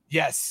Reese?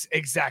 Yes,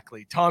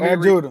 exactly. Tommy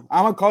Reese. Dude,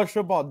 I'm a college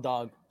football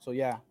dog, so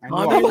yeah. I'm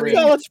a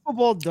college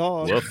football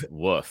dog.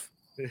 Woof.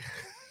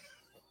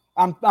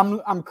 I'm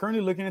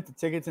currently looking at the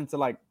tickets into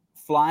like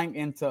flying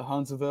into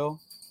Huntsville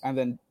and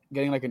then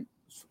getting like a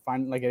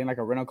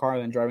rental car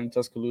and then driving to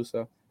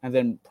Tuscaloosa and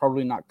then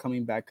probably not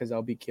coming back because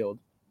I'll be killed.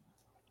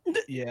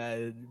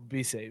 Yeah,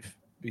 be safe.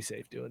 Be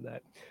safe doing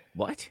that.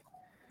 What?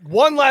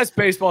 One last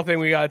baseball thing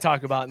we got to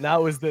talk about, and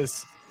that was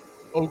this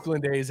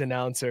Oakland A's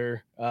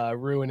announcer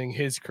ruining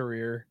his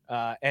career,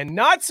 and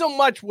not so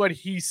much what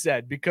he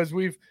said, because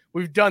we've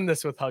done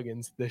this with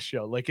Huggins this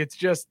show. Like, it's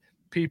just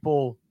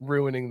people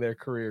ruining their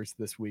careers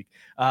this week.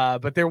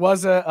 But there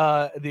was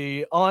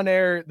the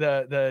on-air,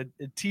 the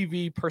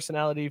TV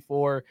personality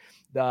for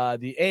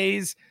the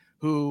A's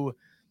who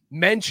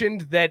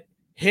mentioned that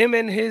him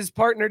and his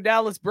partner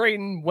Dallas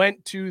Braden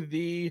went to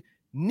the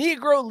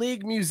Negro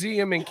League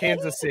Museum in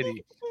Kansas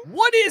City.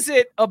 What is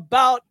it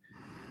about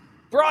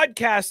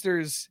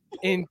broadcasters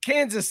in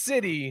Kansas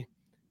City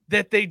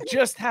that they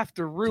just have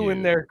to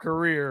ruin their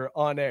career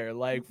on air?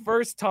 Like,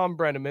 first Tom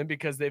Brenneman,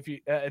 because if you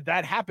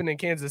that happened in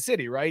Kansas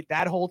City, right?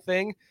 That whole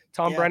thing,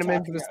 Tom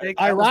Brenneman's mistake.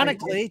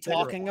 Ironically,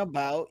 talking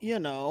about,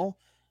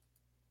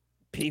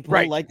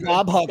 people like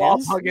Bob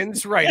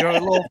Huggins. Right?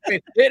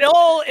 It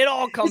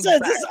all comes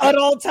back. It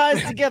all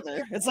ties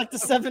together. It's like the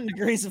 7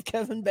 degrees of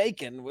Kevin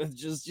Bacon with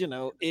just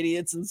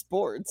idiots in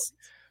sports.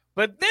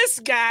 But this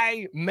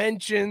guy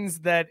mentions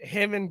that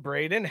him and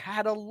Braden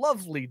had a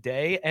lovely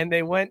day and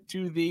they went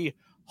to the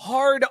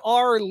Hard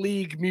R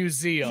League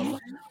Museum.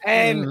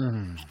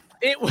 And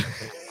it was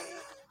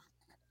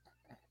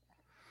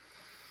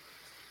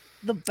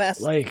the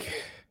best.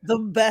 The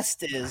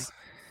best is,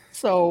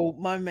 so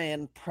my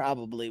man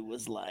probably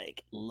was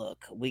like,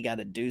 look, we got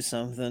to do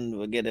something.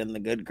 We'll get in the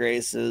good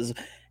graces.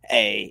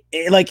 Hey,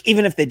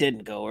 even if they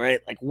didn't go,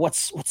 right? Like,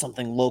 what's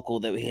something local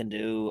that we can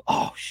do?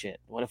 Oh, shit.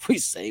 What if we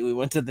say we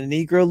went to the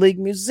Negro League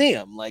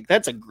Museum? Like,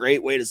 that's a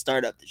great way to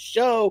start up the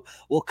show.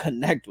 We'll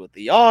connect with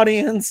the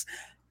audience.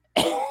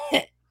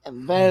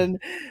 And then,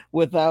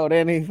 without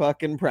any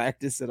fucking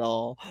practice at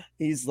all,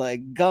 he's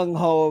like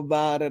gung-ho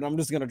about it. I'm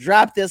just going to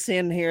drop this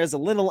in here as a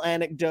little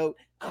anecdote.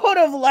 Could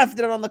have left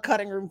it on the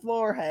cutting room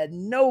floor, had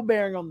no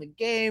bearing on the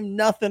game,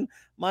 nothing.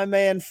 My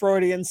man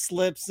Freudian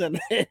slips and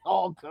it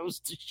all goes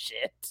to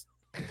shit.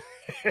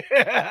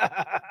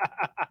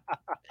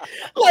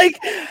 Like,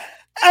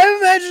 I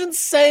imagine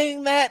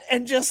saying that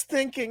and just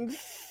thinking,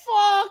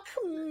 fuck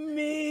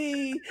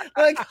me.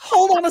 Like,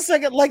 hold on a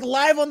second. Like,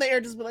 live on the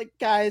air, just be like,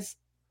 guys,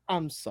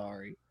 I'm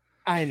sorry.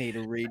 I need a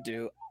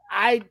redo.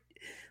 I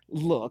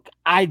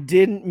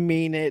didn't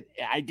mean it.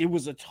 It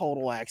was a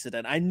total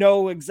accident. I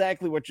know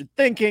exactly what you're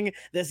thinking.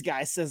 This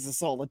guy says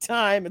this all the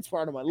time. It's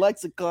part of my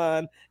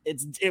lexicon.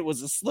 It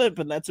was a slip,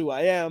 and that's who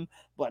I am.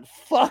 But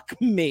fuck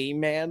me,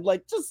 man.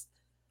 Like, just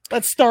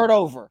let's start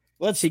over.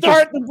 Let's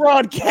start the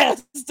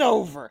broadcast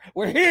over.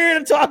 We're here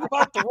to talk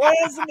about the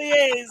Royals and the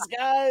A's,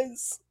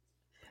 guys.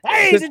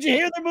 Hey, did you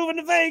hear they're moving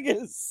to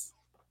Vegas?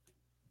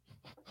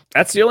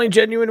 That's the only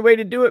genuine way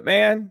to do it,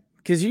 man.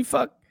 Because you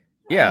fuck.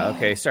 Yeah,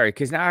 okay, sorry.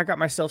 Because now I got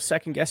myself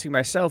second guessing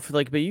myself.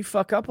 Like, but you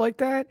fuck up like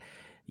that,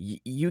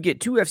 you get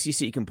 2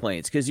 FCC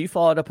complaints because you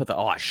followed up with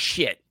oh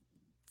shit,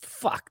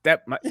 fuck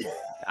that.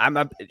 I'm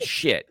a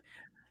shit,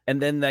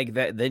 and then like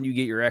that, then you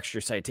get your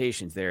extra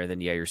citations there.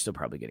 Then yeah, you're still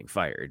probably getting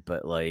fired.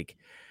 But like,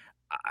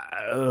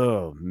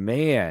 oh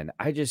man,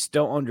 I just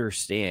don't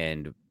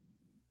understand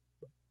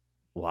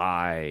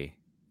Why?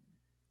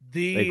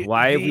 The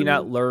why have we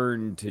not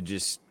learned to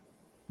just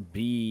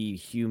be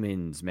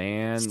humans,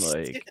 man?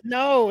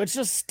 No, it's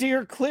just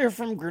steer clear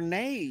from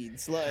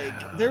grenades.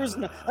 Like there was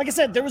no, like I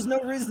said, there was no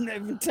reason to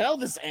even tell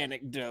this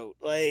anecdote.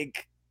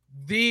 Like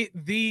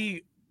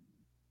the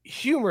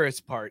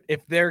humorous part,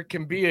 if there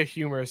can be a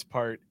humorous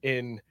part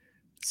in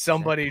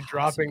somebody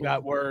dropping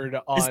that word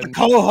on is the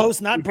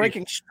co-host not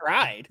breaking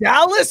stride.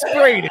 Dallas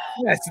Braden.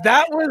 Yes,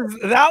 that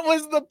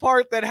was the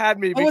part that had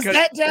me. Was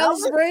that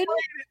Dallas Braden?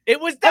 It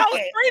was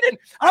Dallas Braden.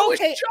 I was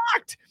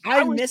shocked.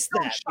 I missed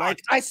that. Shocked.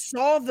 Like I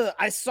saw the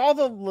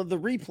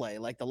replay,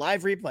 like the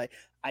live replay.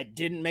 I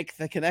didn't make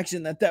the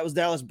connection that was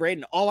Dallas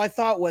Braden. All I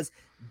thought was,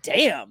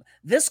 damn,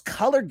 this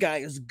colored guy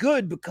is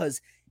good because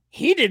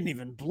he didn't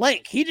even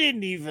blink.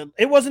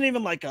 It wasn't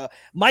even like a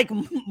Mike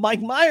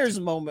Myers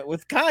moment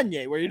with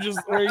Kanye where you just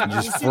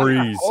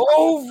freeze.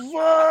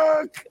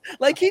 Oh fuck!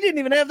 Like he didn't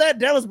even have that.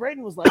 Dallas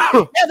Braden was like,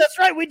 yeah, that's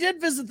right. We did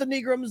visit the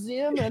Negro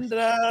Museum, and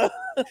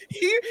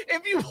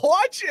if you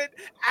watch it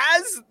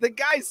as the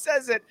guy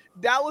says it,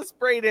 Dallas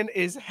Braden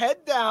is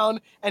head down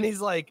and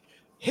he's like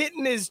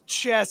hitting his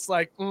chest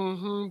like,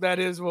 that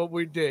is what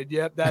we did.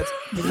 Yep, that's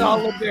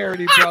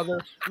solidarity, brother,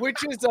 which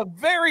is a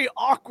very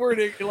awkward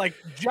like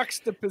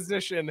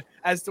juxtaposition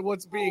as to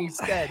what's being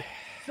said.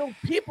 So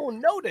people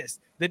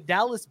noticed that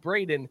Dallas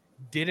Braden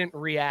didn't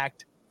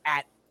react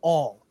at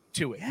all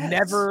to it. Yes.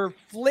 Never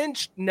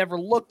flinched, never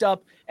looked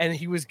up, and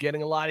he was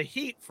getting a lot of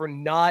heat for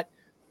not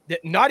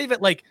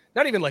even like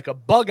a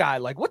bug eye,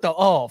 like what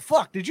the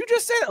fuck did you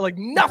just say that? Like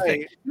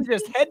nothing. Right.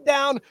 Just head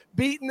down,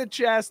 beating the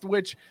chest,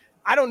 which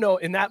I don't know.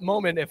 In that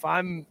moment, if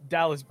I'm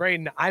Dallas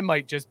Braden, I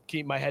might just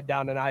keep my head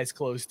down and eyes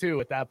closed too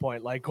at that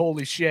point. Like,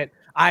 holy shit,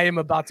 I am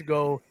about to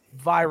go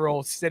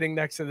viral sitting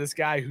next to this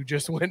guy who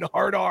just went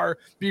hard R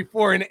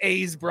before an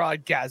A's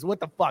broadcast. What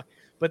the fuck?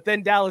 But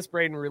then Dallas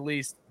Braden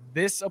released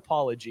this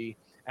apology,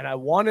 and I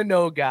want to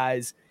know,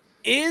 guys,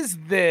 is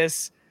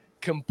this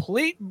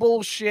complete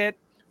bullshit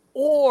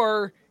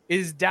or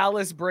is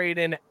Dallas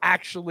Braden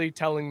actually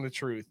telling the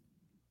truth?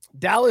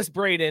 Dallas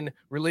Braden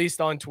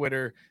released on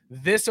Twitter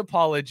this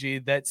apology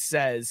that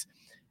says,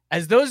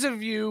 as those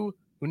of you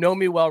who know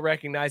me well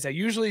recognize, I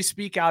usually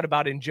speak out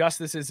about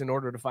injustices in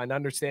order to find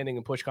understanding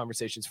and push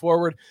conversations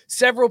forward.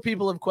 Several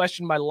people have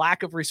questioned my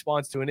lack of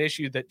response to an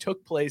issue that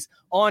took place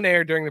on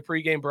air during the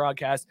pregame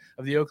broadcast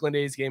of the Oakland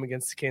A's game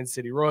against the Kansas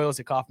City Royals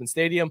at Kauffman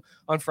Stadium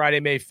on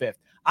Friday, May 5th.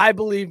 I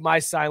believe my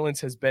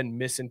silence has been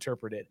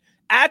misinterpreted.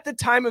 At the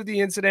time of the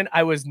incident,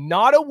 I was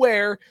not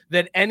aware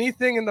that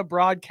anything in the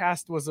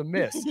broadcast was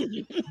amiss.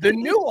 The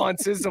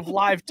nuances of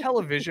live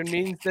television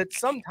means that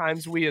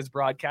sometimes we as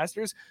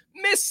broadcasters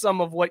miss some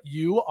of what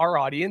you, our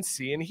audience,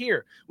 see and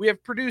hear. We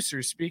have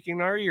producers speaking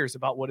in our ears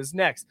about what is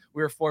next.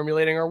 We are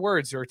formulating our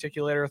words to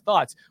articulate our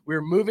thoughts. We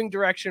are moving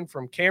direction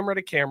from camera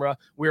to camera.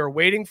 We are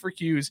waiting for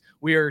cues.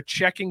 We are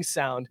checking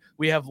sound.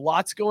 We have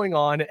lots going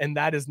on, and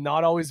that is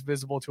not always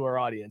visible to our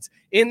audience.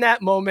 In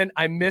that moment,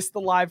 I missed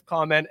the live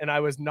comment, and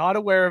I was not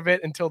aware of it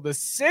until the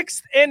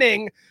 6th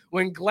inning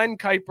when Glenn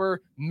Kuiper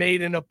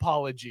made an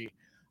apology.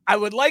 I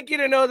would like you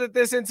to know that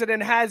this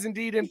incident has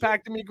indeed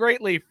impacted me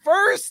greatly.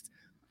 First,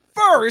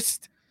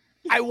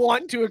 I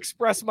want to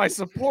express my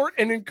support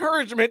and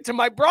encouragement to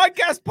my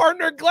broadcast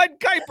partner, Glenn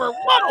Kuiper.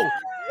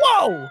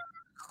 Whoa.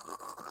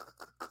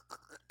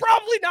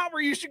 Probably not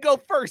where you should go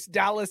first,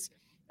 Dallas.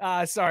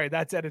 Sorry,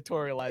 that's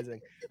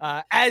editorializing.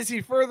 As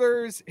he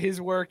furthers his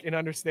work in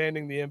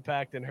understanding the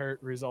impact and hurt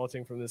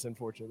resulting from this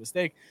unfortunate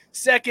mistake.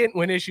 Second,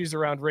 when issues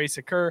around race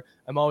occur,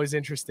 I'm always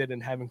interested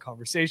in having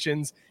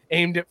conversations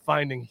aimed at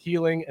finding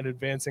healing and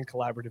advancing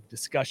collaborative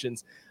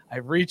discussions.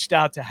 I've reached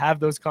out to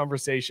have those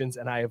conversations,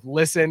 and I have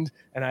listened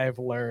and I have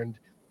learned.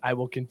 I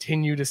will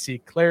continue to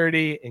seek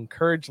clarity,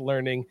 encourage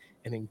learning,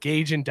 and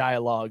engage in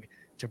dialogue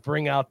to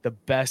bring out the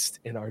best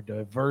in our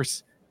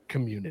diverse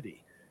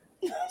community.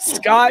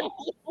 Scott,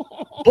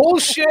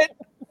 bullshit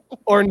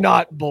or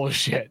not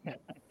bullshit?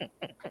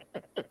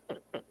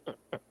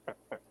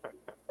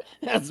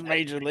 That's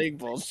major league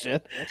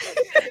bullshit.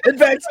 In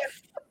fact,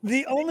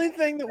 the only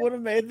thing that would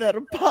have made that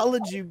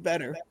apology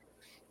better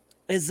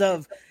is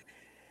of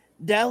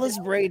Dallas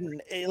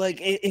Braden. Like,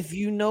 if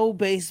you know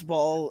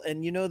baseball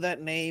and you know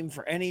that name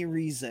for any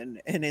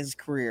reason in his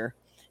career,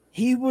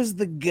 he was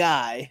the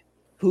guy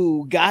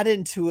who got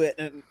into it,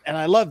 and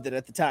I loved it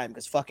at the time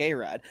because fuck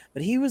A-Rod,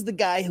 but he was the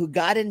guy who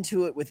got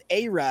into it with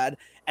A-Rod,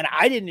 and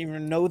I didn't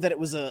even know that it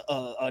was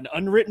an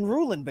unwritten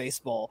rule in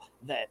baseball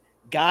that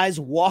guys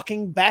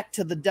walking back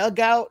to the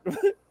dugout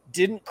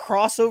didn't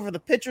cross over the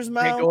pitcher's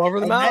mound. Can't go over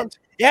the mound.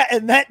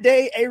 And that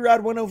day,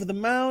 A-Rod went over the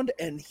mound,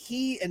 and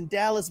he and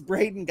Dallas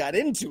Braden got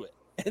into it.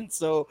 And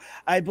so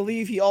I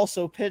believe he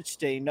also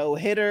pitched a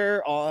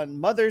no-hitter on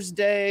Mother's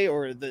Day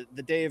or the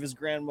day of his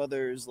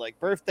grandmother's like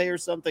birthday or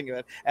something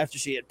after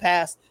she had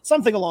passed,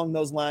 something along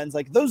those lines.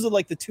 Like those are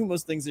like the two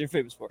most things that you're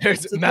famous for.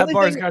 So Matt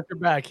Barr's got your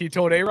back. He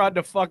told A-Rod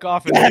to fuck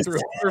off and he threw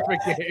a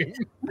perfect game.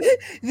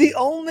 The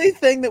only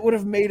thing that would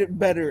have made it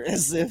better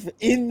is if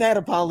in that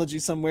apology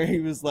somewhere he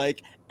was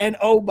like, And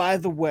oh, by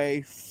the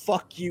way,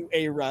 fuck you,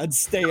 A-Rod,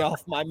 stay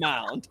off my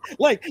mound.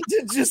 Like,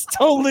 to just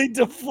totally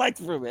deflect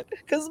from it.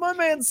 Because my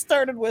man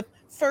started with,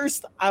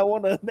 first, I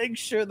want to make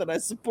sure that I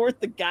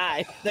support the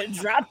guy that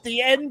dropped the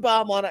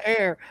N-bomb on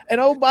air. And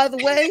oh, by the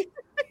way,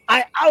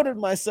 I outed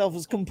myself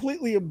as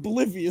completely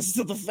oblivious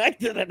to the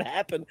fact that it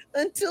happened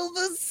until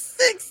the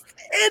 6th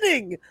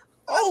inning.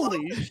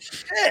 Holy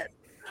shit.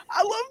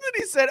 I love that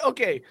he said,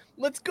 okay,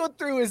 let's go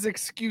through his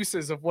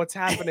excuses of what's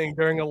happening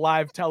during a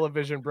live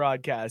television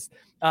broadcast.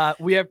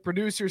 We have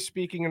producers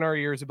speaking in our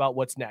ears about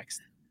what's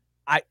next.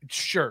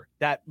 Sure,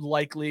 that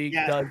likely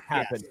does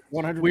happen.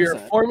 Yes, 100%. We are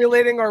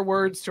formulating our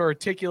words to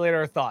articulate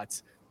our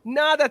thoughts.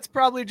 Nah, that's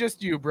probably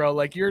just you, bro.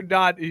 Like, you're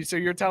not, so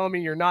you're telling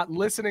me you're not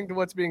listening to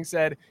what's being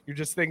said. You're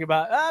just thinking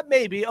about,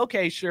 maybe.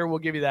 Okay, sure, we'll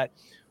give you that.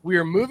 We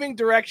are moving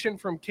direction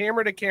from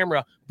camera to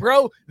camera.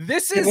 Bro,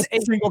 this is a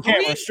single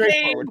camera,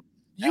 straightforward.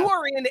 You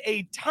are in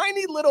a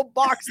tiny little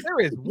box.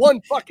 There is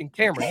one fucking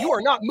camera. You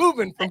are not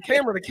moving from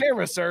camera to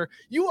camera, sir.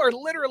 You are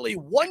literally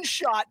one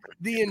shot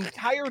the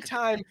entire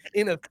time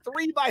in a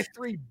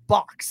 3x3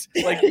 box.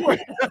 Like, you are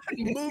not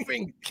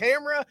moving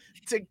camera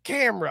to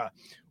camera.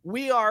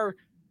 We are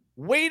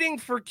waiting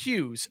for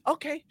cues.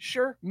 Okay,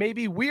 sure.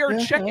 Maybe we are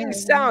checking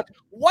sound.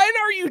 When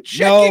are you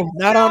checking? No,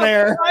 not on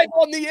air. Live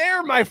on the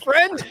air, my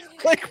friend.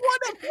 Like,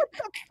 what the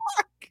fuck?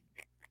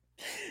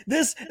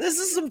 This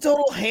is some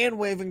total hand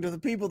waving to the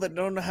people that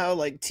don't know how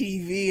like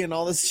TV and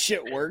all this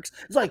shit works.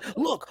 It's like,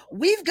 look,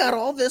 we've got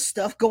all this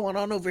stuff going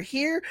on over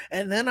here,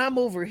 and then I'm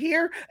over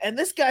here, and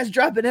this guy's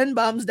dropping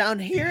N-bombs down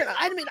here. And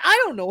I mean, I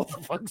don't know what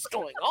the fuck's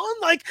going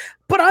on. Like,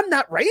 but I'm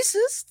not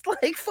racist.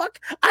 Like, fuck,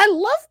 I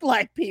love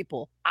black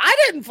people. I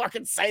didn't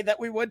fucking say that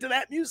we went to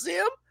that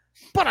museum,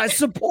 but I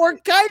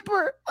support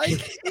Kuiper.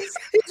 Like,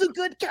 he's a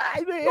good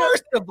guy, man.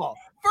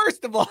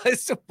 First of all, I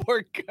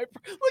support Kuiper.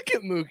 Look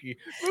at Mookie.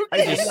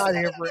 Mookie's not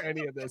here for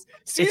any of this.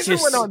 Caesar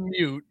went on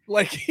mute.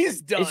 Like,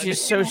 he's done. It's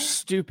just so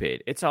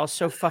stupid. It's all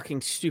so fucking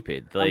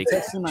stupid. Like,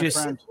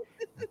 just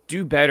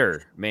do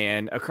better,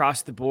 man,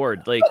 across the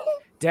board. Like,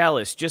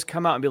 Dallas, just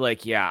come out and be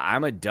like, yeah,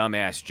 I'm a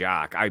dumbass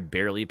jock. I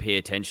barely pay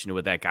attention to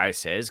what that guy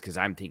says because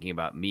I'm thinking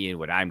about me and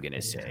what I'm going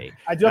to say.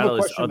 I do have all a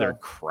question, other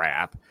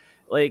crap.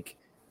 Like,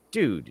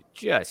 dude,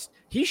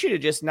 he should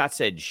have just not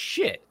said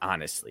shit,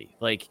 honestly.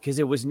 Like, because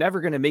it was never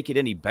going to make it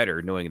any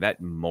better knowing that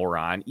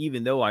moron,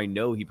 even though I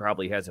know he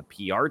probably has a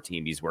PR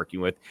team he's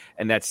working with,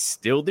 and that's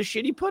still the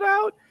shit he put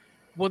out.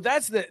 Well,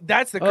 that's the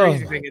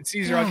crazy thing. And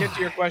Caesar, I'll get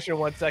to your question in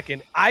 1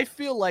 second. I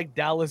feel like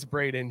Dallas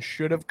Braden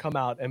should have come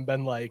out and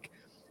been like,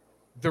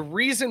 the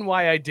reason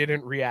why I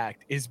didn't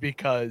react is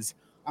because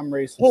I'm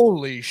racist.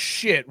 Holy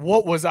shit,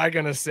 what was I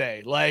gonna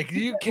say? Like,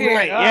 you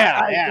can't.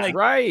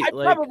 Right, I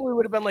probably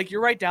would have been like,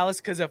 you're right, Dallas,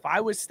 because if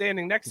I was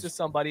standing next to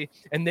somebody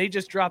and they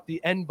just dropped the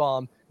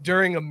N-bomb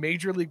during a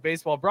Major League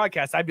Baseball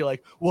broadcast, I'd be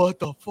like, what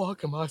the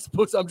fuck am I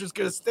supposed to? I'm just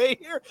gonna stay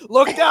here?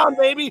 Look down,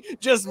 baby.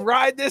 Just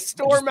ride this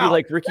storm out.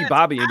 Like Ricky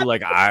Bobby and be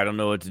like, I don't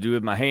know what to do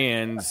with my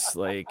hands.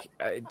 Like,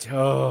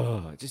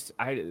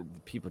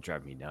 people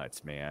drive me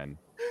nuts, man.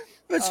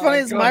 What's funny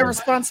is my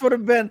response would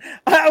have been,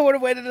 I would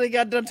have waited until he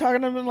got done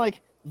talking to him and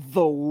like,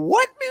 the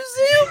what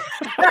museum?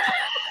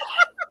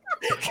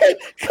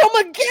 Come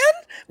again?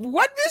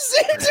 What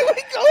museum do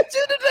we go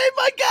to today,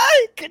 my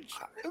guy? Could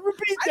you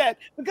repeat that?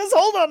 Because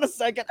hold on a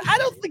second. I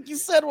don't think you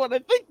said what I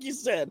think you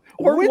said.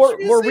 Or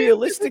more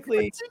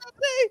realistically,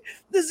 today?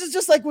 This is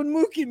just like when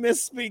Mookie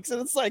misspeaks and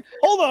it's like,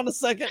 hold on a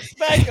second,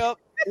 back up.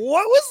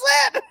 What was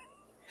that?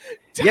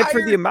 Yet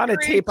for the amount of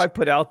tape I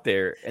put out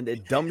there and the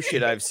dumb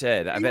shit I've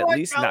said, I've at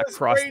least not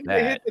crossed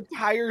that. Hit the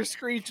tire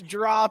screech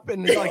drop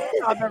and like,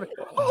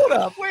 hold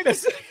up, wait a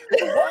second.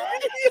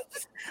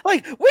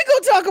 Like, we go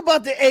talk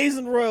about the A's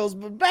and Royals,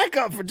 but back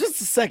up for just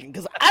a second,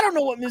 because I don't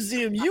know what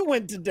museum you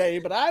went today,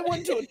 but I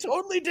went to a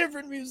totally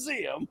different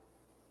museum.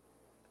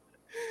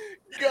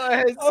 Go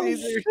ahead,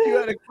 Caesar. You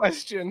had a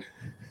question.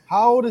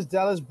 How old is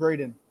Dallas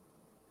Braden?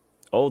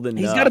 Old enough.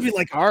 He's got to be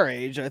like our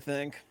age, I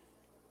think.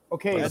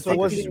 Okay, so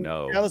was he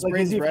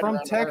from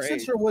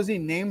Texas or was he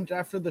named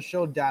after the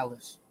show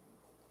Dallas?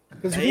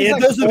 Because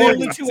those are the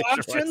only two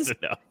options.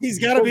 He's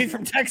got to be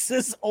from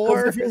Texas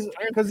or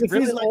because if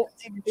he's old,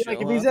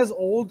 like if he's as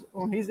old,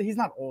 well, he's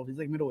not old. He's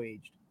like middle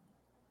aged.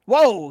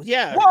 Whoa,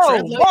 yeah.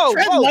 Whoa,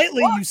 tread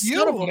lightly, you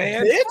son of a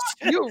bitch.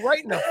 You were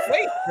right in the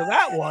face for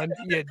that one,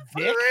 you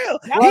dick.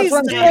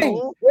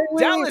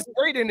 Dallas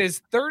Braden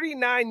is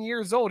 39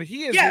 years old.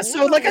 He is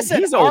so like I said,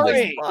 he's a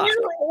year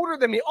older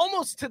than me,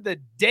 almost to the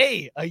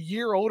day, a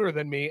year older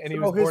than me, and he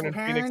was born in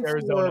Phoenix,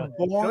 Arizona.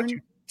 Don't you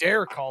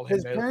dare call him.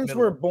 His parents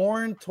were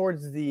born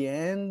towards the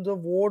end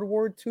of World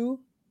War II,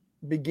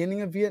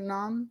 beginning of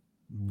Vietnam.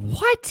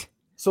 What?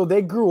 So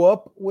they grew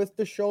up with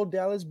the show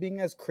Dallas being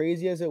as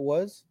crazy as it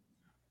was.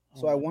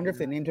 So I wonder if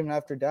they named him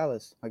after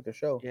Dallas, like the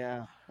show.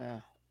 Yeah.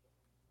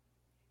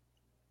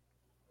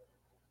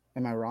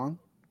 Am I wrong?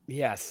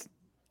 Yes.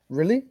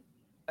 Really?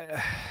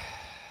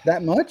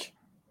 That much?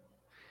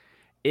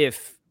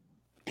 If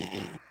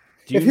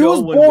he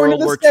was born in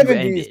the 70s,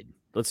 ended?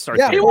 Let's start.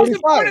 He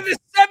wasn't born in the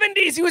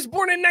 70s. He was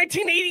born in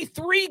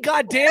 1983.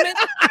 God damn it!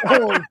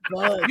 Oh,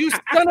 fuck. You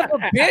son of a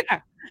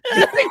bitch!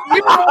 You think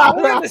we were all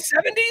born in the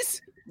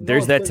 70s?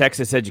 There's No, that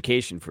Texas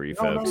education for you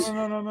folks.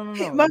 No.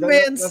 My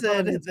man That's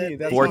said not on that ET.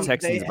 That's Four on-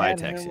 Texans they by had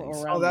him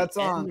Texans. around that's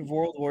the on. end of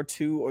World War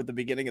II or the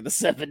beginning of the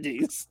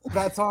 70s.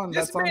 That's on.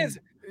 This That's on. man's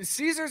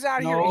Caesar's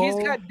out here. He's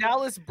No. got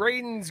Dallas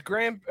Braden's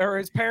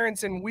his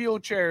parents in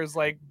wheelchairs,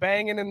 like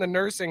banging in the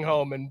nursing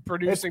home and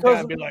producing that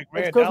and be like,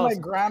 man, it's because Dallas.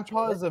 my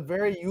grandpa is a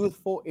very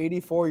youthful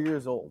 84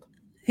 years old.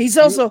 He's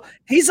also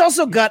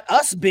got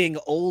us being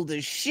old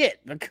as shit,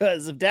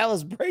 because if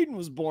Dallas Braden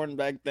was born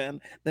back then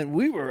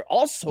we were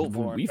also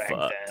born We back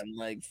fucked. then.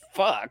 Like,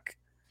 fuck.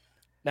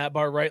 Matt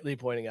Barr rightly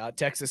pointing out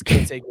Texas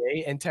can't say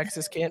gay and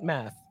Texas can't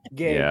math.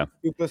 Gay. Yeah.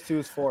 2 + 2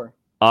 is 4.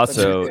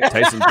 Also,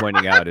 Tyson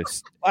pointing out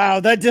is Wow,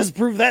 that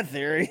disproved that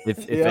theory.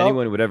 if Yep.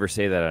 anyone would ever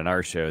say that on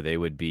our show, they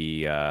would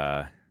be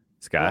Scott.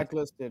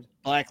 Blacklisted.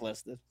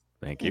 Blacklisted.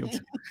 Thank you.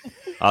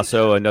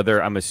 Also,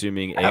 another, I'm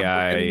assuming, I'm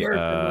AI fucking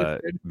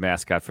American.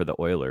 mascot for the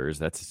Oilers.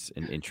 That's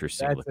an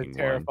interesting That's a looking one.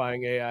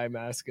 terrifying AI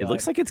mascot. It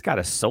looks like it's got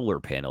a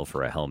solar panel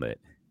for a helmet.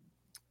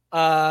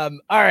 All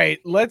right,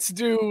 let's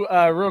do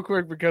real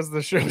quick because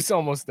the show's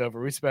almost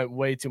over. We spent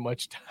way too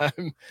much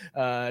time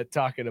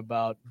talking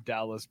about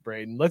Dallas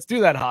Braden. Let's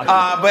do that hockey.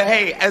 But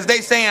hey, as they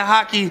say in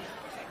hockey,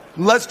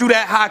 let's do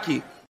that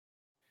hockey.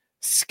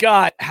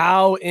 Scott,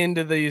 how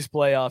into these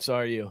playoffs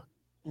are you?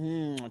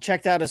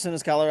 Checked out as soon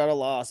as Colorado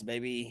lost,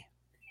 baby.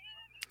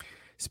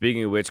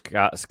 Speaking of which,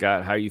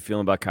 Scott, how are you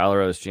feeling about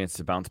Colorado's chance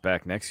to bounce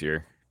back next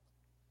year?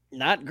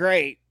 Not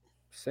great.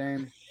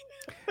 Same.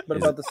 What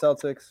about the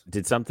Celtics?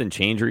 Did something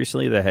change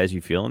recently that has you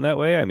feeling that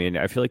way? I mean,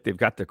 I feel like they've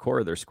got the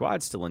core of their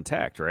squad still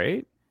intact,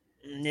 right?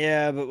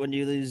 Yeah, but when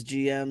you lose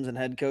GMs and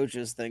head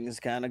coaches, things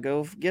kind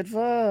of get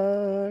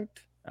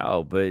fucked.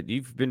 Oh, but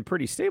you've been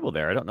pretty stable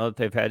there. I don't know that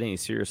they've had any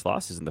serious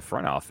losses in the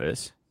front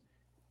office.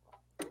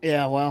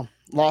 Yeah, well,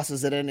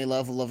 losses at any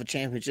level of a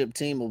championship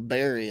team will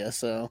bury you,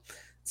 so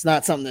it's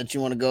not something that you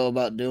want to go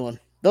about doing.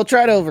 They'll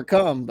try to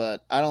overcome,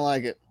 but I don't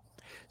like it.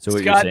 So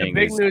what Scott, you're the saying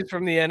big is news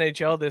from the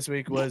NHL this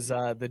week was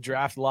the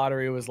draft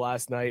lottery was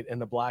last night, and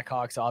the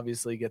Blackhawks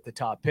obviously get the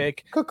top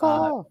pick.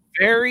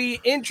 Very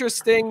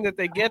interesting that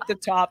they get the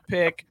top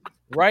pick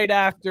right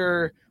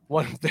after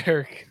one of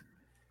their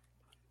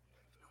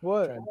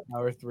What? trying to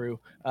power through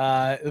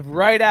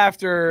right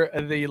after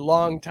the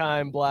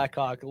longtime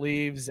Blackhawk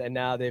leaves, and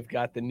now they've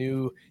got the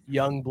new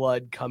young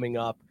blood coming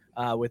up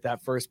with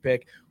that first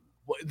pick.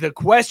 The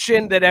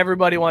question that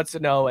everybody wants to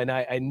know, and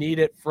I need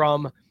it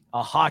from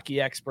a hockey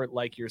expert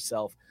like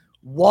yourself: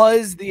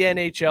 was the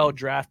NHL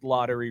draft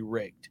lottery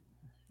rigged?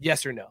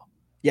 Yes or no?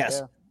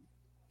 Yes.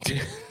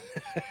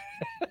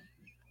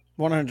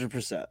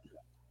 100%.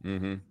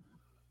 mm-hmm.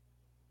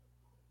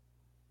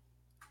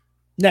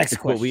 Next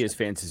It's question. what we as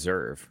fans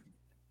deserve,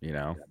 you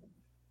know?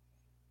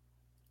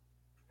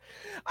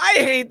 I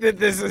hate that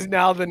this is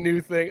now the new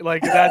thing.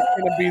 Like, that's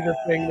going to be the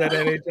thing that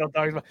NHL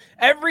talks about.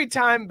 Every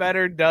time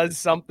Better does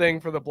something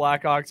for the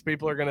Blackhawks,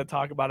 people are going to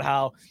talk about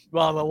how,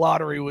 well, the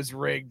lottery was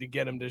rigged to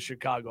get him to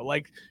Chicago.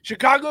 Like,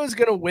 Chicago is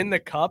going to win the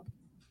cup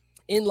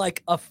in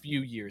like a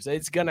few years.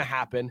 It's going to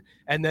happen.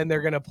 And then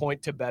they're going to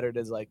point to Better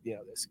as like, you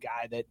know, this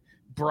guy that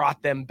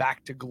brought them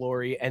back to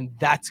glory. And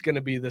that's going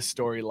to be the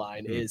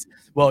storyline is,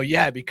 well,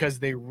 yeah, because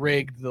they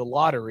rigged the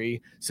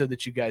lottery so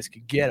that you guys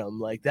could get him.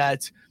 Like,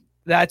 that's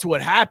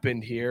what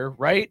happened here,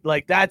 right?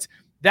 Like that's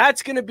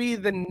going to be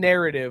the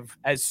narrative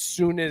as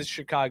soon as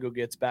Chicago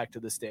gets back to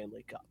the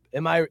Stanley Cup.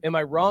 Am I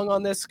wrong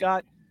on this,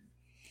 Scott?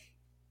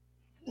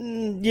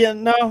 Yeah,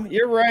 no,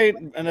 you're right,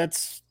 and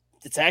it's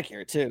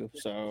accurate too.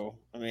 So,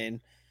 I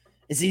mean,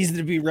 it's easy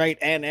to be right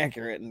and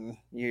accurate, and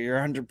you're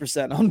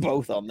 100% on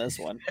both on this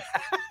one.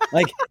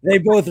 Like, they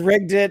both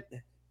rigged it,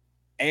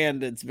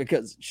 and it's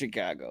because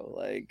Chicago,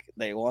 like,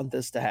 they want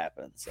this to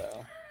happen.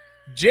 So,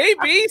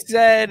 JB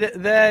said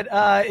that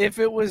if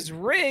it was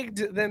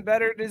rigged, then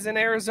Better is in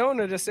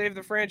Arizona to save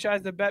the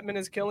franchise that Bettman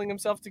is killing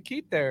himself to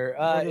keep there.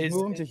 Just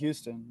move him to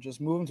Houston. Just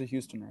move him to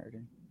Houston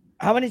already.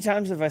 how many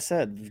times have I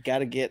said we've got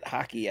to get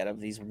hockey out of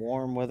these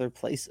warm weather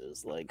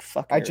places? Like,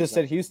 fuck. I just Arizona.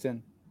 said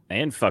Houston.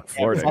 And fuck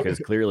Florida, because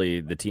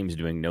clearly the team's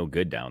doing no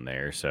good down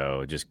there.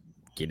 So just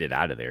get it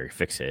out of there.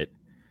 Fix it.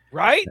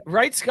 Right,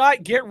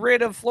 Scott. Get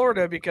rid of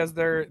Florida because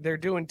they're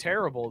doing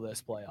terrible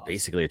this playoff.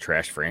 Basically a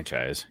trash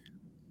franchise.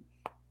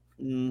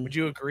 Would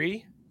you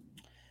agree?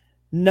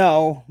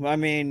 No, I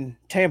mean,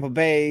 Tampa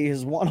Bay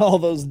has won all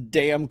those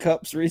damn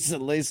cups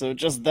recently, so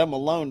just them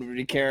alone would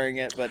be carrying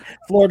it. But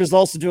Florida's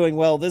also doing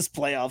well this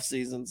playoff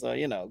season, so,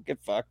 you know, get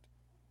fucked.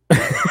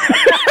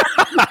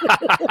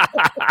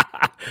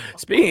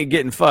 Speaking of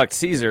getting fucked,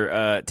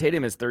 Caesar,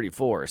 Tatum is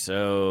 34,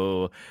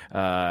 so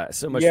much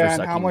for Yeah, and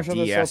sucking how much are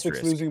the D Celtics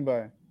asterisk. losing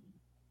by?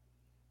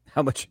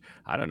 How much?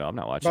 I don't know. I'm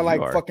not watching. By like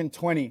You are. fucking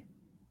 20.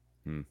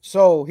 Hmm.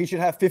 So he should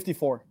have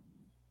 54.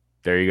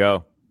 There you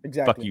go.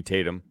 Exactly. Fuck you,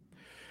 Tatum.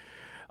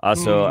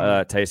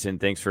 Also, Tyson,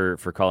 thanks for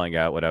calling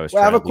out what I was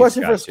Well, I trying have a to lead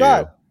question for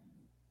Scott. to.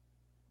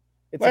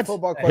 It's What? a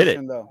football Hit it.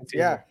 question, though. It's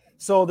Yeah.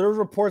 So there's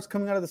reports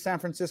coming out of the San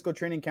Francisco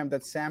training camp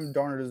that Sam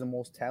Darnold is the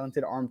most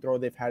talented arm thrower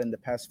they've had in the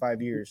past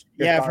 5 years.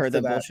 Yeah, I've heard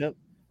that bullshit.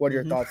 What are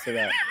your thoughts to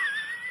that?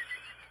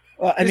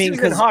 Well, I mean,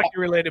 because hockey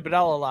related, but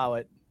I'll allow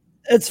it.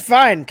 It's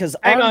fine because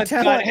hang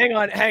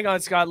on,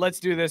 Scott. Let's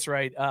do this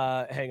right.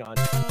 Hang on.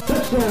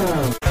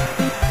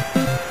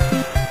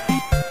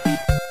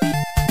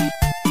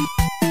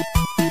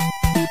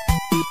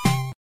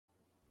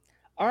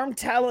 Arm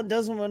talent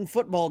doesn't win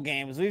football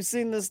games. We've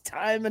seen this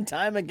time and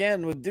time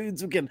again with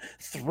dudes who can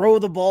throw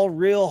the ball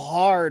real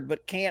hard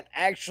but can't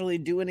actually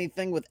do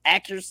anything with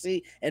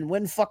accuracy and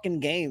win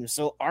fucking games.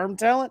 So arm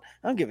talent,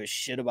 I don't give a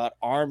shit about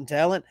arm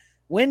talent.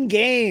 Win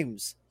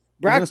games.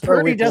 Brock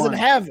Purdy doesn't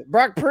have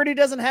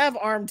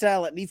arm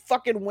talent, and he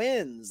fucking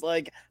wins.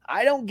 Like,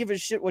 I don't give a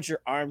shit what your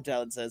arm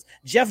talent says.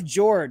 Jeff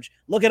George,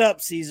 look it up,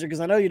 Caesar, because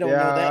I know you don't know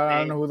that name. I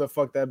don't know who the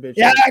fuck that bitch is.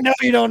 Yeah, I know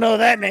you don't know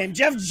that name.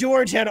 Jeff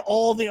George had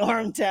all the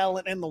arm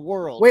talent in the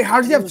world. Wait,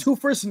 how does he have two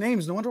first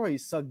names? No wonder why you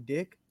suck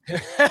dick.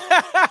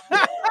 I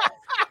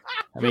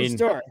mean,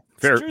 fair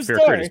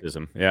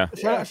criticism. Yeah.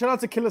 Shout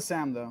out to Killer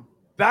Sam, though.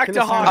 Back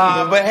to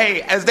hockey. But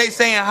hey, as they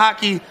say in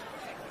hockey,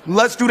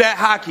 let's do that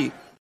hockey.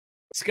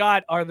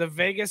 Scott, are the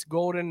Vegas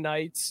Golden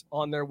Knights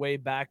on their way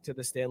back to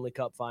the Stanley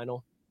Cup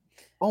final?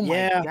 Oh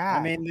my God.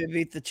 I mean, they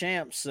beat the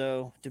champs,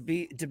 so to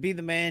be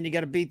the man, you got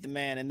to beat the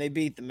man, and they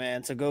beat the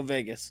man, so go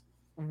Vegas.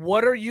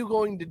 What are you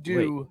going to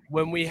do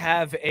when we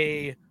have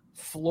a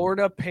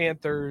Florida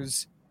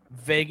Panthers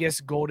Vegas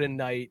Golden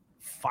Knight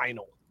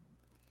final?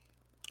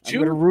 I'm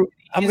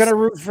gonna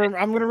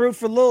root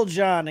for Lil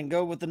Jon and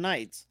go with the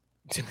Knights.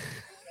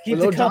 Keep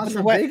the cup in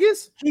the West.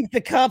 Vegas? Keep the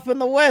cup in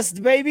the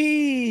West,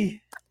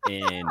 baby.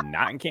 And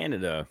not in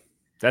Canada.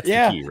 That's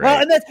the key,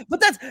 right? Well, but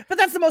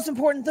that's the most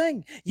important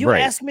thing. You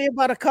asked me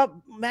about a cup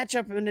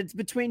matchup, and it's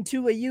between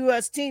two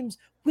U.S. teams.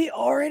 We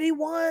already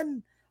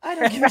won. I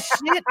don't give a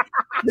shit.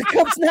 The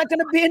cup's not going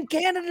to be in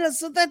Canada,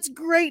 so that's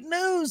great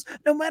news.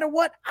 No matter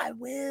what, I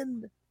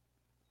win.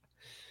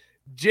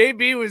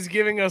 JB was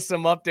giving us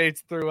some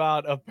updates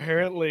throughout.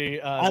 Apparently,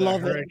 the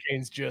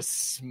Hurricanes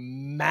just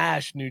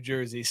smashed New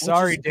Jersey.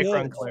 Sorry, Dick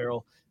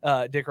Runclaro.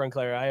 Dick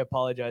Runclaro, I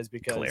apologize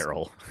because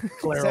Claral.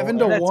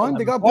 7-1.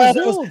 They got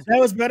Brazil. That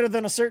was better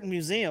than a certain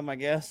museum, I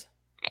guess.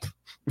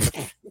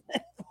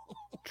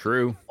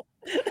 True.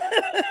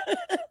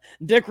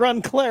 Dick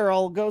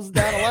Runclaro goes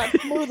down a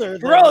lot smoother.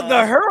 Bro,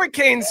 the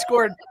Hurricanes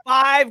scored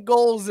 5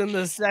 goals in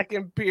the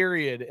second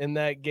period in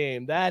that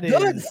game. That is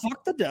good.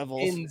 Fuck the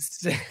Devils.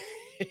 Insane.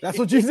 That's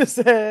what Jesus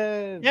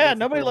said. Yeah,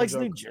 nobody likes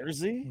New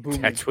Jersey.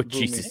 That's what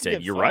Jesus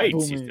said. You're right.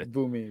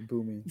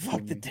 Boomy.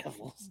 Fuck the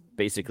Devils.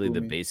 Basically,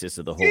 the basis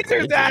of the whole.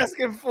 Caesar's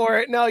asking for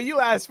it. No,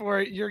 you asked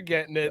for it. You're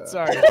getting it.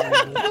 Sorry.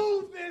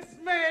 Move this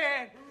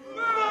man.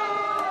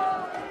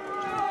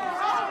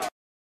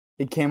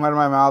 It came out of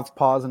my mouth,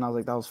 pause, and I was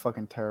like, that was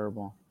fucking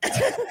terrible.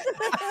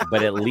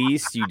 But at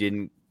least you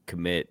didn't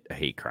commit a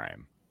hate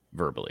crime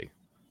verbally.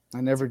 I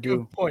never do.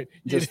 Good point.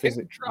 Just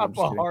didn't drop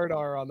a hard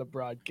R on the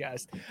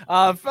broadcast.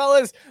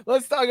 Fellas,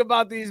 let's talk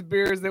about these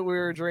beers that we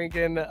were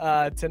drinking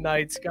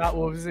tonight. Scott,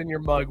 what was in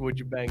your mug? Would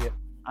you bang it?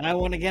 I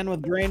went again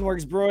with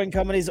Grainworks Brewing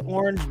Company's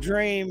Orange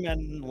Dream,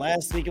 and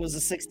last week it was a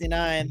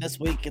 69. This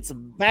week it's a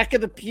back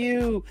of the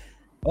pew.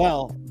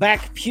 Well,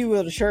 back pew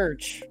of the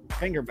church.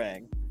 Finger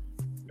bang.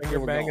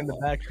 Finger bang in the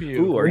back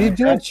pew. Ooh, what do you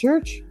do at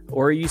church?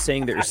 Or are you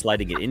saying that you're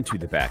sliding it into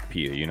the back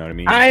pew? You know what I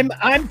mean?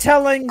 I'm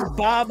telling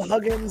Bob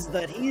Huggins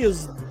that he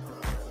is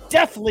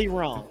definitely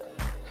wrong.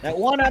 That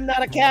one, I'm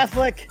not a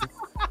Catholic,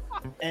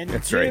 and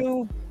That's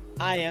two,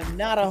 I am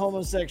not a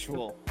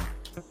homosexual.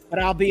 But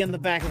I'll be in the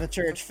back of the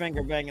church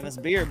finger banging this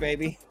beer,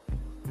 baby.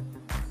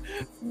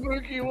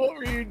 Mookie, what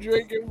were you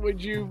drinking?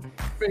 Would you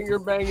finger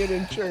bang it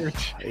in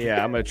church?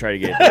 Yeah, I'm going to try to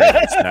get it right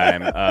this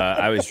time.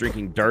 I was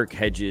drinking Dark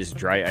Hedges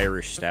Dry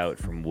Irish Stout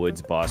from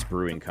Woods Boss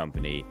Brewing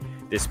Company.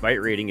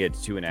 Despite rating it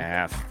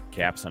 2.5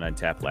 caps on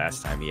Untapped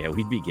last time, yeah,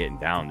 we'd be getting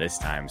down this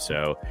time.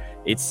 So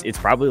it's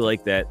probably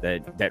like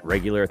that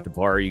regular at the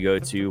bar you go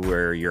to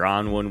where you're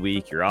on one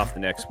week, you're off the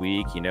next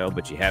week,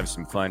 but you have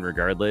some fun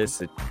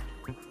regardless.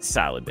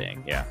 Solid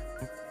bang, yeah.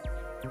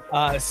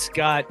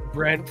 Scott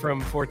Brent from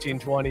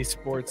 1420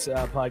 Sports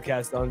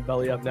Podcast on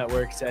Belly Up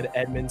Network said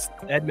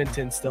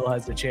Edmonton still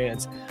has a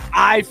chance.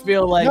 I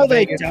feel like no,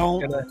 they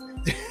don't.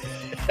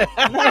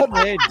 No,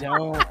 they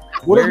don't.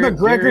 What if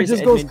McGregor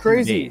just goes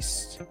crazy?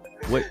 Based?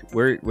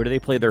 Where do they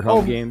play their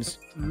home games?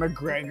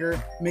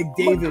 McGregor,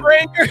 McDavid.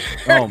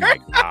 Oh my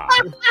God.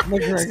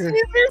 McGregor.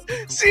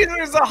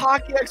 Caesar's a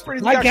hockey expert.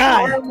 He's My got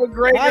guy. Conor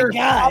McGregor. My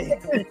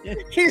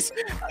guy.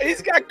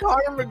 He's got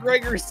Conor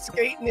McGregor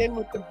skating in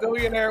with the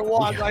billionaire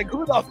walk. Like,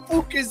 who the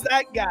fuck is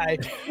that guy?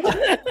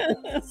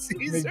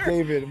 Caesar.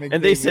 McDavid.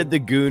 And they said the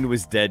goon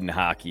was dead in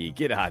hockey.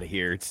 Get out of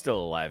here. It's still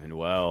alive and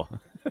well.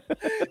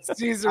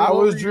 Caesar, I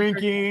was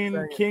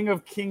drinking King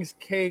of King's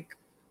Cake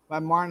by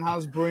Martin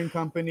House Brewing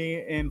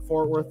Company in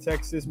Fort Worth,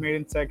 Texas, made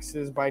in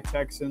Texas by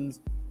Texans.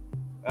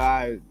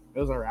 It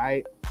was all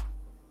right.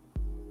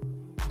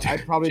 I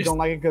probably don't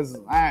like it because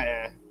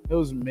it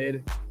was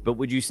mid. But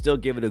would you still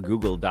give it a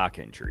Google Doc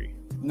entry?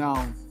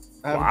 No.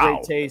 I have Wow.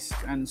 great taste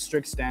and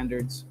strict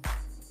standards.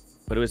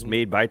 But it was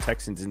made by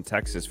Texans in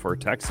Texas for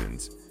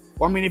Texans.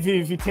 Well, I mean, if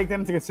you take that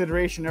into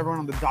consideration, everyone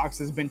on the docks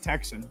has been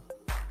Texan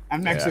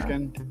and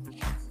Mexican.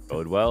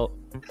 Bode well.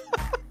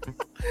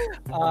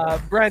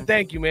 Brent,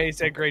 thank you, man. You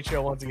said great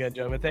show once again,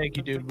 gentlemen. Thank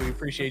you, dude. We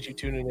appreciate you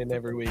tuning in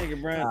every week. Thank you,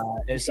 Brent.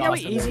 It's See how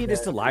awesome, easy man. it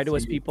is to lie to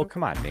us, people?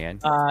 Come on, man.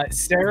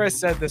 Sarah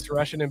said this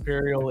Russian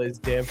Imperial is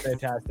damn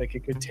fantastic.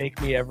 It could take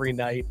me every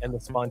night and the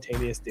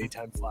spontaneous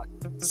daytime fuck.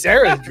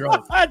 Sarah's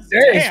drunk. Sarah's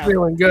Damn.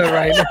 feeling good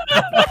right now.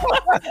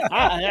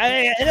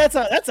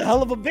 That's a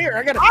hell of a beer.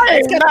 I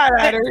ain't mad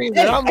at her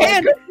either. I'm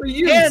like, good for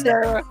you,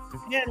 Sarah.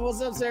 Yeah,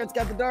 what's up, Sarah? It's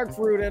got the dark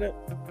fruit in it.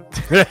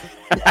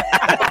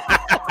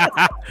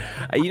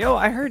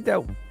 I heard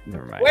that.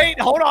 Never mind. Wait,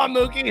 hold on,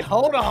 Mookie.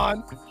 Hold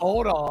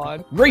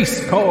on.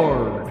 Race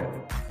card.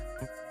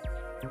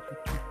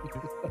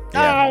 Oh,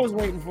 I was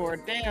waiting for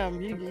it.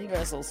 Damn, you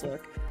assholes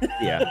suck.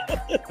 Yeah.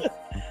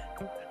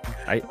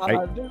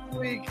 This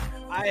week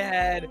I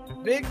had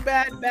Big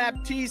Bad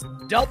Baptiste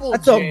Double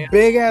That's Jam. a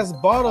big ass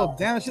bottle.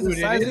 Damn, it's just Dude,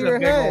 the size it of is your a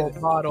big head.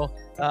 old bottle.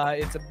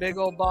 It's a big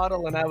old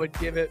bottle, and I would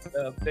give it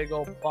a big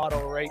old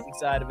bottle right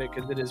inside of it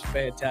because it is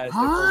fantastic.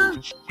 Huh?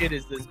 Holy shit,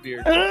 is this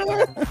beer?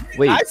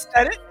 Wait, I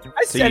said it.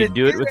 so you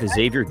do it with a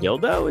Xavier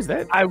dildo? Is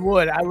that? I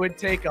would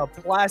take a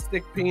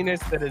plastic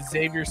penis that a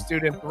Xavier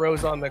student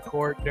throws on the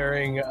court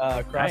during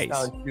a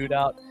crosstown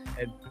shootout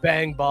and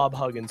bang Bob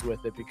Huggins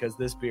with it because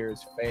this beer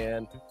is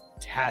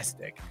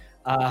fantastic.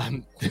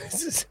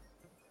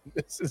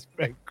 This has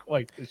been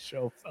quite the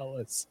show,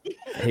 fellas.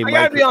 Hey, I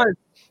gotta be honest,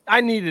 I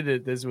needed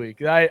it this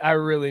week. I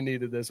really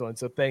needed this one.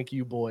 So thank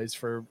you, boys,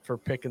 for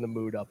picking the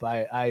mood up. I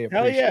appreciate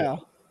Hell yeah.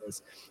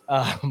 this.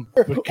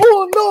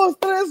 Uno,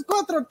 tres,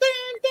 cuatro.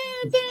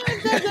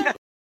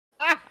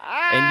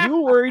 And you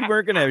were worried we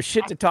weren't going to have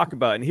shit to talk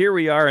about. And here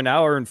we are, an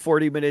hour and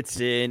 40 minutes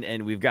in,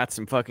 and we've got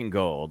some fucking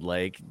gold.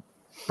 Like,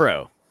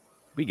 bro,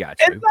 we got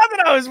you. It's not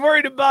that I was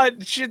worried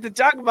about shit to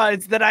talk about.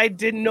 It's that I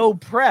did no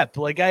prep.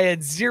 Like, I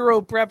had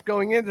zero prep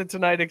going into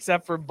tonight,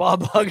 except for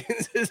Bob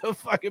Huggins is a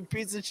fucking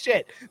piece of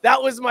shit.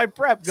 That was my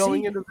prep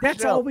going into the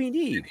That's show. all we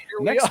need.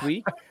 Next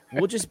week,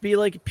 we'll just be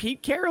like,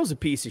 Pete Carroll's a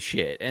piece of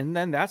shit. And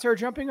then that's our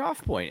jumping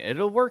off point.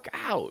 It'll work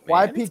out.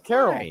 Why man. Pete It's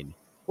Carroll? fine.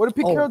 What did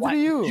Pete Carroll do why- to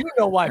you? You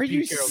know why Are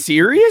you Pete Carroll.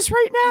 serious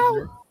right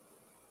now?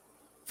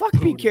 Fuck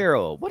Pete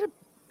Carroll. What a,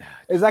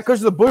 Is that because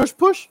of the Bush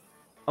push?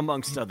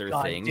 amongst other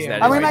God things. damn that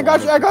it. I is mean, why I got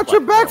we you. I got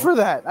your reflect back on. for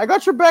that. I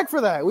got your back for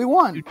that. We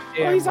won.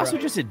 Well, he's also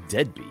right. just a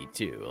deadbeat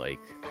too. Like,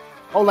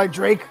 Oh, like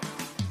Drake.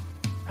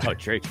 oh,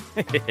 Drake.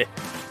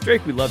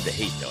 Drake, we love to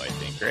hate though. I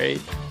think, right?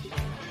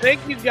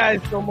 Thank you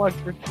guys so much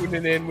for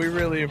tuning in. We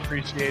really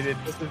appreciate it.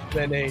 This has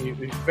been a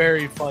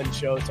very fun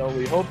show, so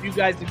we hope you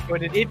guys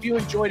enjoyed it. If you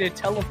enjoyed it,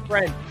 tell a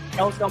friend,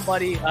 tell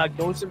somebody,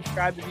 go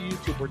subscribe to the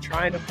YouTube. We're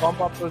trying to bump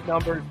up those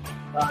numbers,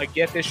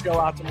 get this show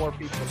out to more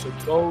people. So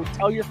go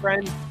tell your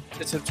friends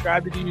to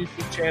subscribe to the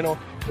YouTube channel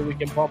so we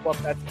can bump up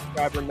that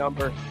subscriber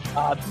number.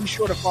 Be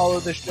sure to follow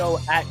the show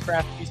at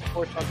Crafty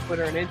Sports on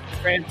Twitter and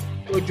Instagram.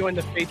 Go join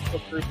the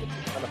Facebook group.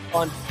 It's kind of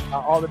fun.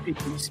 All the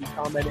people you see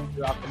commenting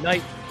throughout the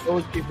night,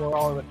 those people are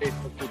all in the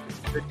Facebook group. It's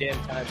a good damn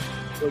time.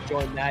 Go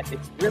join that.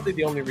 It's really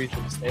the only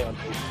reason to stay on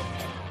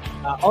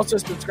Facebook. Also,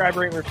 subscribe,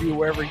 rate, review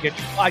wherever you get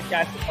your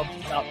podcast. It helps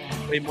us out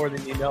way more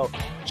than you know.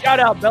 Shout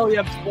out Belly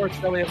Up Sports,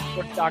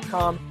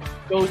 bellyupsports.com.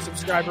 Go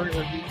subscribe, rate,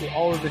 review to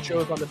all of the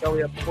shows on the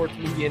Belly Up Sports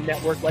Media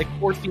Network, like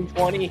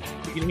 1420. You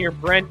can hear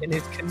Brent and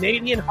his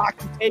Canadian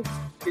hockey takes,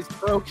 his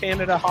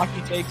pro-Canada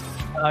hockey takes.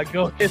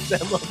 Go hit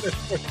them up at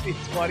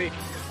 1420.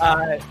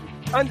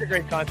 Tons of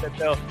great content,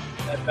 though,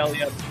 at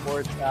Belly Up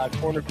Sports.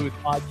 Corner Booth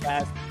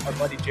Podcast. Our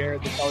buddy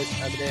Jared that's always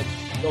coming in.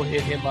 Go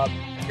hit him up.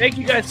 Thank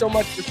you guys so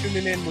much for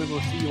tuning in. We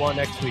will see you on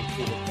next week.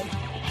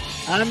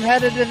 I'm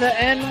headed to the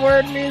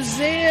N-word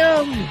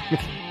museum.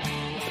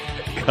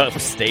 Come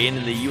staying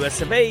in the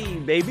US of A,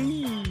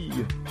 baby.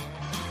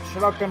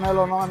 Shut up,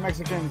 Canelo,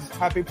 non-Mexicans.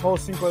 Happy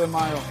post Cinco de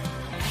Mayo.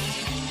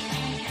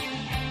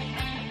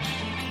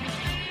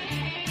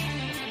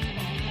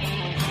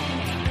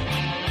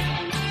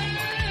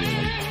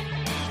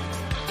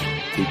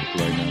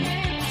 Right now.